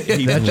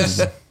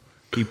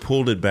 he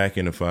pulled it back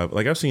into 5.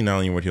 Like I've seen not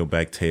only where he'll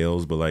back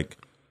tails, but like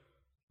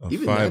a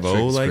Even that 5-0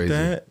 trick's like crazy.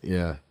 that.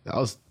 Yeah. That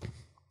was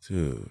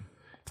Dude.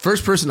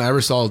 first person I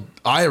ever saw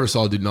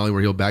do nollie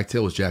where heel back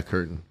tail was Jack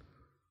Curtin.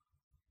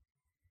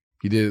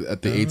 He did it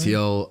at the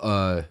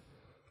ATL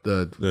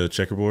The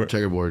checkerboard.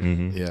 checkerboard.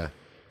 Mhm. Yeah.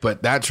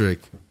 But that trick,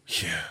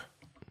 Yeah.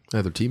 I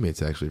had their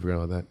teammates actually.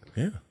 Forgot about that.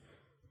 Yeah.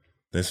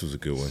 This was a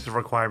good one. It's a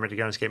requirement to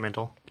get on skate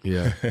mental.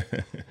 Yeah.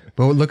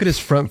 But look at his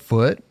front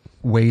foot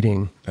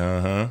waiting.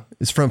 Uh-huh.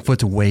 His front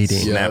foot's waiting.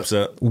 Yeah. Snaps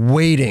up.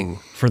 Waiting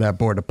for that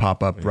board to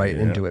pop up right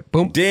into it.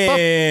 Boom.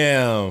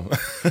 Damn.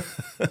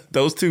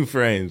 Those 2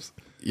 frames.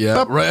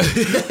 Yeah. Right.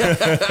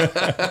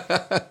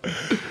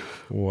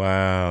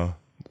 Wow.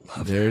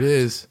 There it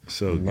is.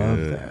 So Love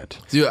good. that.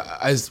 Dude,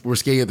 we're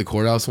skating at the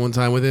courthouse one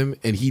time with him,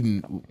 and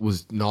he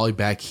was nollie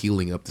back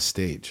heeling up the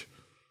stage.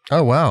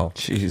 Oh, wow.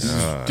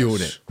 Jeez.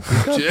 Doing it.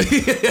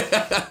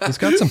 He's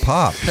got some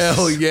pop.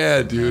 Hell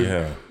yeah, dude.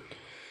 Yeah.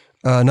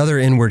 Another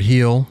inward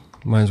heel.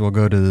 Might as well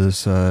go to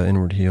this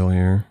inward heel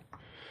here.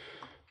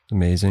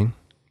 Amazing.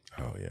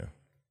 Oh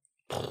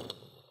yeah.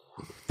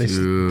 They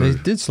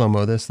Dude. did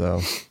slow-mo this,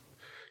 though.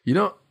 You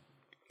know,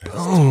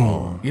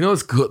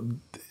 it's good.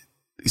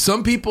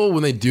 Some people,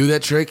 when they do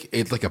that trick,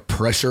 it's like a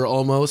pressure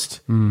almost.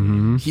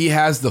 Mm-hmm. He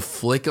has the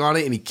flick on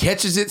it, and he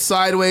catches it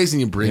sideways,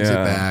 and he brings it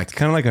back. It's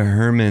kind of like a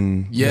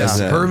Herman. Yes, does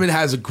that. Herman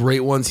has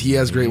great ones. He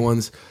has great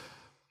ones.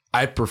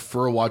 I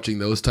prefer watching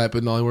those type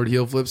of nollyward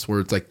heel flips where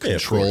it's like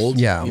controlled.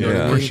 Yeah, You know what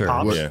I for mean?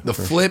 sure. Where Yeah. the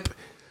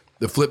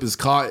flip is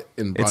caught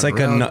and It's brought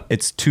like around.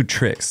 it's 2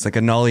 tricks. It's like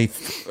a nollie,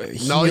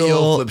 nollie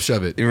heel flip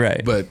shove it.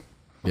 Right. But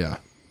yeah,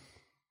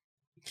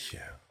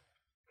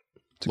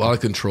 a lot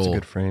of control. It's a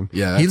good frame.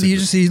 Yeah,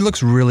 he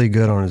looks really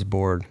good on his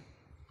board.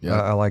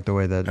 Yeah. I like the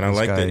way that And I this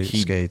like guy that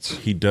he skates.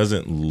 he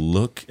doesn't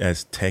look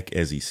as tech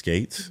as he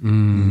skates.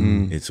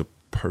 It's a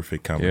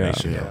perfect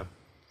combination. Yeah.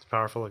 It's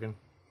powerful looking.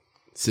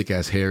 sick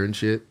ass hair and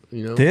shit.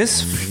 You know.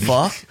 This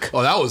fuck.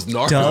 Oh, that was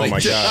gnarly. Dumb Oh my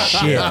god.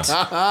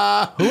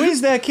 shit. Who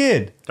is that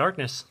kid?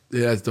 Darkness.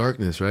 Yeah, it's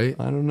darkness, right?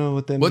 I don't know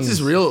what that What's means.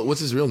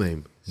 his real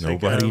name?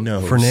 Nobody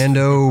knows.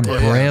 Fernando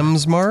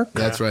Bramsmark?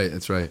 That's right.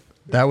 That's right.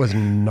 That was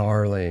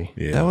gnarly.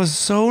 Yeah. That was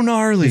so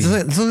gnarly. It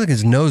looks like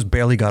his nose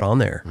barely got on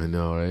there. I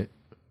know, right?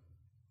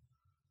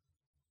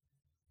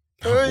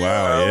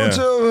 Wow,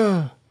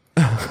 yeah.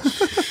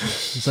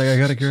 It's like, I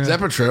gotta get Is that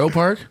Potrero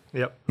Park?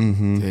 Yep.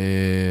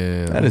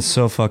 Damn. That is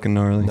so fucking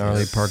gnarly.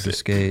 gnarly park to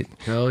skate.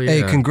 Hell yeah.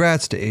 Hey,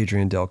 congrats to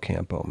Adrian Del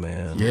Campo,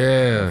 man.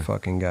 Yeah. That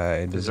fucking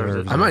guy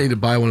deserves I it. might need to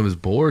buy one of his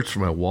boards for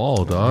my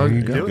wall, dog.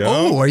 Do it.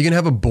 Oh, are you gonna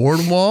have a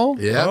board wall?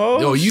 Yeah. Oh,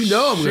 Yo, you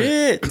know I'm gonna,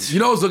 shit. You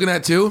know what I was looking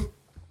at too?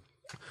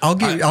 I'll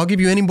give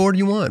you any board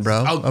you want,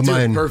 bro. I'll Of do it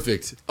mine.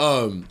 perfect.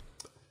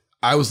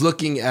 I was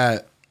looking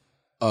at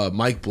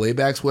Mike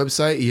Blayback's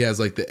website. He has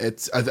like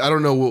I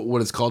don't know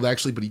what it's called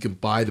actually, but you can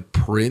buy the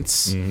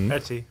prints.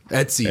 Etsy.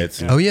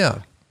 Etsy. Oh yeah.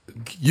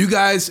 You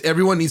guys,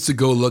 everyone needs to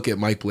go look at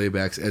Mike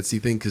Blayback's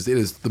Etsy thing because it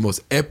is the most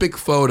epic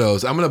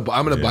photos. I'm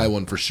gonna buy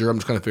one for sure. I'm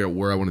just trying to figure out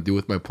where I want to do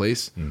with my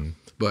place.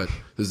 But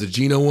there's a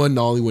Gino one,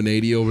 Nolly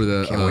 180 over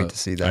the. Can't wait to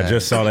see that. I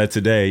just saw that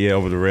today. Yeah,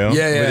 over the rail.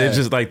 Yeah, yeah. But it's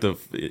just like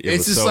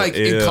It's just like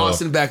in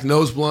constant back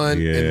nose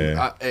blind, and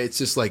Yeah. it's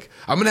just like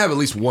I'm gonna have at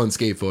least one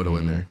skate photo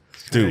in there.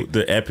 dude,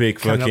 the epic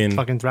Cutting fucking up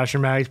fucking Thrasher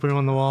mags, put them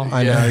on the wall.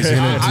 I know. He's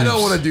gonna I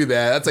don't want to do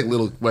that. That's like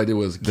little what I did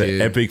was a the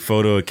kid. epic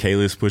photo of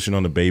Kalis pushing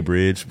on the Bay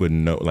Bridge with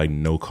no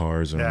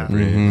cars on Yeah. the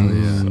bridge.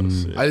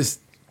 So sick.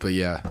 But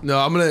yeah, no,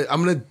 I'm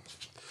gonna.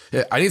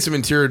 Yeah, I need some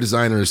interior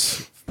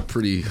designers.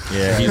 Pretty.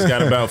 Yeah, he's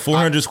got about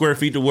 400 square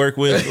feet to work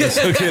with. Let's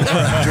hook it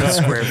up.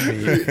 square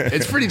feet.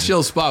 It's pretty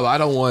chill spot. But I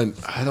don't want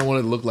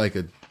it to look like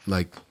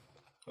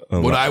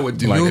what I would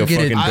do. Like You'll a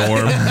get it. fucking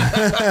dorm.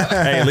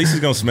 Hey, at least it's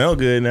gonna smell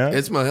good now.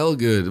 It's my hell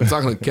good. It's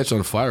not gonna catch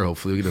on fire.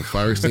 Hopefully, we get a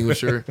fire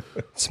extinguisher.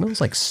 It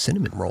smells like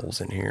cinnamon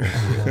rolls in here.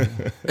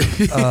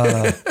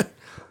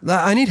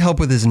 I need help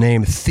with his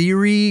name.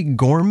 Theory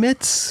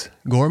Gourmets.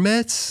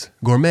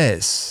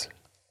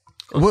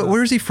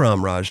 Where's he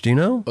from, Raj? Do you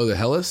know? Oh, the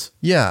Hellas.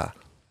 Yeah.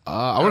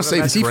 I want to say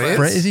Is he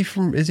France. Is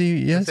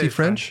he he's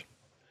French?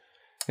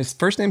 His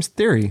first name's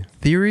Theory.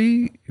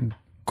 Theory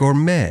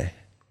Gourmet.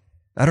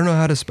 I don't know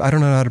how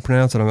to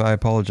pronounce it. I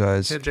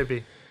apologize. Yeah,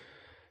 JP.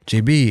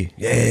 JB.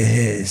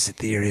 Yes,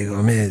 Theory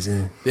Gourmet.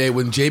 Yeah,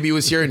 when JB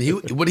was here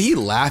and would he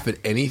laugh at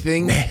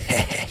anything?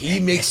 He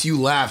makes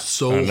you laugh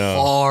so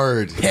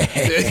hard.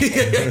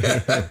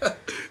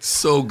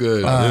 So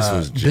good. This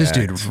was This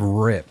jacked. dude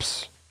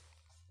rips.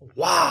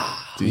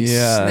 Dude, he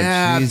Yeah,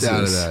 snapped Jesus.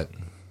 out of that.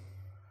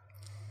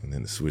 And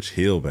then the switch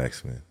heel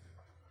backsmith.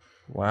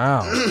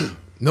 Wow.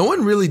 No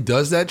one really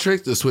does that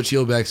trick, the switch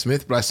heel back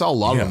Smith, but I saw a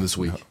lot of them this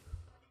week.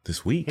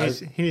 This week?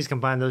 He needs to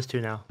combine those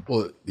two now.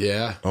 Well,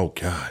 yeah. Oh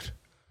God.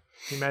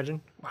 Can you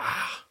imagine?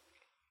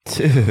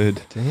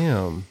 Dude.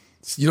 Damn.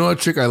 You know what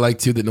trick I like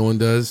too that no one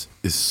does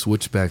is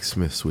switch back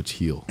Smith, switch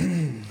heel.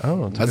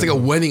 Oh, That's like a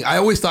Wenning. I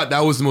always thought that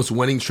was the most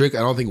Wenning trick. I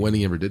don't think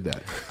Wenning ever did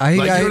that. I,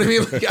 Like, you I, know what I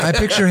mean? Like, I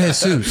picture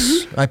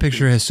Jesus. I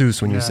picture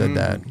Jesus when you said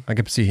that. I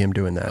could see him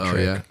doing that Oh,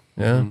 trick. yeah?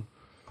 Yeah.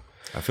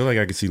 I feel like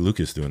I could see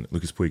Lucas doing it.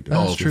 Lucas Puig doing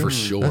it. Oh, for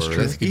sure. That's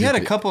true. He had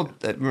a couple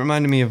that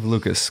reminded me of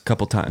Lucas a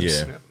couple times.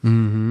 Yeah.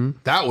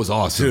 That was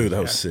awesome. Dude,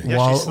 that was sick.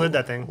 Yeah, she slid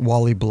that thing.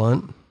 Wally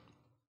Blunt.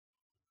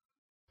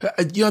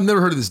 I've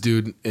never heard of this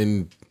dude,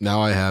 and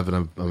now I have,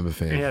 and I'm a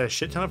fan. He had a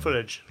shit ton of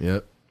footage.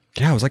 Yep.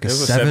 Yeah, it was like a It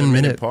was a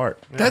 7-minute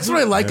part. That's what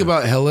I like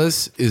about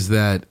Hellas is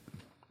that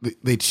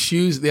they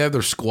have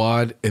their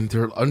squad, and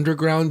they're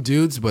underground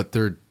dudes, but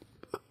their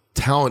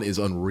talent is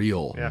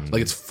unreal. Yeah.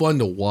 Like, it's fun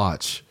to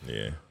watch.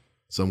 Yeah.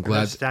 So I'm They're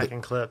glad.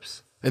 stacking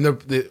clips. And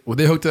when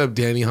they hooked up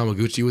Danny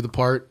Hamaguchi with the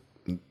part,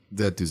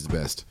 that dude's the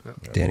best.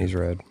 Danny's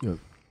red.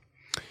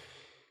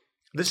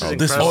 This is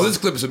incredible. Oh, this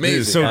clip is amazing.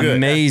 Dude, so good.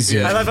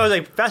 Amazing. I thought I was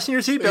like, fasten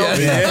your seatbelt.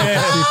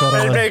 Seatbelt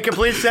And it on. made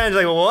complete sense.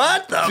 Like,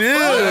 what the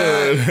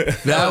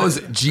fuck? That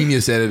was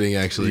genius editing,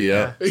 actually.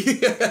 Yeah.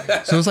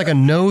 So it's like a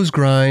nose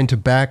grind to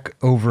back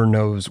over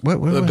nose.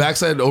 What The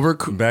backside over,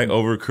 Back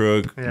over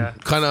crook. Yeah.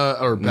 kind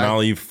of, or back.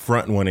 Nollie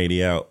front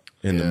 180 out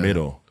in the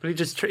middle. But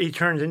he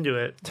turns into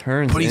it.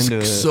 Turns But he's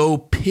into it. so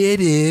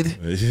pitted.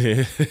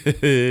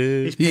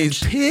 He's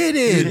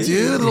pitted,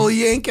 dude. Little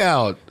yank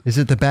out. Is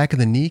it the back of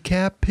the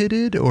kneecap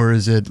pitted, or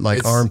is it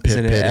like armpit is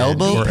it an pitted?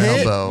 elbow or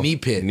pit? elbow? Knee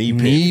pit.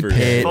 Knee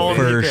pit Full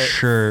for knee pit.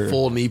 sure.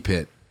 Full knee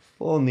pit.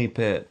 Full knee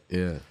pit.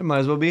 Yeah. There might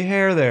as well be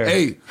hair there.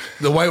 Hey,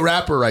 the white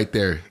rapper right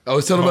there. I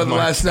was telling about it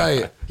last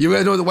night. You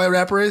guys know what the white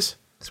rapper is?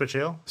 Switch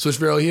heel, Switch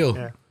barrel heel.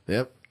 Yeah.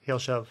 Yep. heel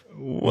shove.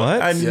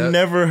 What? I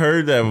never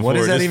heard that before. What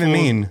does that This even fool-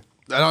 mean?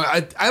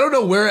 I don't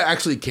know where it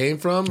actually came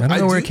from. I don't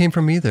know where it came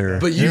from either.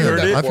 But you heard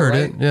it I've before, heard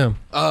right? it. Yeah.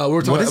 We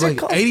were talking What is about it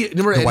called? 80.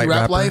 Remember The Eddie white Rap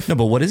rapper? Life? No,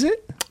 but what is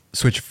it?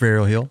 Switch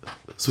barrel heel.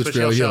 Switch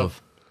barrel heel.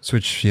 shove.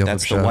 Switch heel.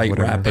 That's flip the shove, white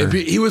whatever. rapper. And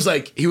he was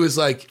like,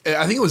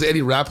 I think it was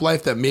Eddie Rap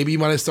Life that maybe he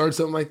might have started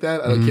something like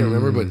that. I can't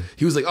remember, but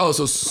he was like, oh,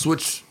 so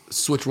switch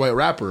white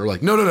rapper. We're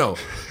like, no.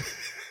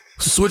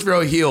 Switch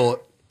barrel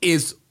heel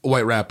is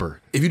white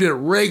rapper. If you did it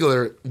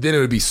regular, then it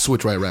would be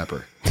switch white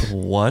rapper.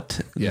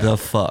 What the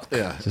fuck?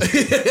 Yeah.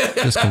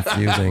 Just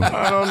confusing.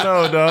 I don't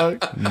know,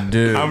 dog.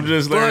 Dude. I'm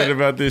just learning But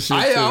about this shit.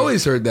 I too.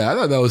 always heard that. I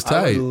thought that was I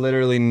tight. would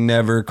literally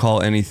never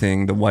call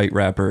anything the white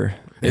rapper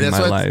in And my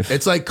that's life.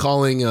 It's like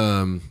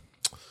calling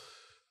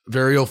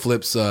Varial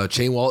flips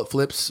chain wallet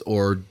flips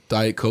or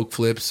Diet Coke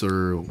flips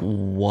or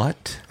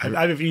what?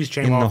 I've used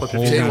chain In wallet the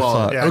flip. whole chain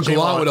wallet. Yeah, Or chain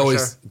Gallant would wallet,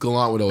 always for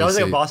Gallant would That always was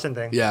like say, a Boston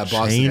thing. Yeah,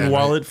 Boston. Chain yeah,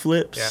 wallet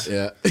flips.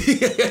 Yeah.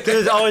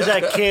 There's always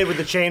that kid with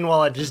the chain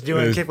wallet just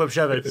doing kickflip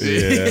shove it.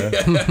 Yeah.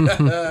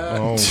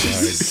 Oh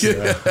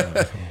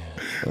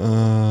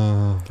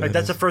my god. Like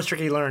that's the first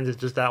trick he learned is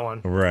just that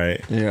one.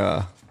 Right.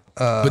 Yeah.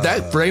 But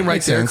that frame right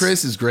makes there, sense.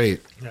 Chris, is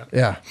great.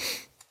 Yeah.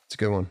 It's a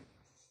good one.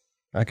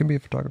 I can be a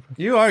photographer.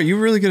 You're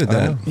really good at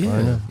that.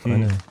 I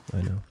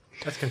know.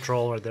 That's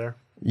control right there.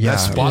 Yeah.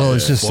 spot Well,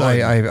 it's is just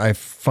fun. I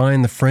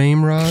find the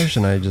frame, Raj,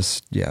 and I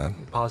just Pause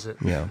it. pause it.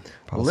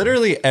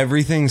 Literally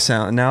everything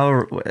sound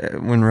now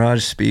when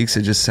Raj speaks,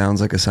 it just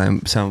sounds like a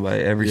sound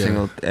bite.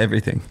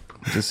 Everything.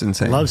 Just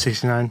insane. Love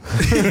 69. Why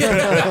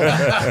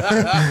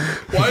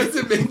does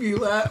it make me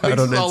laugh?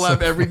 Makes us all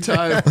laugh every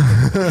time.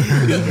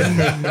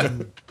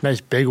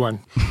 Nice big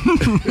one.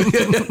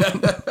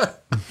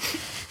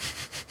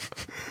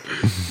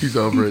 He's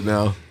over it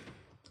now.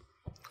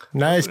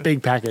 Nice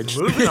big package.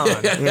 Moving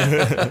on.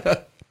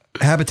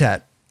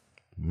 Habitat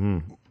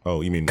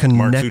Oh, you mean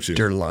Mark Suchu?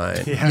 connector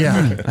line.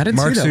 Yeah. I didn't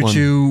Mark see that one.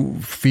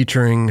 Suchu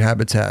featuring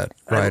Habitat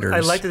riders. I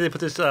like that they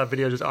put this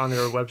video just on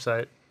their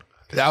website.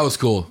 That was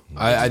cool.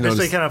 I Especially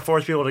noticed. kind of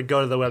force people to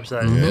go to the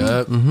website.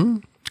 Yeah.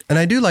 And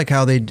I do like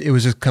how it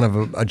was just kind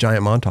of a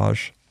giant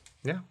montage.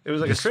 Yeah. It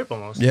was like a strip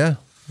almost. Yeah,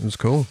 it was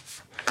cool.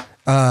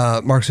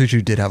 Mark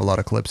Suchu did have a lot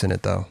of clips in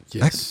it, though.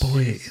 Yes. That boy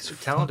is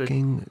Talented.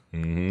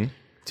 fucking...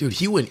 Dude,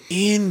 he went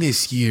in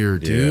this year,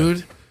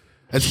 dude.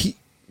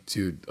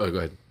 Dude, oh, go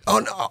ahead. Oh,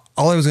 no,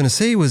 all I was going to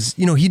say was,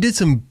 he did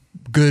some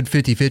good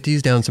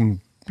 50-50s down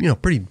some,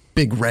 pretty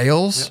big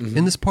rails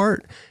in this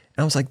part. And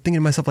I was like thinking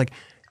to myself, like,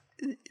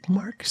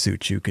 Mark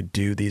Suchu could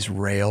do these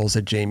rails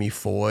that Jamie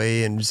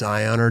Foy and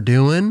Zion are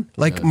doing.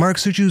 Like, Mark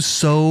Suchu's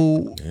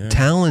so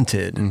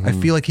talented. I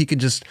feel like he could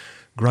just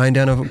grind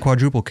down a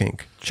quadruple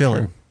kink.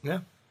 Chilling. Yeah.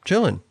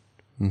 Chilling.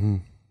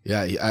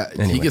 Yeah,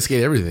 he can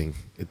skate everything.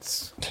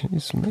 It's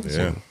He's amazing.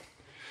 Yeah.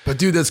 But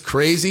dude, that's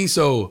crazy.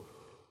 So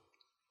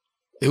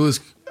it was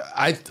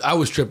I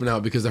was tripping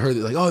out because I heard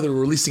that, like, oh, they're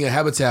releasing a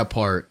Habitat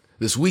part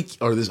this week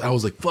or this. I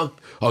was like,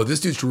 fuck. Oh, this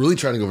dude's really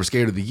trying to go for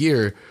Skater of the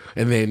Year,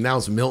 and they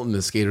announced Milton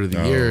as Skater of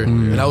the Year,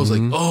 and I was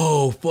like,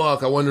 oh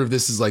fuck. I wonder if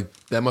this is like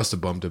that must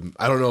have bumped him.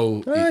 I don't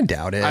know. I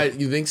doubt it.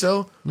 You think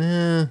so?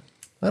 I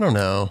don't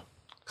know.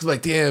 Cause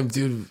like, damn,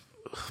 dude,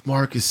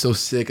 Mark is so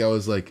sick. I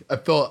was like, I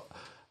felt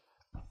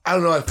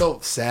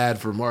sad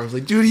for Mark. I was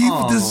like, dude, he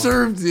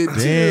deserved it too.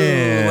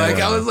 Damn. Like,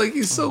 I was like,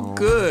 he's so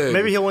good.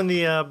 Maybe he'll win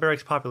the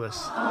Barracks Populous.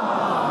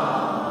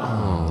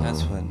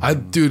 That's fun.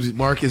 Dude,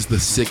 Mark is the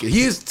sickest.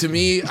 He is to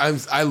me.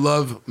 I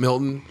love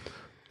Milton.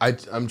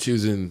 I'm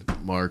choosing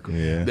Mark.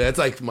 Yeah.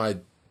 That's my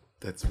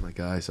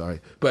guy.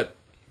 Sorry, but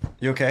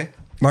You okay?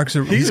 Mark's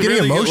he's getting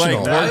really,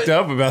 emotional. like, worked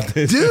up about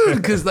this, dude.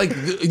 Because like,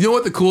 you know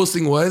what the coolest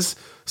thing was?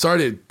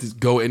 Sorry to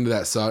go into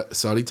that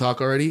Saudi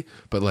talk already,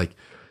 but like,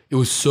 it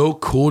was so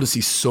cool to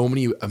see so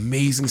many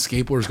amazing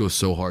skateboarders go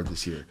so hard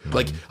this year.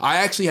 Like, I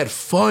actually had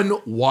fun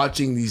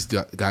watching these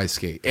guys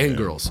skate and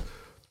girls.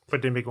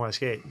 But didn't make you want to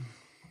skate.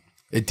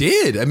 It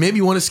did. It made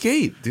me want to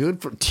skate,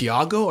 dude. For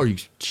Tiago, are you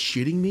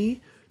shitting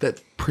me? That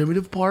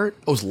primitive part,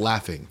 I was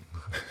laughing.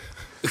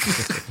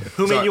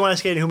 Who made you want to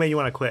skate and who made you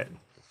want to quit?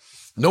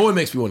 No one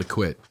makes me want to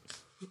quit.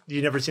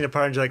 You never seen a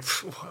part and you're like,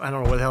 I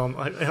don't know what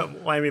the hell,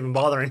 why am I even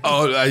bothering?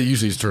 Oh, I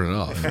usually just turn it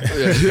off.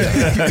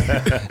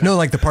 No,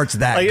 like the parts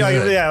that Like,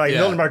 good.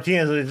 Milton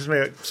Martinez, it just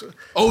made it,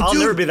 Oh, I'll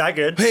dude. never be that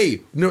good.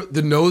 Hey, no,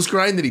 the nose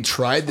grind that he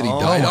tried that he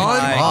died on.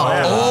 my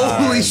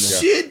God. Holy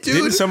shit, dude!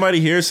 Didn't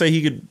somebody here say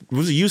he could?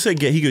 Was it you said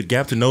he could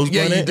gap the nose?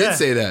 Yeah, blunt you it? did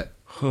say that.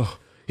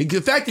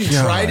 The fact he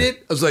tried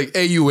it, I was like,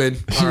 "Hey, you win."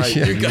 All right,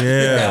 you're good.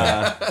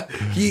 Yeah.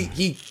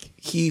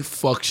 He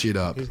fucked shit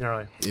up. He's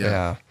gnarly.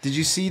 Yeah. Did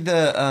you see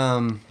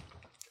the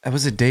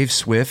was it Dave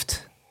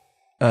Swift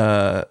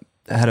had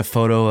a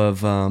photo of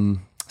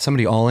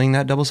somebody alling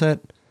that double set,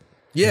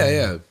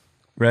 Yeah.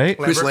 right?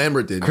 Chris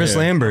Lambert did. Chris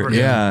Lambert,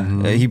 yeah.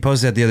 He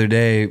posted that the other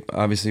day,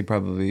 obviously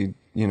probably,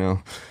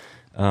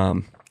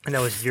 And that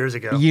was years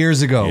ago.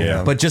 years ago.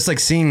 Yeah. But just like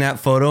seeing that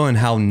photo and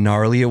how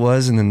gnarly it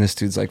was, and then this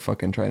dude's like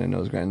fucking trying to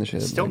nose grind the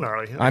shit. Still like,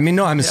 gnarly. I mean,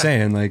 no, I'm just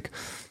saying, like,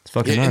 it's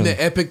fucking Yeah, and gnarly.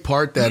 the epic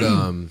part that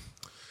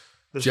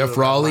This Jeff was a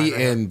Raleigh line right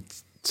here. and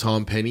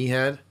Tom Penny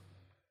had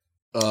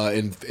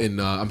in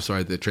I'm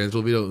sorry, the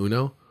Transworld video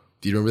Uno.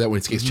 Do you remember that when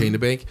he skates chain to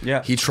bank?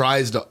 Yeah. Jeff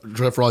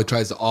Raleigh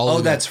tries to all. Oh,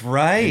 of that's it,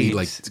 right. And he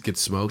like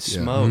gets smoked.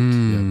 Yeah. Smoked.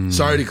 Yeah.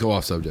 Sorry to go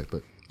off subject,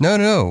 but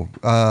No.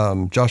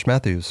 Josh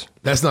Matthews.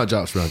 that's not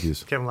Josh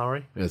Matthews. Kevin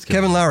Lowry. Yeah, it's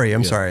Kevin Lowry.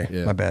 I'm Yeah, sorry.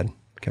 yeah. My bad.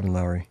 Kevin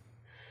Lowry.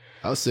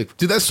 I was sick,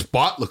 dude. That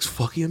spot looks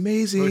fucking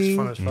amazing. Looks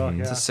fun as fuck.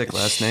 It's Yeah. a sick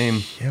last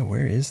name. Yeah,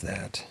 where is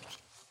that?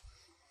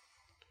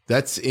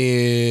 That's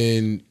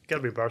in.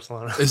 Gotta be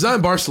Barcelona. It's not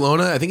in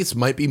Barcelona. I think it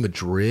might be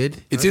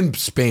Madrid. It's in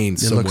Spain It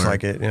somewhere. looks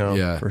like it,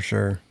 Yeah. for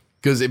sure.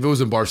 Because if it was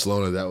in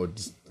Barcelona, that would.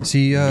 Is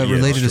he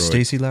related to destroyed.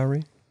 Stacey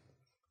Lowry?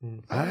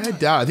 I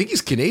doubt. I think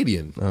he's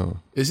Canadian. Oh.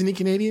 Isn't he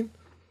Canadian?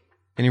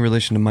 Any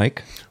relation to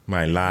Mike?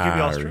 My Could be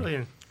life.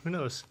 Australian. Who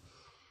knows?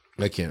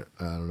 I can't.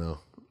 I don't know.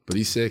 But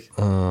he's sick.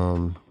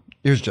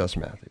 Here's Josh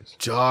Matthews.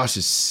 Josh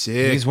is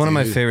sick. He's one of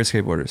my dude. favorite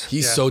skateboarders.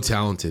 He's Yeah. so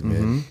talented,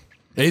 man.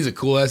 And he's a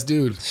cool ass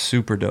dude.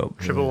 Super dope.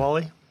 Triple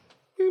Wally.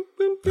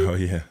 Oh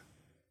yeah.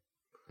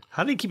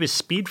 How did he keep his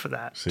speed for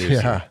that? Seriously.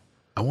 Yeah.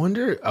 I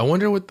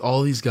wonder what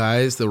all these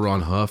guys that were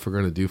on Huff are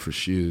gonna do for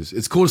shoes.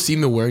 It's cool to see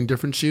them wearing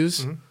different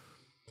shoes,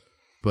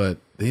 but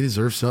they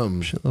deserve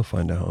something. They'll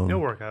find a home. He'll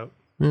work out.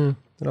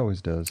 It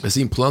always does. I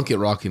seen Plunkett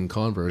rocking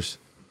Converse,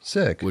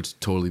 Sick. which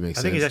totally makes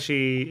I sense. think he's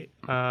actually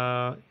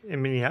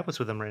in Minneapolis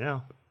with them right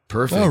now.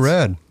 perfect. Oh,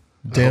 rad.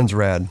 Dan's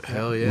rad.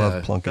 Hell yeah.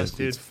 Love Plunkett. Best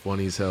dude. It's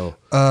funny as hell.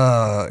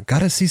 Got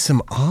to see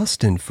some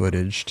Austin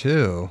footage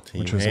too, Team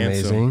which was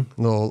Handsome. amazing.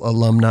 Little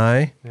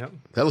alumni. Yep.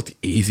 That looked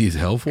easy as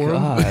hell for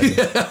him.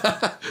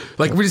 God.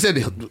 Like we just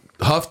said,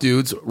 Huff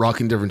dudes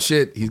rocking different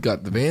shit. He's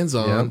got the Vans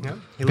on. Yep.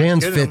 He looks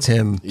Vans good in fits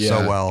them. him Yeah,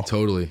 so well.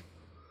 Totally.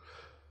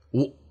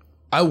 Well,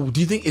 do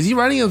you think is he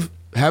riding a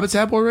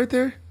Habitat board right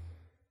there?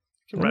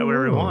 He can ride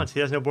whatever he wants. He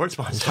has no board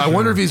sponsor. I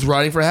wonder if he's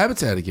riding for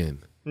Habitat again.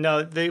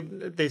 No,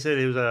 they said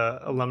he was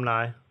a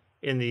alumni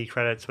in the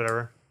credits,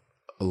 whatever.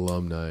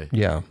 Alumni.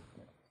 Yeah.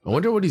 I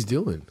wonder what he's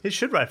doing. He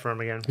should ride for him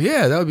again.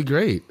 Yeah, that would be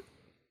great.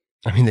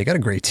 I mean, they got a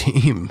great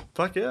team.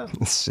 Fuck yeah.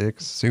 Sick,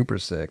 super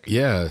sick.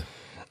 Yeah.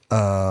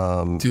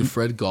 Dude,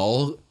 Fred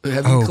Gall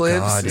having Oh clips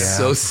God, is yeah.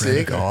 so Fred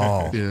sick.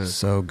 Gall. Yeah.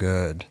 So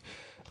good.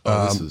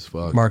 Oh, this is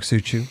fuck. Mark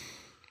Suchu,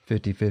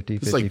 50-50,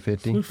 It's like-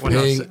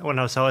 50-50. When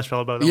I was Silas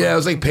fell about it. Yeah, I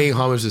was like paying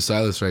homage to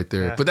Silas right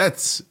there. Yeah. But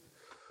that's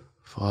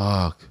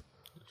fuck.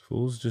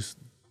 Fools just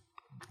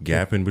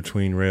gapping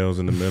between rails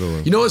in the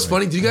middle. You know what's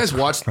funny? Do you guys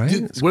watch? Right?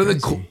 Dude, It's one of the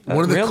crazy.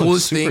 one of the rail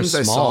coolest looks super things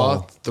I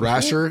small. saw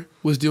Thrasher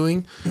was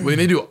doing. I mean,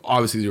 they do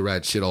obviously do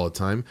rad shit all the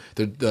time.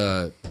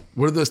 The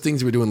what are those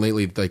things we were doing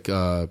lately? Like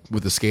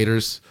with the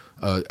skaters,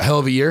 Hell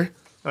of a Year.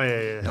 Oh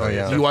yeah. Oh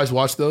yeah. Do you guys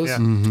watch those? Yeah.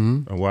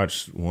 I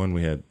watched one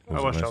we had. I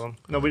watched all of them.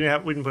 No, we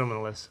didn't put them on the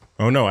list.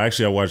 Oh no,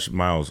 actually I watched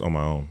Miles on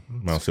my own.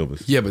 Miles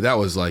Silvers. Yeah, but that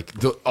was like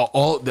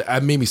that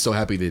made me so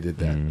happy they did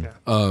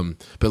that.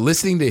 But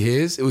listening to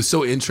his, it was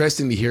so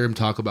interesting to hear him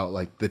talk about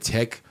like the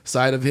tech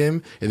side of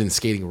him and then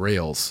skating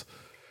rails.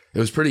 It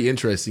was pretty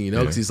interesting, you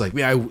know, because he's like,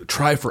 man, I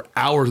try for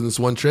hours on this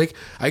one trick.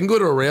 I can go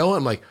to a rail and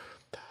I'm like,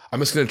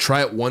 I'm just gonna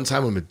try it one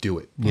time. I'm gonna do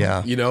it.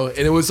 Yeah. you know, and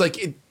it was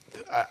like,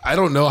 I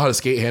don't know how to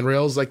skate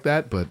handrails like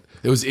that, but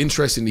it was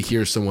interesting to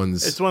hear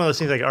someone's. It's one of those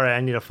things like, all right, I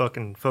need to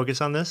fucking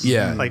focus on this.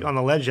 Yeah. Like on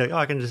the ledge, you're like, oh,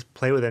 I can just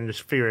play with it and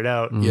just figure it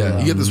out. yeah,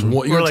 you get this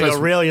one. Or like a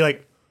rail, you're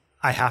like,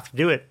 I have to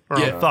do it or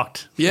Yeah. I'm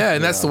fucked. Yeah,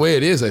 and that's the way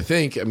it is. I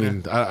think. I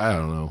mean, I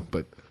don't know,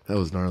 but that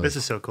was gnarly. This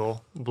is so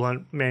cool.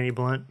 Manny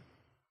Blunt.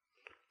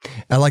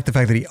 I like the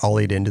fact that he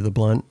ollied into the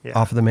blunt Yeah.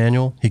 off of the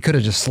manual. He could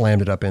have just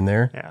slammed it up in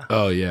there. Yeah.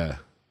 Oh yeah.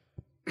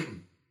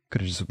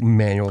 Could have just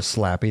manual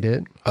slappied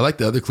it. I like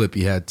the other clip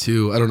he had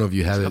too. I don't know if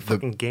you had A it.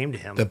 fucking game to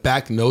him. The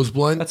back nose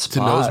blunt That's to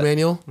nose spot.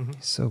 manual.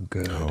 He's so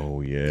good.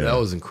 Oh yeah. That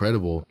was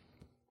incredible.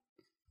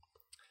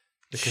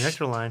 The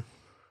connector line.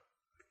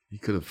 He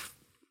could have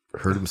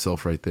hurt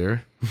himself right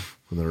there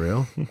on the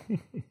rail.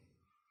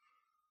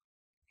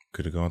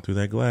 Could have gone through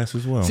that glass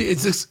as well. See,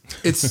 it's just,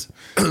 it's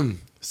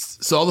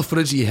so all the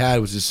footage he had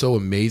was just so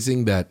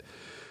amazing that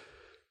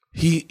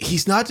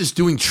he's not just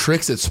doing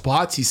tricks at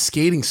spots, he's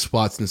skating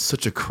spots in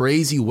such a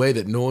crazy way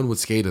that no one would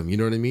skate him. You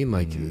know what I mean?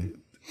 Like,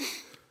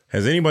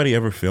 Has anybody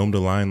ever filmed a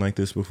line like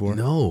this before?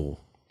 no.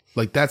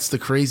 Like that's the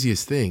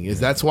craziest thing. Is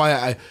that's why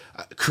I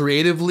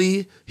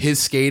creatively his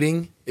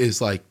skating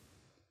is like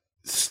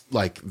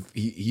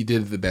he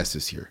did the best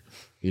this year.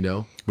 You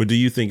know? But do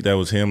you think that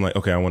was him? Like,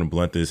 okay, I want to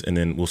blunt this, and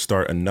then we'll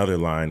start another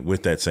line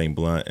with that same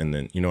blunt, and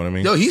then you know what I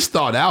mean? No, he's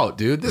thought out,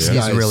 dude. This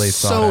guy He's really is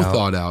thought so out.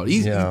 thought out.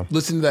 He's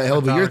listening to that Hell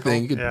of a Year Methodical.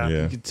 thing. You could, Yeah.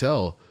 you could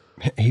tell.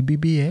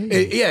 ABBA.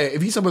 Yeah,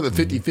 if he's talking about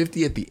the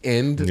 50-50 at the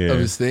end Yeah. of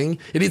his thing,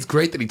 and it's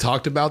great that he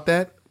talked about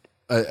that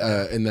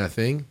in that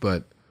thing,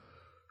 but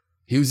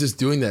he was just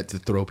doing that to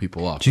throw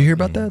people off. Did you hear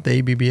about that? The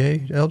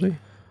ABBA, LD?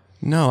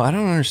 No, I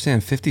don't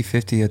understand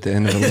 50-50 at the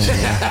end of the line.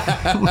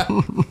 That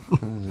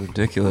was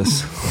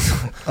ridiculous.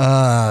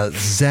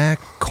 Zach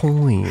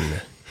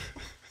Coyne.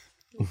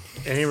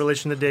 Any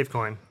relation to Dave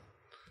Coyne?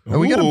 Oh,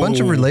 we got a bunch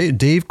of Ooh. related.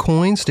 Dave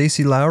Coyne,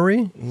 Stacy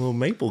Lowry. Little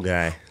maple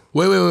guy.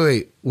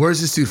 Wait.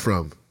 Where's this dude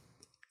from?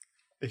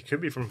 He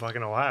could be from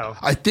fucking Ohio.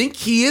 I think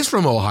he is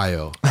from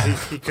Ohio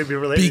He could be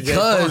related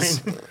because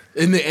to Dave Coyne.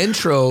 in the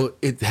intro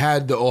it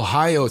had the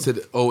Ohio, it said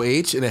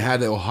OH, and it had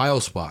the Ohio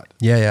spot.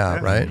 Yeah,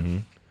 right.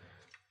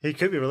 He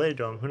could be related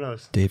to him. Who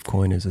knows? Dave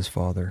Coyne is his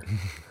father.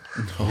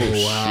 Oh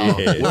wow!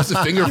 Where's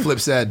the finger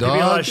flips at, He'd be a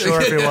lot dog?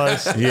 shorter if he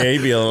was. Yeah,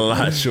 he'd be a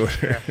lot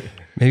shorter.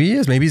 Maybe he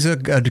is. Maybe he's a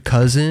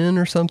cousin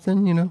or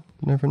something. You know,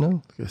 never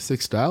know.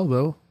 Sick style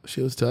though. She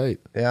was tight.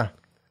 Yeah.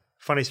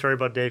 Funny story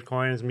about Dave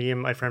Coyne is me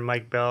and my friend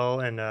Mike Bell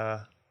and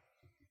I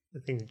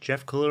think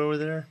Jeff Cooler over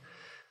there.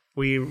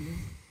 We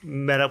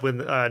met up with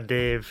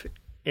Dave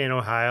in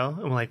Ohio,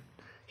 and we're like,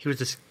 he was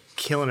just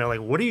killing it.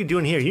 Like, what are you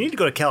doing here? You need to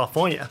go to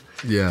California.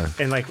 Yeah.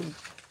 And like,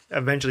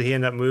 eventually he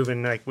ended up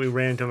moving. Like, we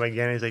ran into him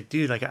again. He's like,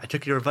 dude, like, I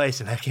took your advice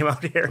and I came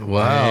out here.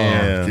 Wow.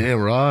 Yeah. Damn,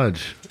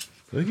 Raj.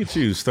 Look at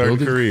you, starting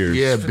careers.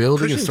 Yeah,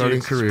 building and Pushing starting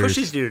dudes. careers. Push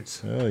these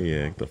dudes. Oh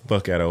yeah, get the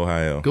fuck out of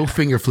Ohio. Go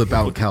finger flip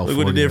out in California.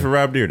 Look what it did for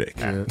Rob Dyrdek.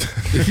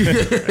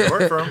 It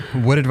worked for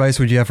him. What advice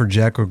would you have for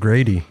Jack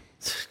O'Grady?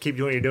 Keep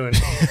doing what you're doing.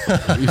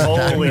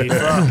 Holy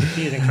fuck.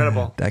 He's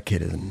incredible. That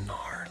kid is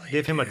gnarly.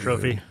 Give him a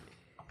trophy.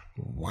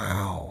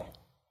 Wow.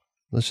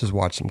 Let's just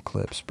watch some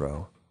clips,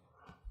 bro.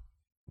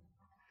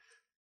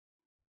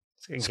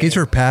 Skates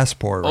for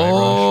passport, right, Raj?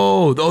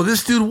 Oh,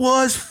 this dude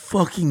was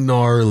fucking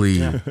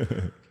gnarly.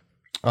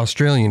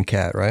 Australian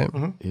cat, right?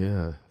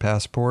 Yeah.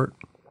 Passport.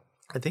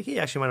 I think he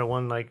actually might have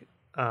won like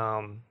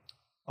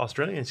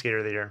Australian Skater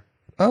of the Year.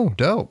 Oh,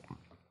 dope.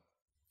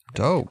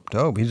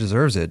 Dope. He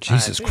deserves it.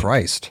 Jesus think.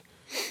 Christ.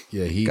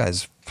 Yeah, That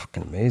guy's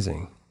fucking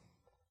amazing.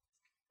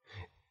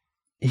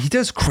 He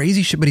does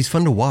crazy shit, but he's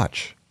fun to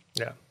watch.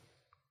 Yeah.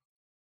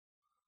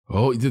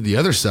 Oh, he did the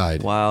other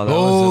side. Wow, that was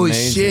Holy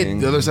amazing. shit.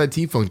 The other side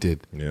T-Funk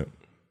did. Yep.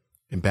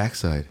 And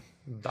backside.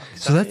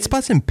 So that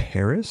spot's in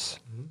Paris?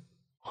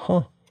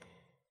 Huh.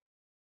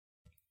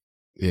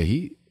 Yeah,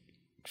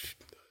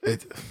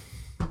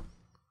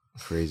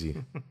 crazy.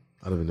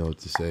 I don't even know what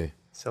to say.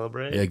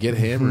 Celebrate. Yeah, get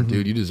hammered,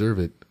 dude. You deserve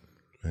it.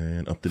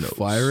 And up the nose.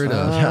 Fire it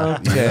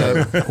up.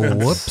 Okay.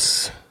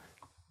 Whoops.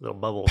 Little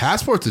bubbles.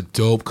 Passport's a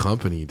dope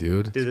company,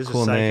 dude. Dude, this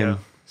Cool is Psycho. name.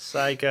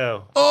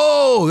 Psycho.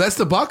 Oh, that's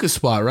the Baca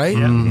spot, right?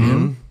 Yeah.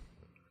 Mm-hmm.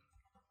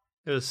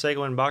 It was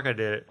Psycho and Baca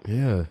did it.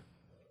 Yeah.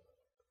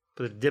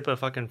 But the dip of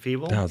fucking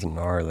feeble? That was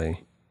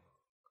gnarly.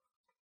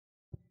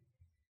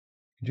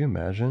 Could you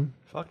imagine?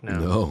 Fuck no.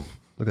 No.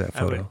 Look at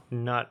that I would photo.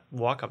 not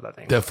walk up that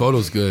thing. That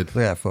photo's good.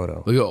 Look at that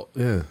photo. Look at,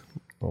 yeah.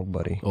 Old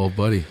buddy. Old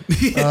buddy.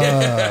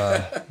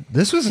 That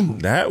This was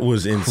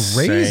was crazy.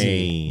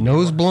 insane.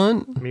 Nose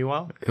blunt.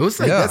 Meanwhile, It was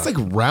like, Yeah. that's like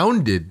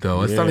rounded,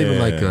 though. It's not even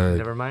like a.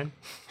 never mind.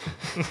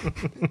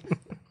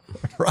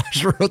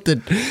 Raj wrote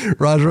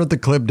the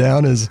clip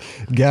down as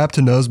gap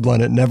to nose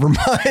blunt it. Never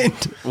mind.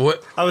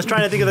 What? I was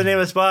trying to think of the name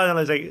of the spot, and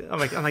I was like, I'm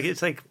like,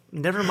 it's like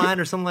never mind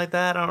or something like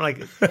that. I don't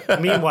like.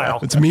 Meanwhile,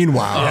 It's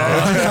meanwhile.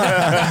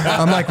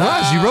 I'm like,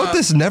 Raj, you wrote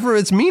this.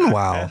 It's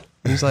meanwhile.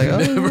 He's like, oh,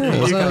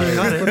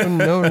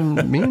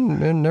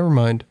 never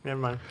mind. never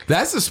mind.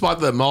 That's the spot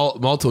that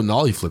Malto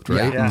Nolly flipped,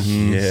 right? Yeah,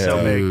 Yeah.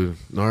 so big. Dude,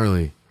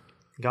 gnarly.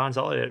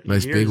 Gonzalez.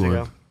 Nice years big one.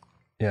 ago.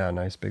 Yeah,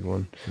 nice big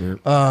one.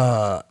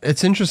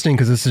 It's interesting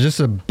because it's just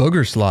a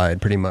booger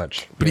slide, pretty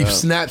much. But he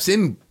snaps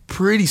in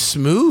pretty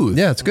smooth.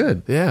 Yeah, it's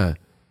good. Yeah.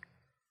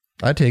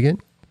 I take it.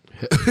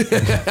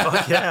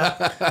 Fuck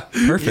yeah.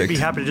 You'd Perfect. be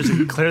happy to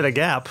just clear the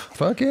gap.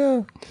 Fuck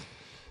yeah.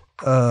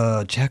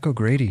 Jack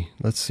O'Grady.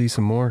 Let's see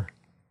some more.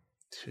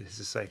 Dude, this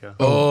is Psycho.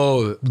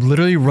 Oh,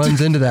 Literally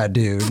runs into that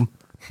dude,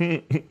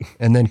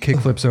 and then kick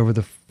flips over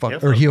the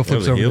fuck, or heel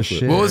flips That was a over heel the flip.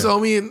 shit. what was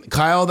homie and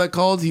Kyle that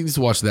called? He used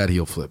to watch that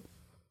heel flip.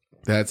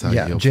 That's how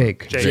Yeah, you heal.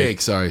 Jake.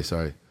 Jake.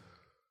 Sorry.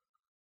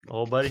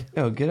 Old buddy.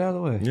 Yo, get out of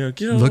the way. Yeah,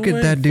 get out of Look the at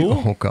way, that dude.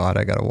 fool. Oh God,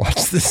 I gotta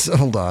watch this.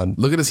 Hold on.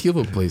 Look at his heel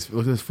placement.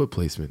 Look at his foot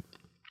placement.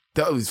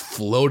 That was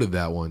floated.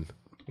 That one.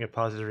 You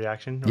pause his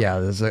reaction. Yeah,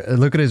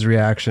 look at his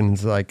reaction.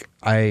 It's like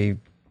I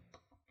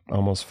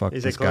almost fucked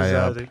He's this like, close guy his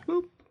up. eyes, like,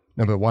 boop.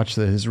 No, but watch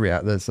his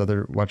react.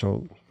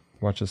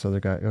 Watch this other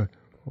guy.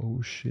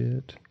 Oh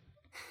shit!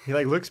 He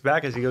like looks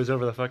back as he goes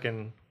over the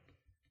fucking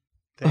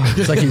thing.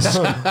 It's like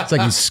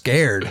he's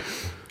scared.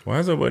 Why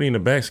is our buddy in the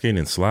back skating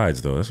in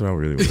slides though? That's what I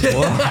really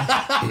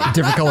want.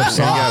 Different color He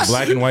got socks.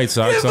 black and white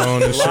socks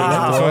on and shit.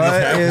 Wow. What the fuck is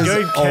happening?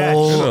 Good catch.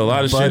 There's a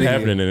lot of buddy. shit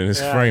happening in his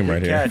frame good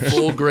right here. catch.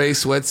 Full gray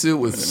sweatsuit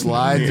with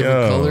slides, Yo.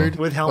 different colored,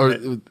 With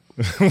helmet.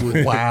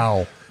 Or,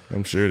 Wow.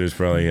 I'm sure there's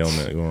probably a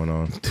helmet going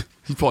on.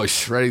 he's probably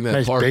shredding that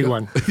Nice part. big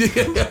one.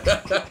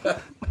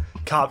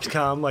 Cops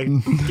come, like,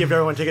 give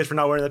everyone tickets for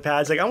not wearing the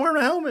pads. Like, I'm wearing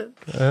a helmet.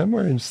 I'm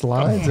wearing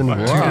slides and two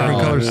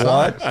different color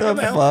What socks. the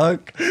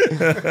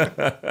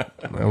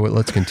fuck? Well,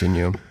 let's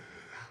continue.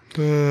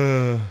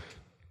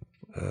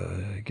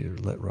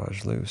 Let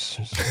Raj loose.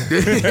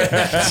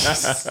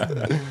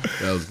 That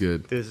was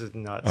good. This is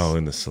nuts. Oh,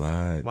 in the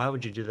slide. Why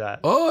would you do that?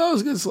 Oh, that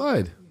was a good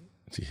slide.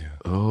 Yeah.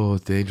 Oh,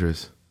 it's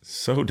dangerous.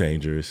 So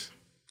dangerous.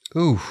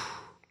 Ooh,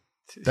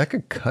 that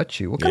could cut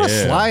you. What kind of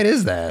Yeah. slide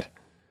is that?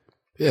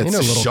 Yeah, You it's know,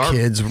 little sharp.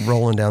 kids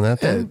rolling down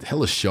that Yeah, thing.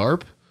 hella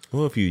sharp.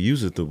 Well, if you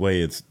use it the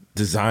way it's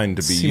designed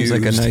to be Seems used.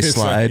 like a nice it's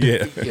slide.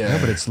 yeah. Yeah,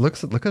 but it's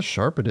look how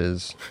sharp it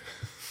is.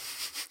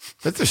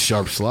 That's a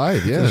sharp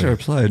slide. Yeah.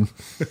 Sharp slide.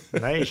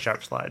 Nice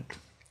sharp slide.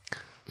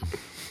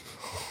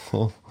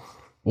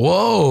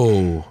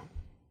 Whoa.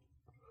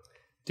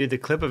 Dude, the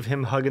clip of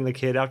him hugging the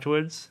kid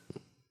afterwards.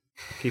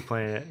 Keep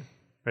playing it.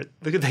 Right.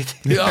 Look at that.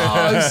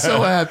 Oh, I'm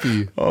so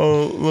happy.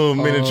 Oh, little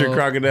miniature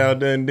crocodile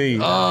Dundee.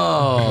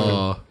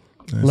 Oh.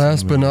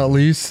 Last but not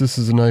least, this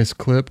is a nice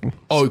clip.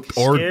 Oh,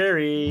 or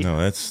Scary. No,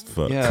 that's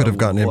fuck. Yeah. Could have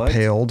gotten what?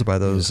 impaled by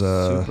those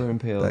Super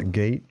impaled. that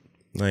gate.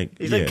 Like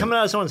He's yeah, like coming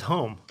out of someone's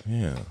home.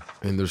 yeah.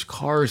 and there's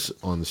cars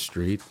on the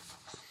street.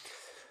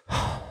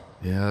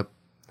 Yep.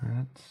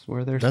 That's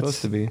where they're That's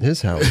supposed to be.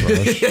 his house,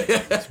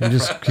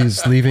 Rush.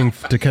 He's leaving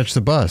to catch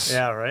the bus.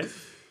 Yeah, right?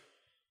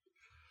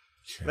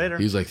 Later.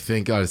 He's like,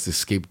 thank God it's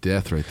escaped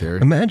death right there.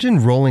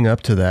 Imagine rolling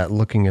up to that,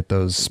 looking at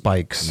those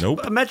spikes.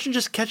 Nope. Imagine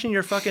just catching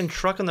your fucking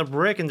truck on the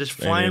brick and just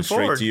And flying then straight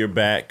forward. to your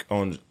back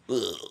on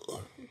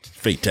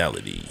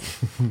fatality.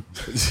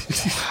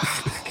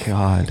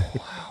 God.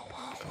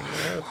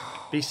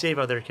 Be safe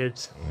out there,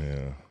 kids.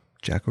 Yeah.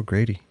 Jack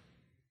O'Grady,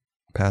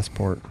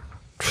 passport.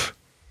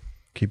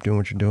 Keep doing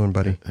what you're doing,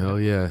 buddy. Hell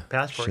yeah.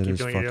 Passport, Shit keep is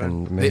doing what you're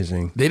doing. fucking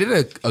amazing. They did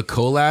a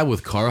collab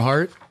with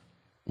Carhartt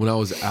when I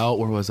was out.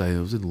 Where was I? I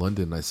was in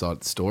London. And I saw it at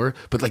the store.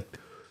 But like,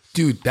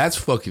 dude, that's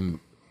fucking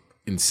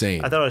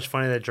insane. I thought it was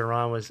funny that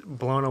Jerron was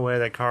blown away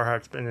that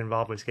Carhartt's been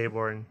involved with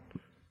skateboarding.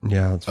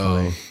 Yeah, it's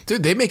funny.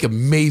 Dude, they make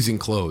amazing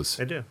clothes.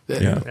 They do.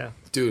 Yeah.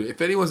 Dude,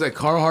 if anyone's at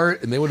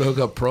Carhartt and they want to hook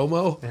up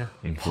promo,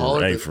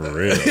 holler- Hey, for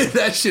real.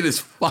 that shit is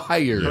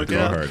fire. Look it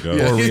up. Carhartt, go.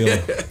 For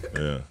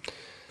real. Yeah.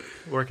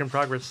 Work in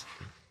progress.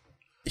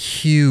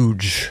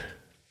 Huge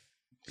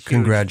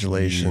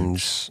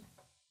congratulations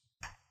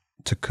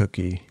to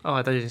Cookie. Oh,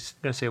 I thought you were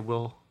going to say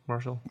Will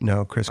Marshall.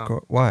 No, Chris.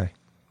 Why?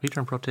 He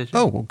turned pro too.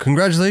 Oh, well,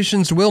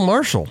 congratulations to Will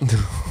Marshall.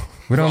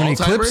 We don't have any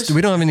Alzheimer's? clips.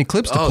 We don't have any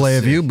clips to Oh, play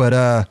of sick. you,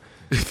 but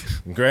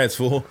Congrats,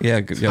 fool. Yeah.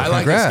 Good. Yeah. I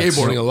like Congrats.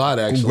 skateboarding a lot,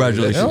 actually.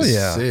 Congratulations. That shit is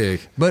Hell yeah.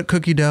 Sick. but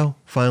Cookie Dough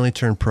finally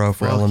turned pro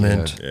for Fuck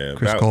Element. Yeah,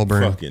 Chris about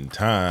Colbourn. fucking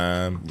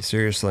time.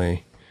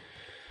 Seriously.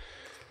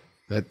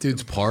 That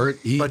dude's part.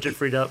 He Budget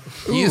freed up.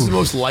 is the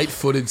most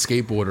light-footed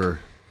skateboarder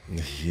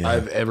Yeah.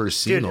 I've ever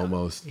seen. Dude,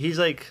 Almost. He's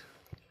like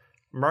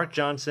Mark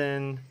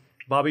Johnson,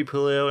 Bobby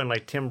Puleo, and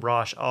like Tim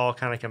Brosh all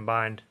kind of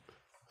combined.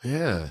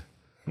 Yeah.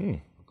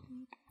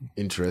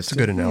 Interesting. It's a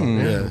good analogy.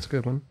 Yeah. That's a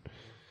good one.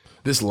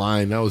 This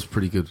line that was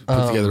pretty good.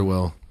 Put together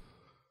well.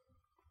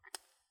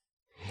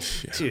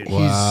 Dude,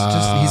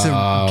 He's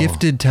a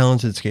gifted,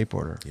 talented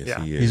skateboarder. Yes,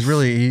 Yeah. he is. He's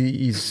really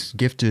he's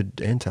gifted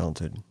and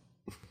talented.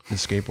 The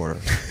skateboarder.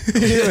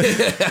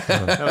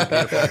 that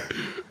was beautiful.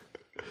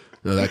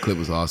 No, that clip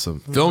was awesome.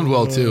 Filmed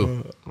well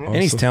too. And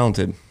he's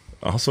talented.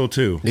 Also,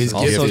 too. He's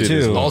Also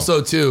gifted. too.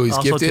 Also too. He's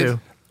Also gifted.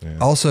 too.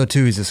 Also,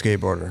 too, he's a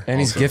skateboarder. And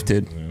he's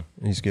gifted.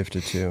 He's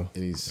gifted too.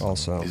 And he's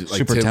Also. he's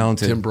Super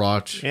talented. Tim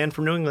Broch. And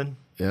from New England.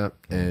 Yeah.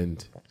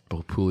 And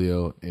Bo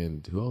Puleo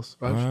and who else?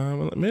 Raj?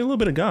 Maybe a little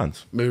bit of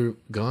Gons. Maybe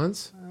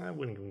Gons? I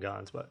wouldn't give him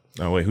Gons, but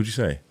Oh, wait. Who'd you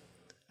say?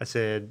 I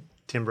said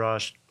Tim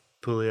Brosh,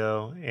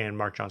 Puleo, and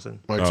Mark Johnson.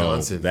 Mark Oh,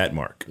 Johnson. that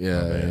Mark.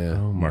 Yeah, My bad. yeah.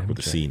 Mark with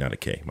a C, not a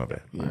K. My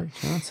bad. Mark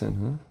Johnson,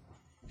 huh?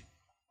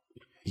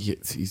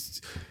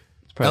 He's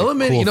Probably a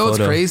Element, cool you know what's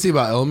photo. crazy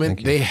about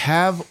Element? They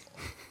have,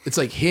 it's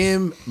like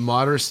him,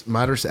 Moders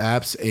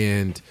Apps,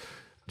 and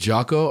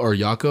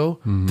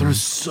Yako. They're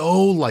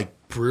so like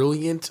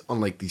brilliant on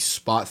like these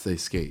spots they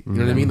skate. You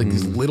know what I mean? Like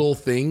these little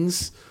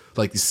things,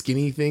 like these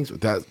skinny things.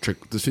 That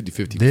trick, this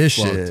 50-50. This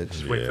fucked. shit.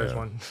 Just wait for this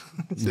one.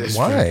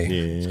 Why?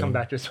 Just come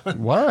back to this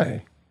one.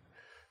 Why?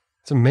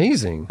 It's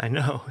amazing. I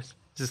know.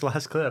 It's his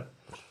last clip.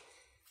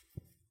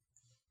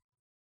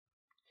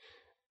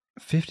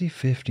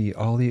 50-50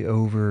 ollie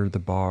over the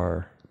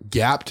bar.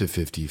 Gap to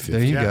 50-50.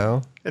 There you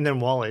go. And then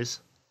Wally's.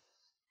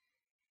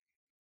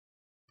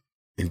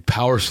 And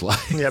power slide.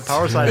 Yeah,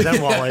 power slides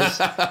and Wally's.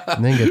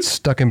 And then get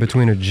stuck in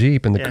between a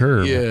Jeep and the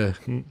curb. Yeah.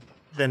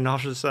 Then I'll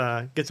just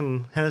get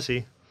some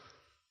Hennessy.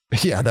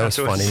 Yeah, that was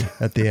funny.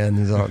 At the end,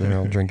 they're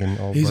all drinking.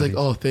 All He's buddies. like,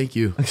 oh, thank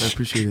you. I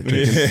appreciate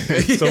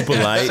it. So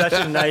polite. Such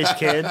a nice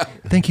kid.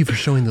 Thank you for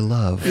showing the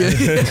love.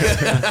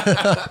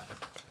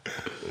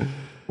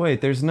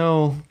 Wait, there's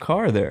no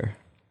car there.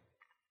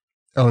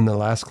 Oh, in the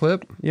last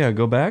clip? Yeah,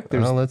 go back.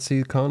 There's Let's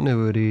see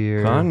continuity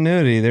here.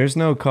 continuity. There's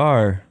no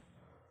car.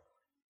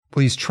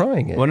 Well, he's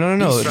trying it. Well,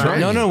 no. He's trying.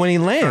 No, when he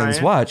lands,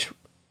 Trying. watch.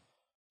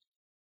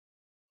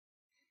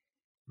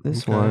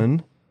 This Okay.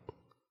 one.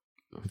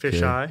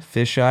 Fisheye.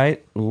 Fisheye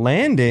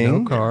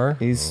landing. No car.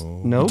 He's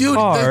no Dude,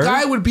 car. the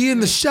guy would be in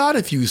the shot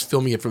if he was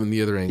filming it from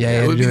the other angle. Yeah, he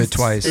had would to do be- it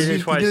twice. He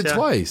did it twice, He did it yeah.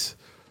 twice.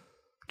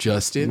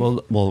 Justin.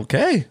 Well,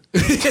 okay.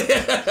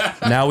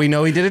 Now we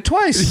know he did it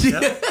twice.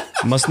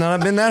 Must not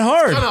have been that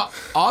hard. Kind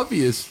of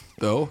obvious,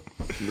 though,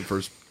 in the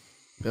first.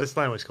 This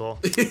line was cool.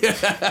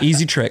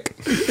 Easy trick.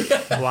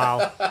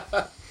 Wow.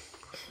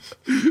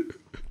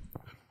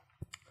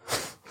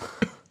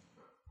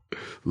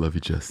 Love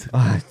you, Justin.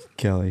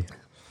 Kelly.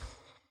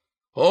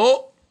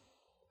 Oh,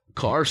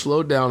 car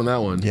slowed down on that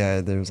one.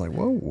 Yeah, there was like,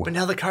 whoa. But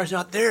now the car's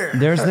not there.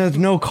 There's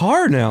no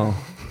car now.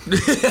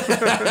 It's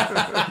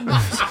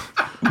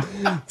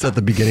at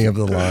the beginning of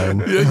the line.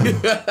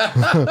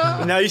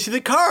 But now you see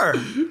the car.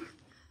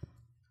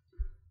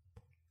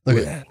 Look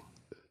at that.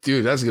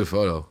 Dude, that's a good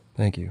photo.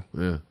 Thank you.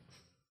 Yeah.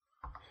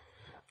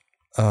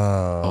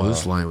 Oh,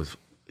 this line was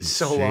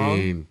So long.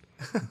 insane.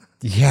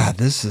 Yeah,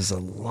 this is a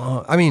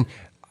long. I mean,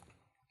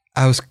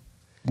 I was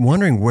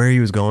wondering where he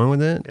was going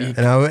with it,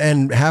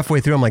 and halfway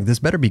through, I'm like, this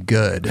better be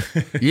good.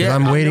 'Cause Yeah,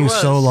 I'm waiting was.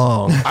 so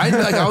long. I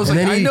was And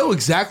like, then I he- know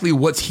exactly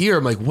what's here.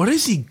 I'm like, what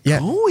is he Yeah,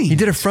 going? he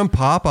did a front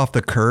pop off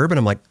the curb, and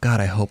I'm like, God,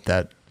 I hope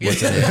that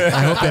wasn't it.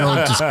 I hope they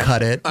don't just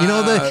cut it. You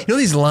know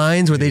these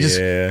lines where they just.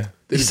 Yeah.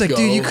 It's just like,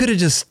 dude, you go. could have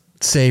just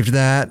saved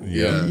that.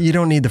 Yeah. You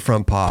don't need the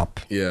front pop.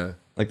 Yeah.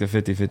 Like the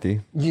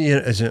 50-50. Yeah,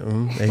 is it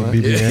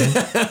ABBN?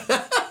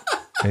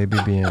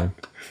 ABBN.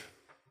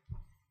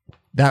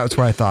 That's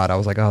where I thought. I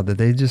was like, oh, did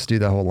they just do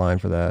that whole line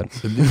for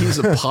that? And then he's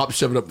a pop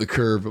shoving up the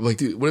curb. I'm like,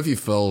 dude, what if he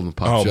fell and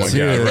pop Oh my shoved?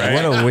 God, Dude, right?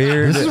 what a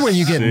weird. This is when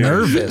you get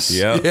nervous.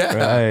 Yep. Yeah.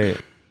 Right.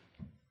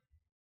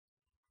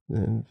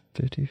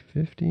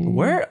 50-50.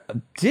 Where?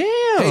 Damn.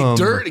 Hey,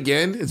 Dirt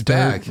again. It's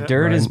back.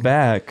 Dirt is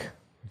back.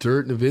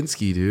 Dirt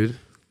Nowitzki, dude.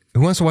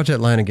 Who wants to watch that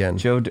line again?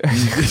 Joe.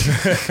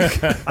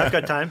 I've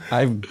got time.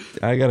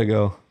 I gotta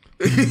go.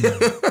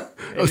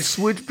 A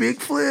switch big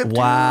flip. dude.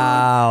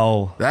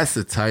 Wow. That's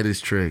the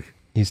tightest trick.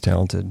 He's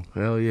talented.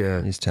 Hell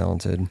yeah. He's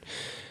talented.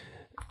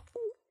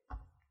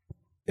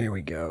 Here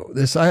we go.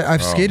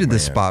 I've skated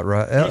this spot,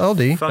 right?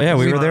 LD. Fucking Yeah,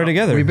 we were there smile.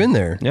 together. We've been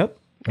there. Yep.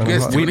 You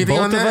guys do We- anything both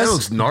on of that? That us-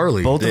 looks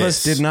gnarly. Both of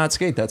us This. did not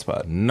skate that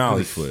spot.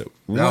 Nollie flip.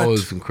 That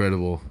was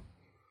incredible.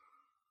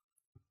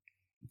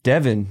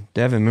 Devin,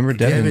 remember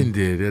Devin? Devin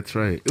did. That's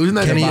right. It was in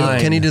that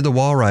Kenny did the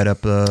wall ride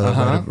up,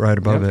 right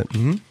above it.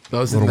 That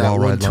was in Little that wall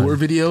one ride tour line.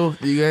 video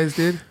that you guys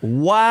did.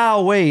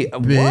 Wow, wait,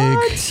 Big,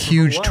 what?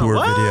 huge Wow, tour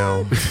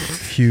what? video.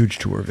 Huge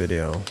tour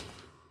video.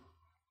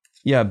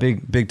 Yeah,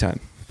 big time.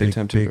 Big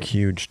time Big, too.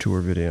 huge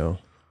tour video.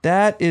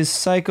 That is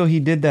psycho. He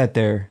did that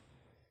there.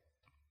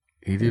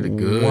 He did it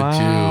good Wow. too.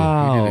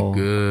 He did it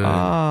good.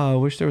 Ah, I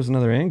wish there was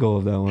another angle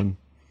of that one.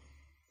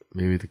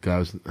 Maybe the guy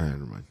was. Never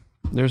mind.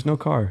 There's no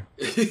car.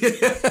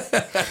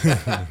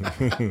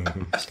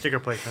 Sticker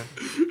placement.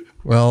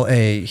 Well,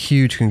 a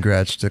huge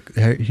congrats to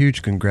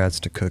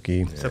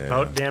Cookie. It's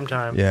about damn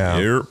time. Yeah,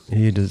 Yep.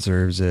 he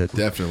deserves it.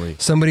 Definitely.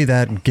 Somebody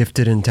that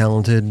gifted and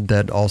talented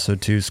that also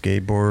too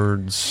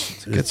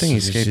skateboards. Good thing he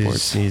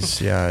skateboards. He's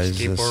just-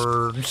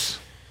 Skateboards.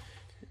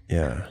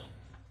 yeah,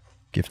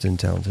 gifted and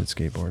talented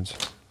skateboards.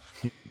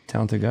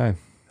 Talented guy.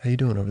 How you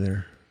doing over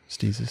there, It's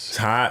Steezus?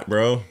 hot,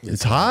 bro.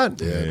 It's hot.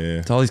 Yeah.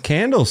 It's all these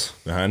candles.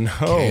 I know.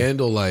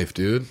 Candle life,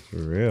 dude. For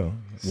real.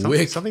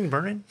 Wick. Something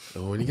burning?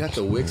 Oh, when you got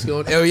the wicks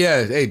going. Oh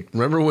yeah. Hey,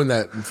 remember when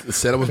that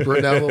setup was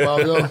burned down a little while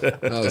ago?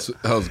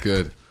 That was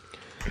good.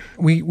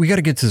 We got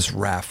to get to this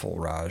raffle,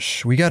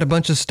 Raj. We got a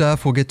bunch of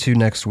stuff we'll get to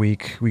next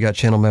week. We got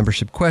channel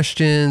membership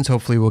questions.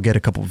 Hopefully we'll get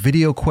a couple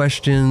video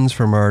questions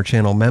from our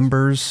channel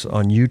members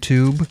on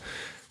YouTube.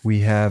 We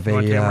have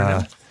want to take 'em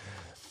right now?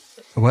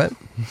 what?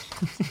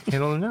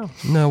 Handle it now.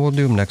 No, we'll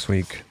do them next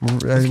week.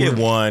 Let's get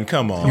one.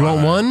 Come on. You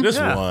want one? Just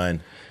Yeah.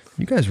 one.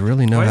 You guys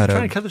really know Why are how you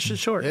trying to. to cut this shit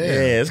short? Yeah,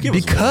 let's give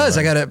us Because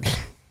I one. got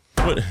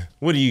to.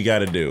 What do you got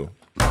to do?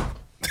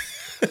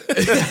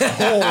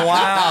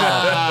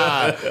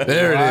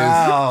 There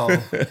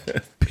it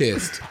is.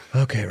 Pissed.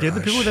 Okay, Raj. Give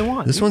the people what they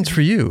want. This one's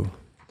for you,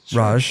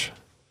 Raj.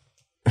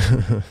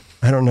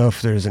 I don't know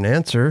if there's an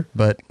answer,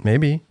 but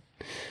maybe.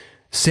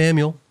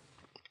 Samuel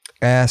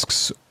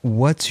asks,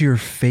 what's your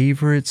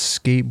favorite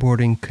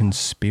skateboarding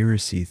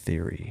conspiracy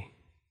theory?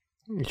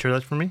 You sure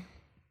that's for me?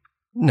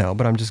 No,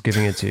 but I'm just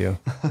giving it to you.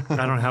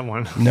 I don't have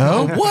one.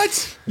 No?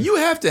 What? You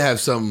have to have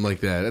something like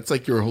that. That's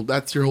like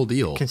that's your whole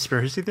deal.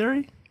 Conspiracy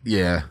theory?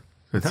 Yeah.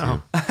 That's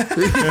No.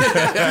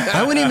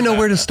 I wouldn't even know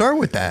where to start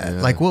with that.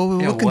 Like,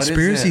 well, Yeah, what what is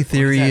conspiracy it? What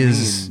theory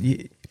does that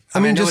is? I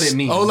I mean, know just what it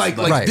means. Oh, like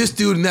Right. this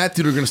dude and that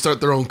dude are going to start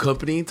their own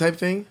company type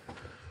thing?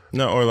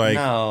 No, or like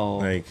No.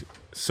 like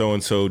so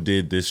and so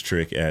did this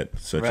trick at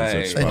such and Right.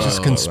 such spot. it's just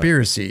Like,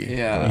 conspiracy.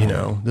 Yeah. You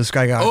know, this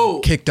guy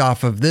got kicked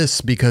off of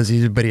this because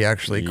he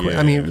actually quit.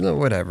 I mean,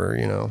 whatever.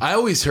 You know. I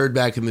always heard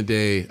back in the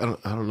day. I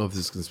don't know if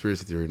this is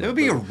conspiracy theory. Or not, It would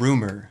be a but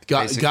rumor.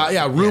 basically.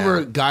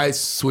 rumor. Guys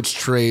switched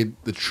trade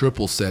the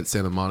triple set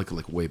Santa Monica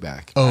like way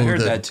back. Oh, I heard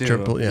the that too.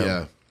 triple. Yeah.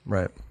 Yeah.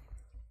 Right.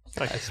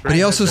 Like But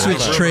he also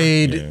switched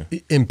trade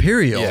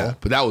Imperial. Yeah,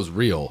 but that was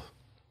real.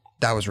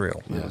 That was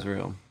real. That was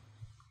real.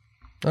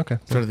 Okay.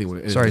 I'm trying to think what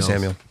anything Sorry, else.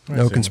 Samuel.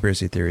 No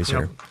conspiracy theories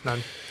here. Nope,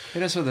 none.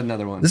 Hit us with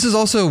another one. This is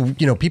also,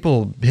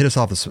 people hit us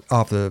off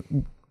the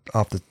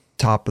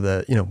top of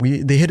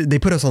the, they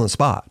put us on the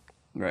spot,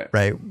 right.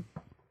 right?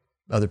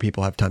 Other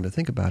people have time to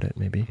think about it.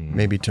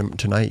 Maybe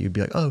tonight you'd be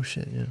like, oh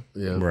shit, yeah.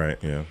 Yeah. Right,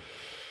 yeah.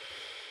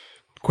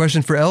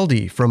 Question for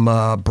LD from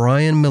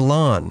Brian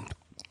Milan.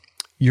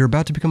 You're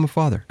about to become a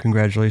father.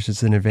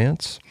 Congratulations in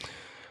advance.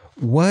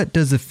 What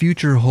does the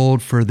future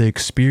hold for the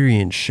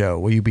Experience show?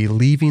 Will you be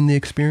leaving the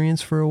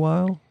Experience for a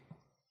while?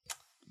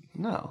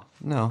 No.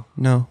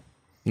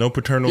 No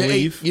paternal Yeah, hey,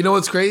 leave. you know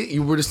what's great?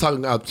 You were just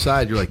talking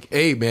outside. You're like,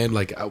 hey, man,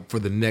 like for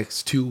the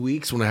next 2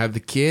 weeks when I have the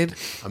kid,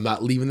 I'm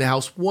not leaving the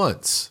house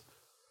once.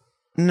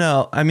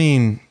 No, I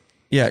mean,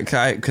 yeah,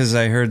 because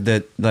I heard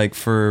that like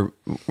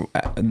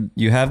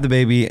you have the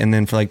baby and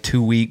then for like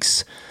 2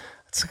 weeks,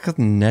 it's like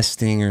a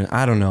nesting or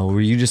I don't know,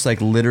 where you just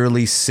like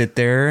literally sit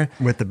there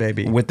With the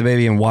baby.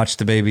 and watch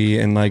the baby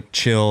and like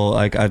chill.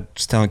 Like I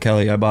was telling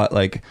Kelly, I bought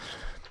like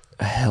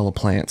a hell of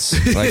plants.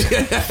 Like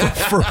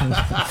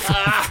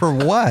For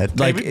what?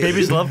 like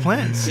Babies love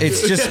plants.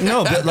 it's just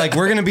no, but like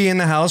we're gonna be in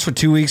the house for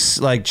 2 weeks,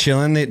 like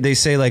chilling. They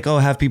say like, oh,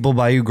 have people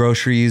buy you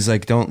groceries,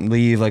 like don't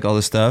leave, like all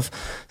this stuff.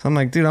 So I'm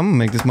like, dude, I'm gonna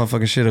make this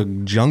motherfucking shit a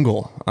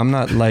jungle. I'm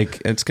not like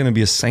it's gonna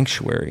be a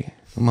sanctuary.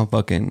 I'm a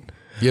fucking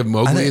You have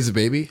Mowgli as a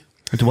baby?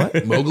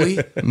 what? Mowgli?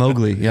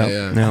 Mowgli, yeah.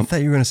 Yeah. I thought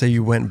you were going to say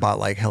you went and bought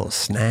like hella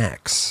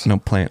snacks. No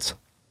plants.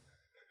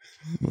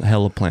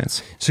 Hella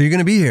plants. So you're going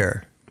to be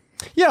here.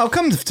 Yeah, I'll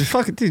come to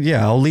fuck it, dude.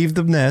 Yeah, I'll leave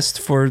the nest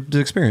for the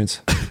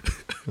experience.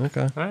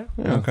 Okay. All right.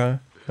 Okay.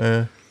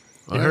 You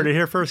heard it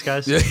here first,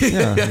 guys.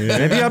 Yeah,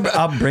 maybe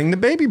I'll bring the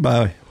baby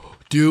by.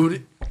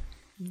 Dude,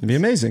 It'd be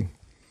amazing.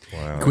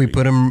 Wow. Can we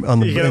put him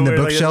on You gotta in the wear,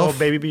 like, a little bookshelf?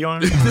 baby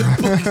beyond.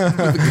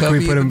 Can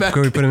we put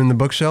him in the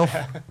bookshelf?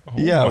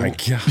 Yeah. Oh my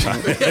god.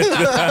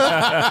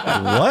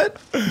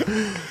 What?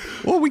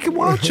 Well, we can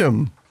watch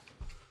him.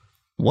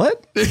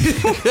 What?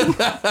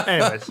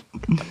 Anyways,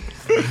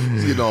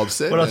 he's getting all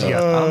upset. what else you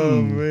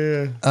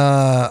now.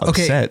 got?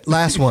 Okay, Upset.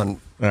 last one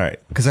All right.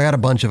 because I got a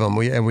bunch of them.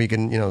 We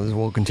can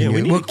we'll continue.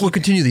 we need to we'll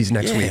continue these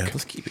next week.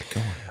 Let's keep it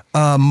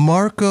going.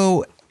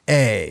 Marco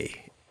A.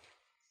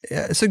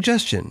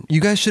 Suggestion.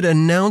 You guys should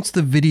announce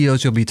the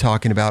videos you'll be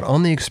talking about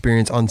on the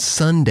Experience on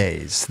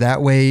Sundays.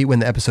 That way, when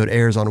the episode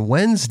airs on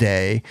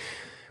Wednesday,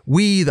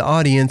 we, the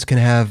audience, can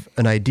have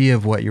an idea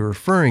of what you're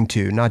referring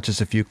to, not just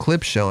a few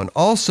clips shown.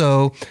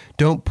 Also,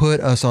 don't put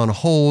us on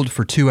hold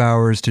for 2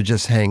 hours to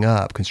just hang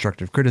up.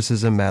 Constructive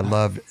criticism, mad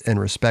love, and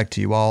respect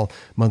to you all,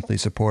 monthly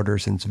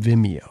supporters since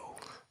Vimeo.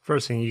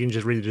 First thing, you can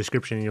just read the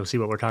description and you'll see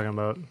what we're talking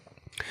about.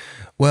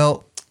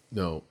 Well,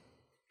 No.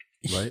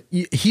 Right?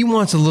 he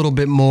wants a little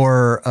bit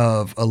more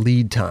of a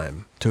lead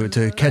time to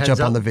catch up Heads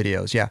on the up.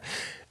 videos. Yeah.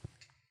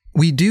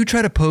 We do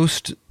try to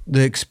post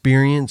the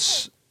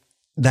Experience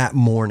that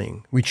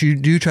morning. We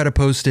do try to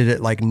post it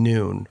at like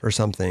noon or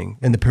something,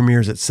 and the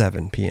premiere's at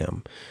 7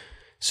 p.m.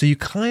 So you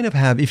kind of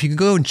have, if you could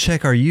go and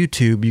check our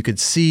YouTube, you could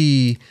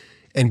see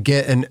and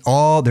get, and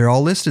they're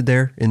all listed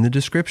there in the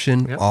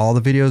description, Yep. all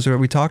the videos that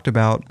we talked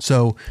about.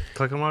 So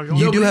Click them off.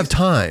 you do have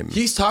time.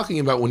 He's talking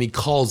about when he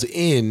calls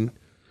in,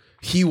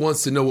 he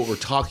wants to know what we're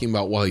talking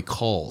about while he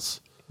calls.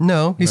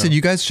 No, he said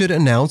you guys should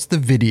announce the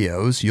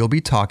videos you'll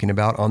be talking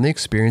about on the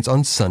Experience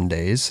on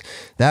Sundays.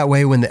 That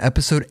way, when the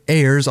episode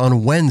airs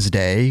on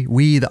Wednesday,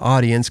 we, the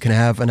audience, can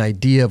have an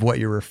idea of what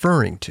you're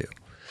referring to.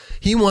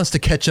 He wants to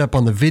catch up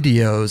on the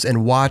videos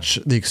and watch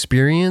the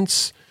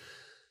Experience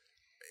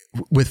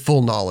with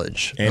full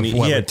knowledge. And of he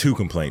what had two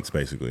complaints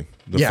basically.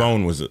 The Yeah.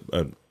 phone was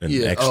an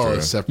extra. Oh,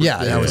 a separate.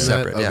 yeah, that was from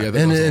separate. Oh, Yeah. that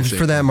And was all if, the for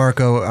same. that,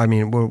 Marco, I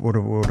mean, what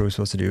are we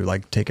supposed to do?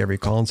 Like take every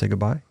call and say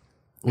goodbye?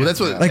 Well,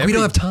 that's what. Like, we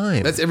don't have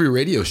time. That's every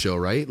radio show,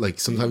 right? Like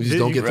sometimes you just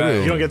don't get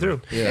through. You don't get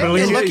through. Yeah. But at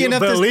least, And lucky enough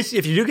but at this- least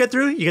if you do get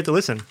through, you get to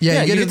listen.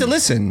 Yeah, you get to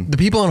listen. The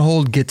people on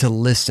hold get to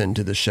listen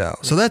to the show.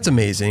 So that's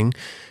amazing.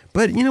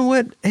 But you know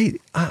what? Hey,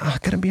 I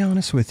got to be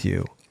honest with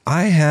you.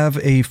 I have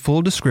a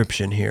full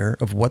description here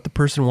of what the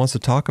person wants to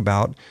talk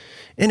about.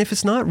 And if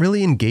it's not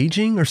really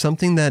engaging or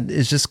something that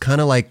is just kind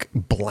of like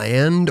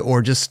bland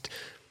or just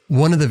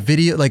one of the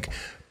video, like,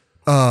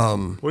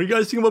 What do you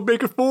guys think about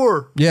Baker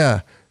 4?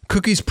 yeah,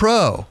 Cookies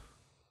Pro.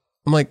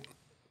 I'm like,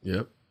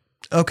 Yep.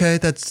 Okay,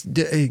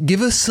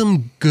 give us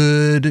some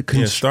good.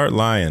 Yeah, start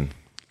lying.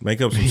 Make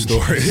up some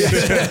stories.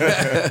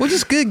 Well,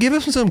 just give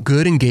us some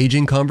good,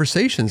 engaging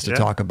conversations to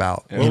talk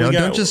about. What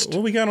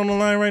we got on the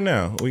line right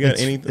now? We got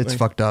anything? It's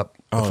fucked up.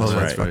 Oh, that's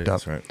right. Fucked up.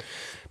 That's right.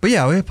 But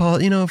yeah,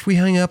 if we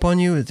hang up on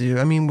you,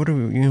 I mean, what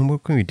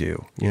can we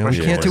do?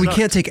 We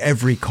can't take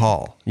every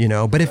call,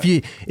 But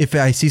if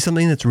I see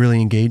something that's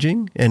really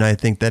engaging and I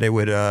think that it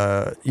would,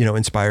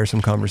 inspire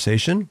some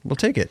conversation, we'll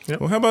take it. Yep.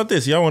 Well, how about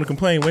this? Y'all want to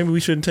complain? Maybe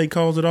we shouldn't take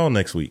calls at all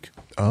next week.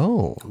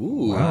 Oh,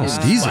 Ooh, wow.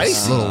 Steve's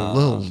a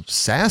little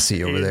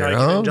sassy over there,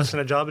 huh? Justin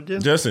a job to do?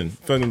 Justin,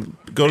 fucking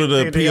go to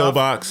the P.O.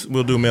 box.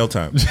 We'll do mail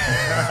time. Go to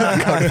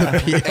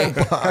the P.O.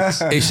 box.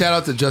 Hey, shout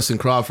out to Justin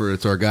Crawford.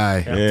 It's our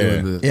guy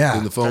doing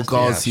the phone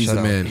calls. He's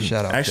the man.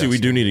 Shout out. Actually, we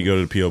do need to go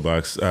to the P.O.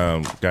 box.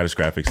 Goddess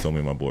Graphics told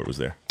me my board was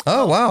there.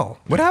 Oh, wow.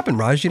 What happened,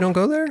 Raj? You don't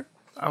go there?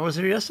 I was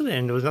here yesterday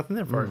and there was nothing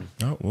there for it.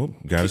 Oh, well,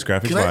 Goddess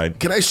Graphics lied.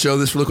 Can I show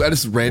this real quick? I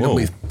just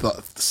randomly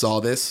saw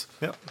this.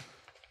 Yep.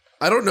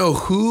 I don't know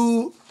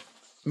who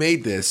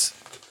made this,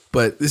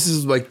 but this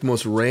is like the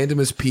most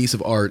randomest piece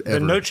of art ever.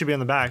 The note should be on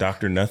the back.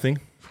 Dr. Nothing?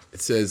 It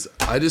says,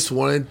 I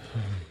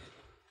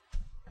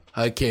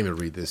can't even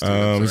read this. Dude.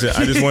 I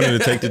just wanted to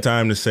take the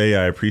time to say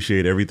I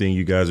appreciate everything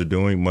you guys are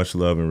doing. Much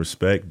love and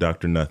respect,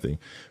 Dr. Nothing.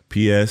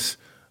 P.S.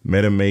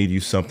 Meta made you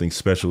something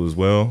special as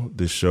well.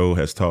 This show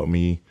has taught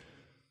me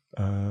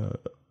a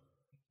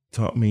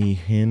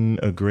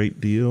great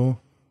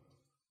deal.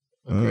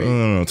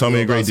 Taught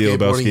me a great deal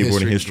about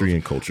skateboarding history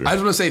and culture. I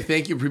just want to say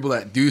thank you to people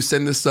that do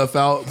send this stuff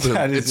out.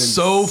 But it's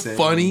so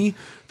funny,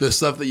 the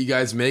stuff that you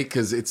guys make,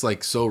 because it's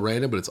like so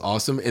random, but it's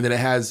awesome. And then it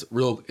has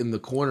in the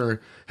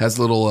corner, has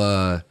little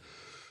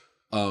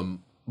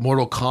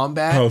Mortal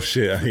Kombat. Oh,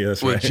 shit. Yeah,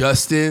 that's with right.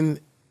 Justin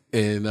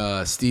and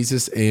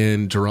Steezus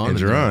and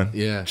Duran.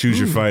 Yeah. Choose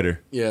your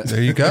fighter. Yeah.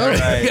 There you go.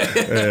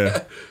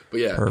 Yeah. But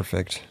yeah.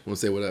 Perfect. I want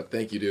to say what up.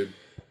 Thank you, dude.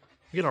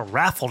 You got a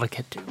raffle to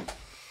get to.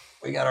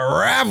 We got a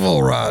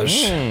raffle,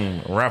 Raj.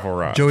 Raffle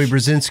Raj. Joey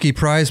Brzezinski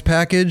prize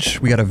package.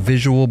 We got a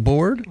visual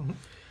board. We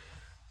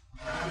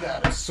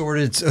got a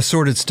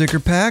sorted sticker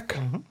pack.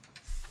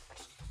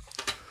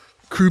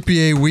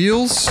 Croupier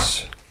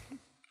wheels.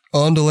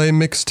 On delay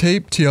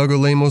mixtape. Tiago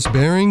Lemos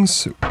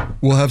bearings.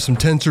 We'll have some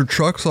tensor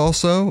trucks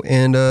also,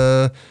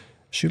 and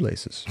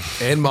shoelaces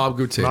And mob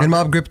grip tape. and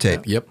mob grip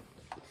tape. Yep.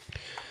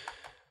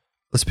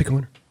 Let's pick a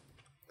winner.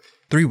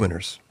 3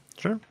 winners.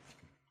 Sure.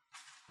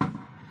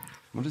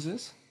 What is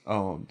this?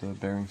 Oh, the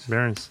bearings.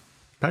 Barons.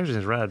 Packaging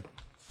is red.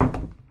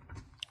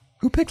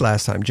 Who picked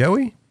last time?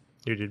 Joey?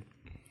 You did.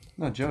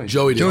 No, Joey.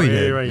 Joey did. Joey Yeah,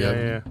 did. you're right.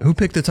 Yeah. Who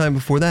picked the time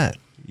before that?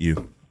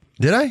 You.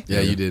 Did I? Yeah,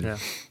 you did. Yeah.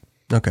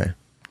 Okay.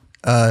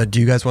 Do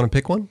you guys want to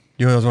pick one?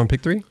 You guys want to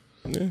pick 3?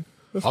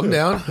 I'm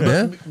down.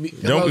 Yeah.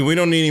 We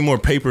don't need any more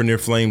paper near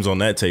flames on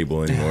that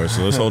table anymore,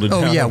 so let's hold it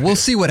down. Oh, yeah. We'll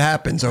see what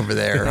happens over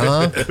there,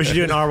 huh? We should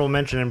do an honorable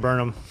mention and burn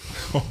them.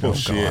 Oh,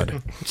 shit.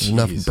 God. There's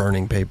enough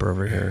burning paper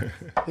over here.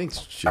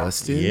 Thanks,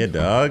 Justin. Yeah,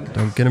 dog.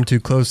 Don't get them too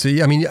close.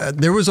 I mean,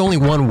 there was only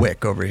 1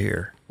 wick over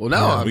here. Well,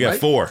 now We got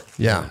 4.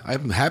 Yeah.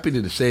 I'm happy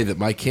to say that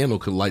my candle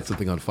could light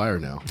something on fire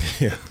now.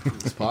 Yeah.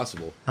 It's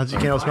possible. How's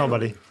your candle smell,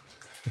 buddy?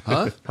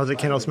 Huh? How's the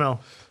candle smell?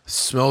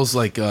 Smells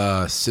like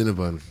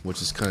Cinnabon,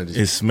 which is kind of just...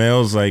 It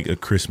smells like a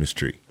Christmas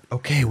tree.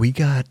 Okay, we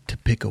got to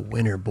pick a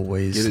winner,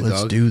 boys. Get it,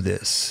 Let's dog. do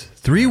this.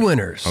 3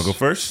 winners. I'll go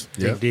first.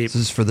 Yeah. Dig deep.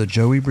 This is for the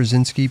Joey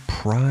Brzezinski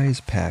prize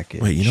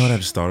package. Wait, you know what I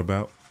just thought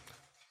about?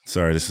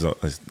 Sorry, this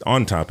is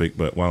on topic,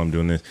 but while I'm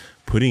doing this,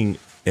 putting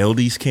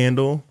LD's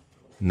candle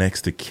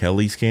next to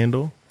Kelly's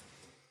candle,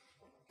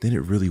 then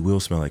it really will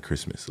smell like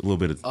Christmas. A little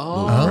bit of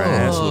little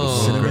grass, a little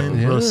cinnamon.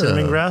 Yeah. Little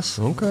cinnamon grass.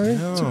 Okay,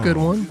 that's a good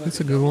one. That's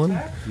a good one.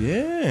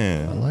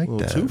 Yeah. I like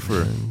that.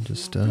 Twofer. Man.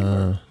 Just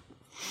And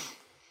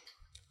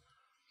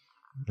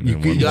you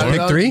then one got more.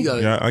 pick it? 3? You got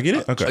it. Yeah, I get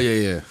it. Oh,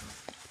 Okay. yeah.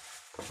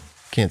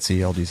 Can't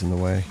see LD's in the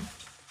way.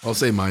 I'll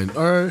say mine.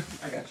 All right.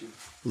 I got you.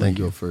 Thank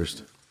you you. go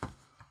first.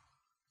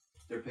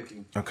 They're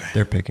picking. Okay.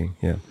 They're picking.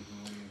 Yeah.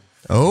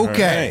 All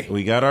Okay. right,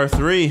 we got our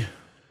 3.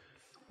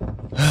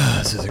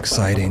 This is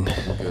exciting.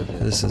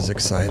 This is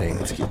exciting.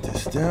 Let's get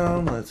this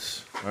down. All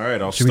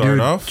right, I'll Should we start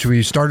off. Should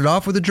we start it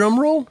off with a drum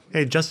roll?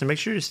 Hey, Justin, make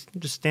sure you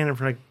just stand in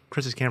front of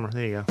Chris's camera.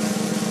 There you go.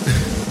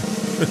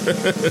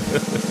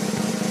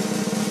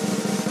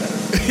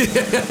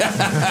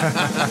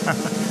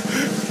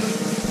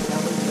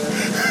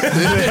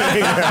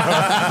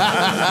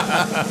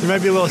 You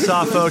might be a little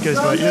soft focus,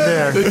 but you're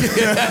there.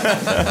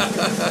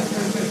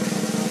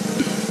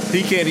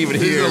 He can't even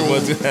hear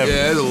what's happening.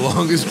 Yeah, the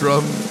longest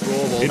drum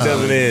roll of all It time.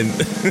 doesn't end.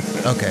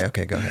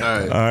 Okay, go ahead. All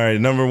right. All right,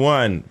 number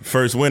 1,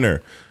 first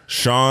winner,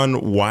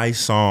 Sean Y.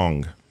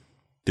 Song.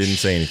 Didn't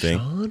say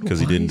anything because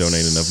he didn't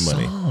donate enough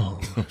money.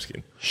 I'm just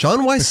kidding.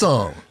 Sean Y.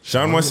 Song.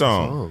 Sean Y.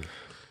 Song.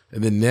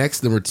 And then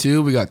next, number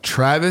 2, we got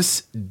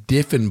Travis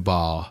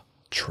Diffenbaugh.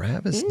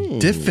 Travis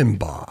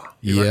Diffenbaugh.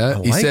 Yeah,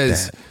 I he like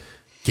says, that.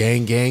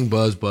 gang, gang,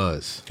 buzz,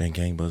 buzz. Gang,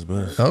 gang, buzz,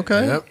 buzz.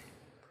 Okay. Yep.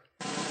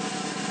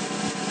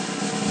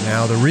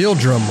 Now the real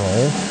drum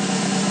roll.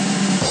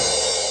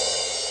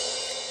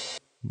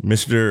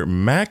 Mr.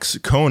 Max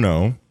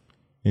Kono,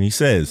 and he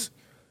says,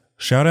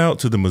 Shout out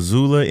to the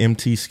Missoula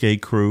MT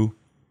Skate Crew,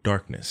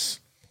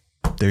 Darkness.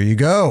 There you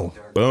go.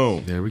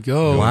 Boom. There we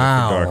go.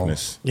 Wow.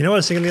 Darkness. You know what I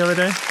was thinking the other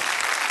day?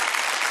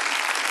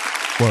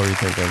 What were you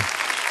thinking?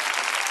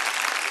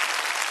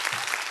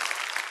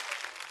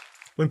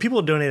 When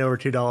people donate over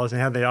 $2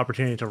 and have the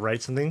opportunity to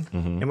write something,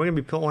 and we're going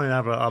to be pulling it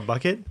out of a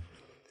bucket,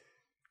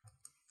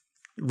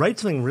 write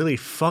something really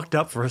fucked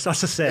up for us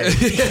to say.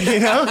 You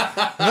know?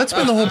 That's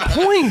been the whole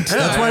point.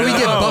 That's why we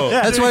get.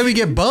 That's why we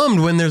get bummed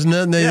when there's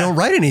no. They don't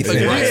write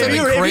anything. Like, If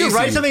you crazy.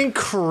 write something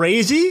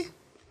crazy,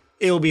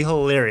 it will be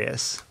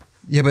hilarious.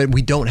 Yeah, but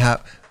we don't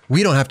have.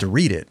 We don't have to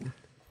read it.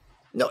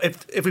 No,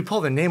 if we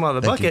pull the name out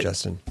of the Thank you, bucket,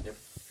 Justin.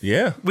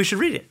 we should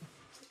read it.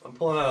 I'm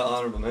pulling out an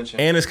honorable mention.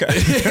 And it's kind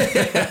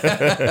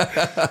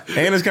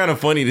of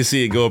funny to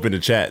see it go up in the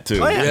chat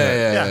too. Oh, yeah.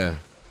 Yeah.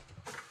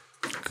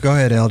 Go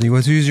ahead, LD.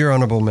 Who's your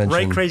honorable mention?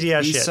 Write crazy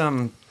ass He's shit.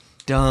 some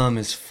dumb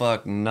as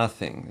fuck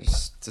nothing.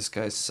 This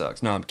guy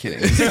sucks. No, I'm kidding.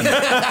 He's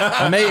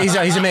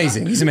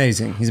amazing. He's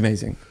amazing. He's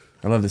amazing.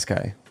 I love this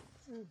guy.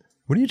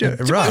 What are you doing,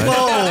 Raj?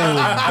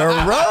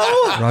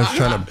 Whoa! Raj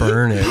trying to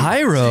burn it.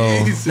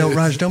 Pyro. No,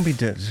 Raj, don't be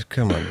dead.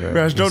 Come on, bro.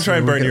 Raj, don't try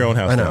and burn your own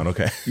house down,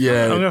 okay? I'm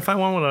Yeah. going to find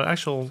one with an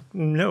actual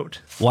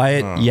note.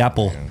 Wyatt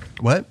Yapple.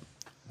 What?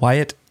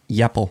 Wyatt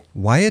Yapple.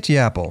 Wyatt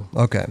Yapple.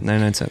 Okay.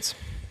 99 cents.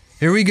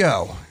 Here we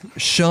go.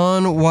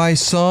 Sean Y.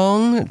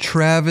 Song,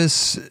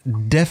 Travis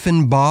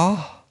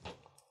Deffenbaugh,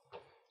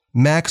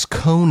 Max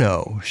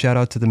Kono. Shout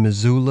out to the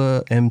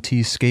Missoula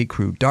MT Skate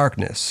Crew.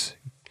 Darkness.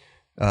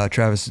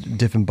 Travis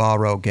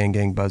Diffenbaugh, gang,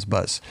 gang, buzz,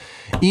 buzz.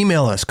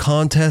 Email us,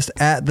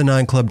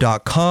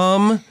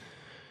 contest@the9club.com.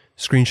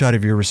 Screenshot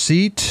of your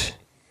receipt.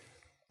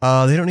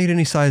 They don't need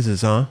any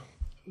sizes, huh?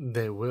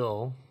 They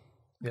will.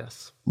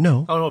 Yes.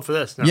 No. Oh, no, for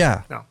this. No.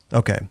 Yeah. No.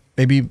 Okay.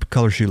 Maybe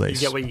color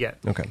shoelace. You get what you get.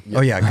 Okay.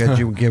 Oh, yeah. Good.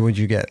 You get what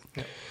you get.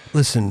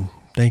 Listen,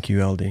 thank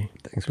you, LD.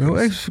 Thanks, Oh,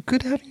 Chris. it's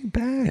good having you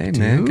back. Hey,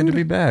 man. Good to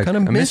be back. Kind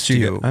of I missed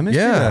you. I missed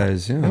you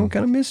guys. Yeah. I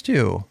kind of missed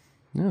you.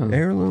 Yeah.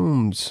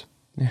 Heirlooms.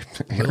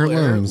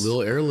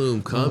 Little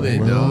heirloom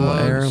coming, dog.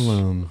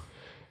 Heirloom.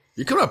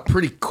 You're coming up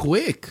pretty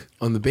quick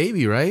on the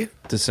baby, right?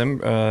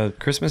 December,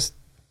 Christmas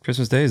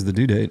Day is the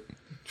due date.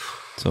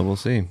 So we'll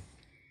see.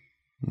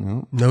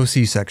 No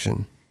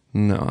C-section.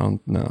 No.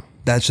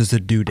 That's just a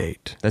due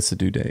date. That's the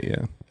due date,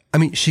 yeah. I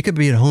mean, she could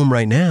be at home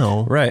right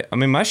now Right. I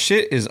mean, my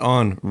shit is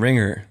on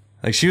Ringer.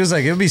 Like, she was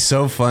like, it would be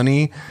so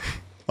funny.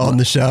 on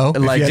the show.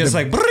 If Like, you had just to-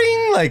 like,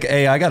 bring, like,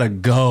 hey, I gotta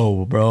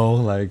go, bro.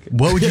 Like,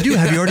 What would you do?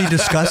 Have you already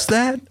discussed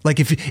that? Like,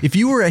 if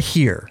you were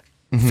here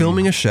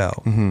filming a show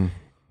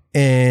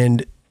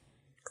and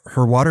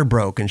her water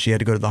broke and she had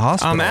to go to the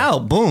hospital. I'm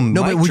out. Boom.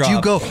 No, but mic would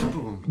you drop. go?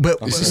 But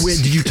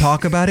did you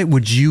talk about it?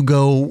 Would you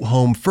go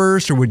home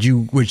first, or would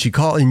she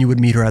call and you would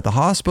meet her at the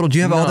hospital? Do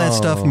you have all that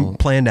stuff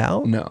planned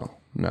out? No.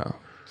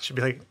 Should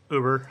be like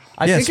Uber.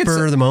 I Yeah, think it's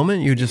spur of the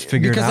moment. You just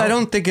figure it out. because I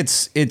don't think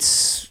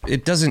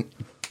it doesn't,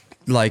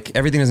 like,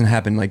 everything doesn't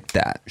happen like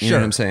that. You know Sure.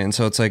 what I'm saying?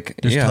 So it's like,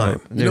 There's yeah,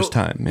 time. There's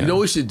time. Yeah. You know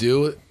what we should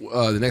do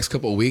the next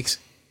couple of weeks?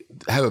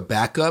 Have a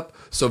backup.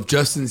 So if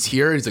Justin's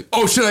here, he's like,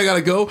 "Oh shit, I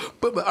gotta go."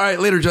 But all right,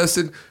 later,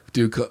 Justin.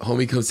 Dude,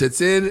 homie comes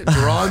sits in.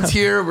 Duran's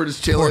here. We're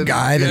just chilling. Poor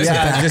guy that's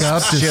Yeah, back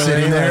up, just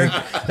sitting there.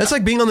 That's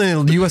like being on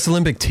the U.S.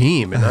 Olympic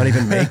team and not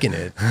even making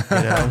it. You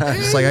know?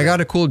 It's like, I got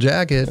a cool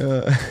jacket.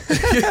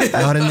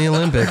 Not in the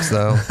Olympics,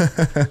 though.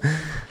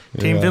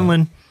 Team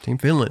Finland. Team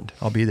Finland.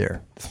 I'll be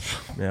there.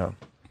 Yeah.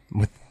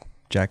 With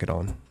jacket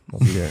on. I'll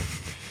be there.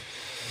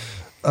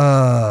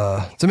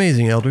 It's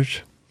amazing,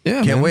 Eldridge.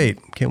 Yeah, Can't man. wait.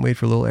 Can't wait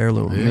for a little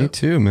heirloom. Me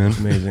too, man.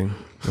 Amazing.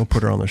 We'll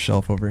put her on the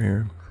shelf over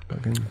here.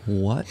 Fucking-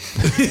 What?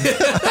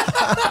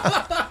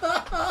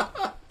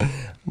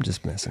 I'm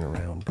just messing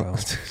around, bro.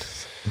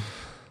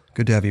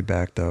 Good to have you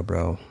back, though,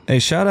 bro. Hey,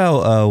 shout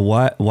out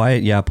Wyatt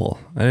Yapple.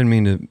 I didn't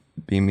mean to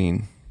be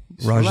mean.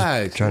 Raj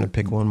Relax. is trying to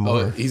pick one Oh,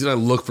 more. he's gonna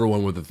look for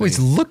one with the Oh, thing. he's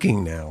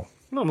looking now.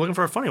 No, I'm looking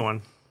for a funny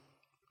one.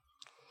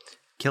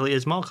 Kelly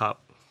is mall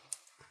cop.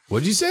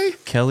 What'd you say?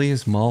 Kelly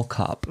is mall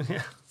cop.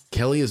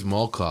 Kelly is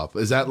mall cop.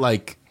 Is that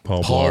like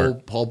Paul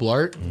Blart. Paul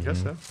Blart? I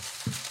guess so.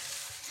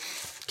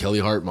 Kelly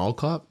Hart mall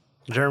cop?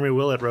 Jeremy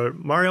Willett wrote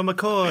Mario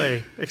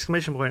McCoy!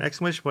 Exclamation point!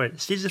 Exclamation point!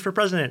 Steve's for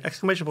president!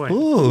 Exclamation point!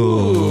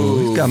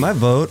 Ooh, he's got my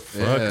vote.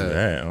 Fuck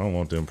that. I don't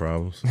want them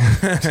problems.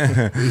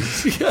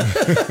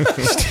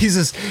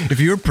 Jesus, if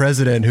you were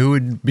president, who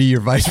would be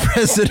your vice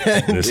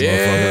president? This motherfucker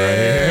right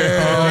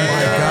here. Oh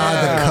my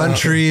God, the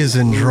country is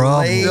in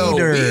trouble. No,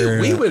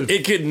 we would.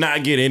 It could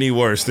not get any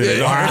worse than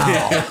it already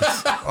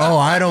is. Oh,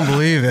 I don't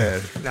believe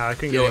it. No, I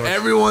couldn't Yo, get it.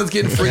 everyone's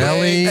getting free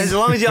Kelly. eggs. As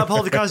long as you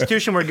uphold the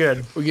Constitution, we're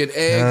good. We get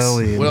eggs.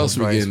 Kelly What in else the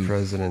we vice getting?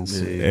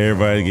 presidency.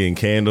 Everybody getting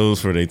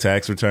candles for their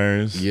tax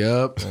returns.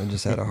 Yep. I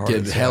just had a heart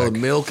Getting attack. hella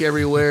milk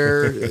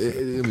everywhere.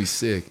 It'll be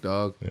sick,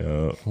 dog.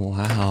 Yeah.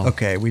 Wow.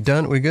 Okay, we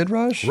done? We good,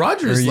 Raj?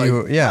 Roger's Or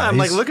you, like- yeah. I'm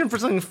like he's- looking for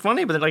something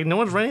funny, but like no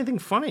one's writing anything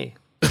funny.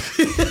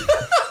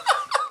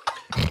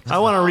 I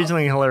want to read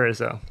something hilarious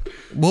though.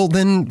 Well,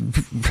 then,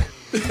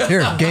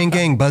 here, gang,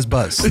 gang, buzz,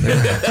 buzz. There.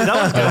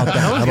 That was good.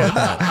 That was good.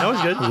 That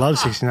was good. Love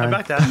 69. I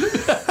back that.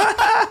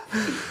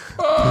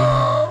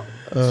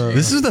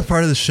 This is the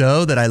part of the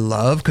show that I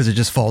love because it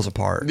just falls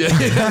apart.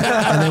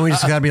 And then we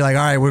just got to be like,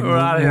 all right, we're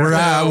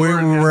out.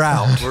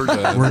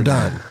 We're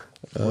done.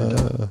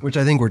 Which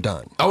I think we're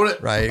done.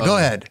 Right? Go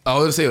ahead. I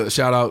want to say a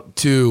shout out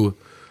to.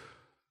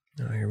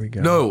 Oh, here we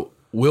go. No,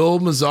 Will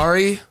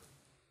Mazzari,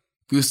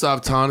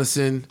 Gustav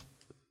Tonneson.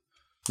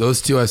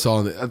 Those two I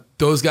saw.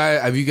 Those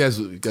guys. Have you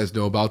guys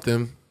know about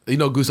them? You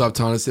know Gustav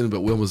Tonneson,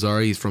 but Will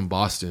Mazzari, he's from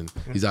Boston.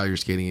 He's out here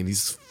skating, and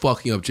he's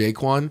fucking up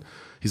Jaquan.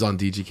 He's on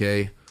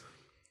DGK.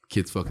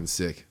 Kid's fucking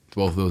sick.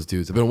 Both of those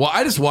dudes.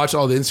 I just watch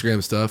all the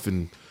Instagram stuff,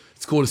 and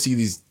it's cool to see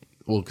these.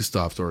 Well,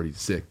 Gustav's already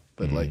sick,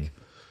 but like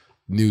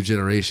new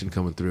generation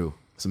coming through.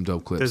 Some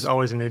dope clips. There's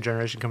always a new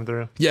generation coming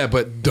through. Yeah,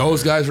 but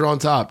those guys are on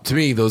top. To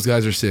me, those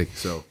guys are sick.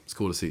 So it's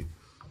cool to see.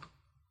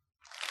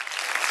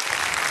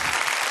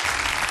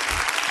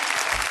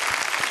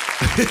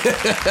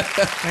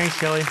 Thanks,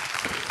 Kelly.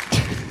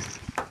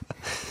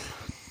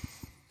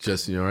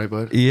 Justin, you all right,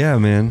 bud? Yeah,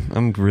 man.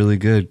 I'm really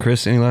good.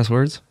 Chris, any last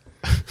words?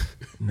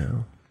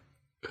 No.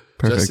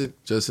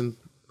 Perfect. Justin.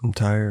 I'm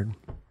tired.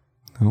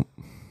 Nope.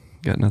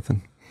 Got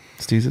nothing.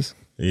 Steezus?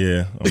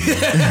 Yeah.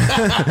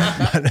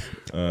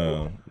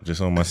 Just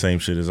on my same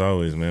shit as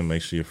always, man.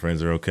 Make sure your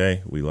friends are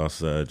okay. We lost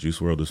Juice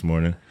WRLD this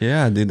morning.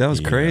 Yeah, dude, that was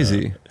He,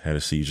 crazy. Had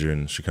a seizure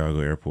in Chicago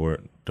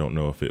airport. Don't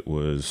know if it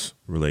was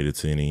related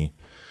to any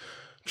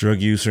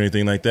drug use or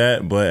anything like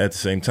that. But at the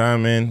same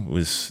time, man,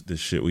 was the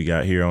shit we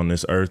got here on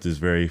this earth is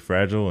very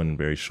fragile and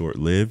very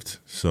short-lived.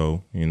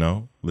 So,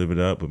 live it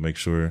up, but make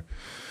sure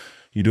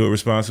you do it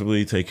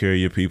responsibly. Take care of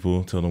your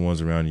people. Tell the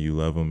ones around you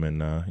love them, and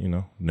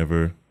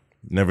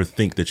never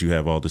think that you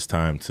have all this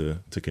time to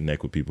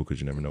connect with people because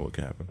you never know what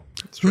could happen.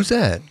 Who's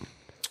that?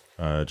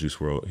 Juice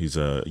WRLD. He's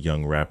a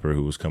young rapper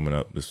who was coming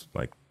up. This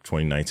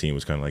 2019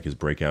 was kind of like his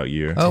breakout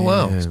year. Oh,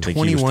 wow. I think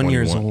he was 21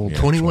 years old. Yeah,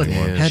 21.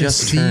 Had a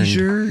Just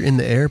seizure in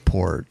the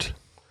airport.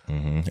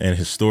 And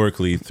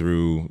historically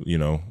through,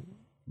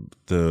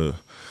 the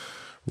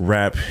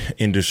rap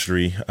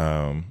industry,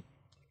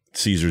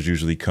 seizures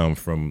usually come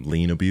from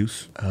lean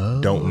abuse.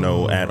 Don't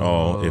know at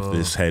all if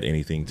this had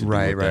anything to do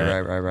with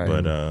that. Right.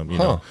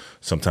 But,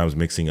 sometimes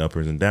mixing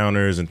uppers and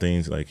downers and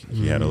things. Like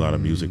he had a lot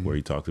of music where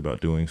he talked about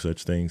doing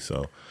such things.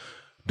 So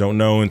don't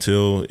know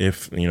until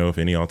if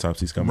any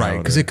autopsies come out. Right,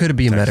 because it could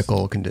be a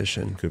medical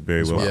condition. Could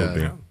very well could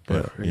be.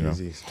 But,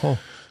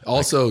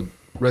 Also,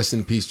 rest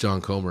in peace,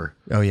 John Comer.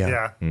 Oh,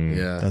 yeah.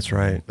 Yeah. That's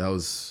right. That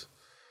was...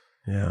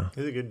 Yeah.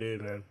 He's a good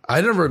dude, man.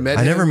 I never met him.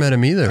 I never met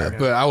him either.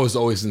 But I was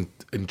always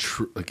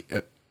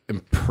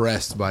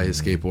impressed by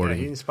his Yeah, skateboarding.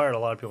 he inspired a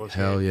lot of people to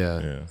skate. Hell yeah.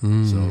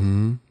 Yeah.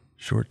 So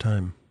Short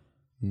time.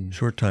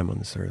 Short time on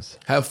this earth.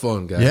 have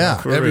fun, guys. Yeah.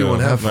 For Everyone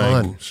real. have Like,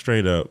 fun.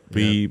 Straight up.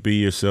 Be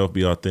yourself,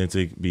 be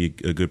authentic, be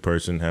a good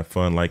person, have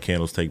fun, light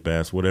candles, take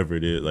baths, whatever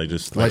it is. Like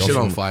just Light shit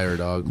some- on fire,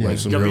 dog. Yeah. Like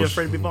some Don't be real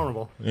afraid to be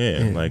vulnerable.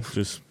 Yeah, like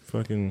just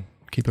fucking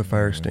Keep a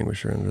fire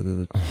extinguisher under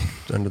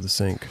the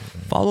sink.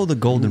 Follow the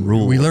golden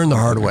rule. We learned the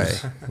hard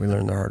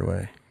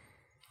way.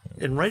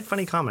 And write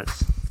funny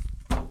comments.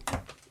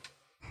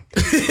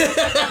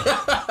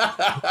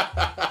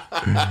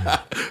 I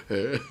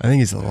think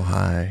he's a little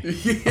high. A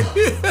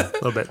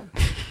little bit.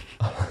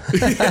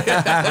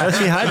 Let's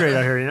be hydrated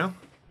out here,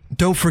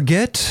 Don't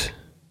forget,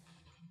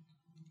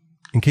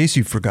 in case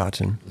you've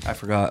forgotten, I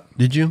forgot.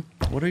 did you?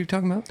 What are you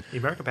talking about? The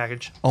America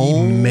package.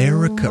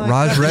 America.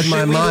 Raj read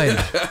my mind.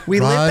 We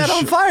lit that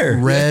on fire.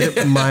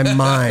 Read my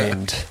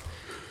mind.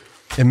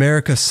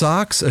 America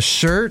socks, a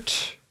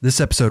shirt. This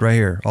episode right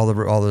here. All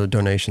the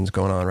donations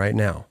going on right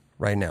now.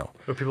 Right now.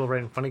 With people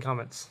writing funny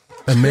comments.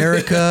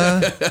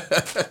 America.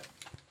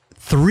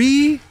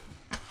 3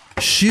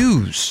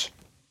 shoes.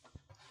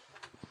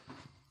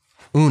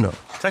 Uno.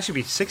 It's actually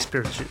be 6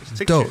 pairs of shoes. 6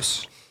 shoes.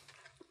 Dos.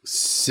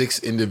 6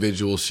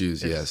 individual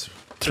shoes, yes.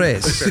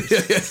 Tres.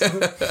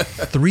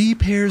 3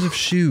 pairs of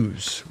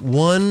shoes.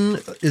 One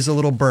is a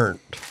little burnt.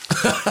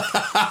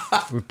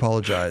 We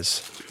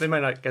apologize. They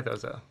might not get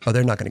those, though. Oh,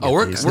 they're not going to get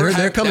we're- these. we're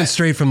They're at coming that-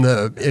 straight from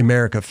the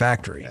America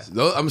factory.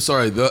 I'm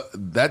sorry.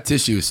 That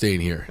tissue is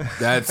staying here.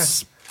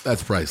 That's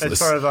priceless. As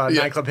far as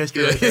nightclub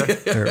history right there.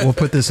 Here, we'll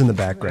put this in the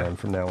background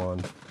from now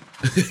on.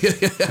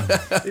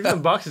 Even the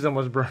box is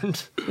almost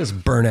burned. This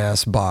burnt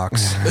ass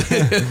box.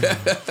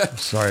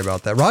 Sorry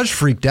about that. Raj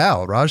freaked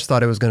out. Raj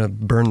thought it was going to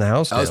burn the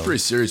house down. That was a pretty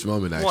serious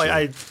moment, actually. Well,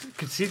 I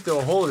could see through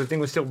a hole. The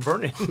thing was still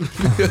burning.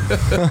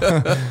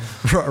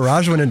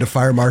 Raj went into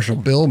Fire Marshal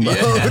Bill mode.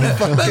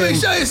 Let me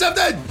show you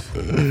something.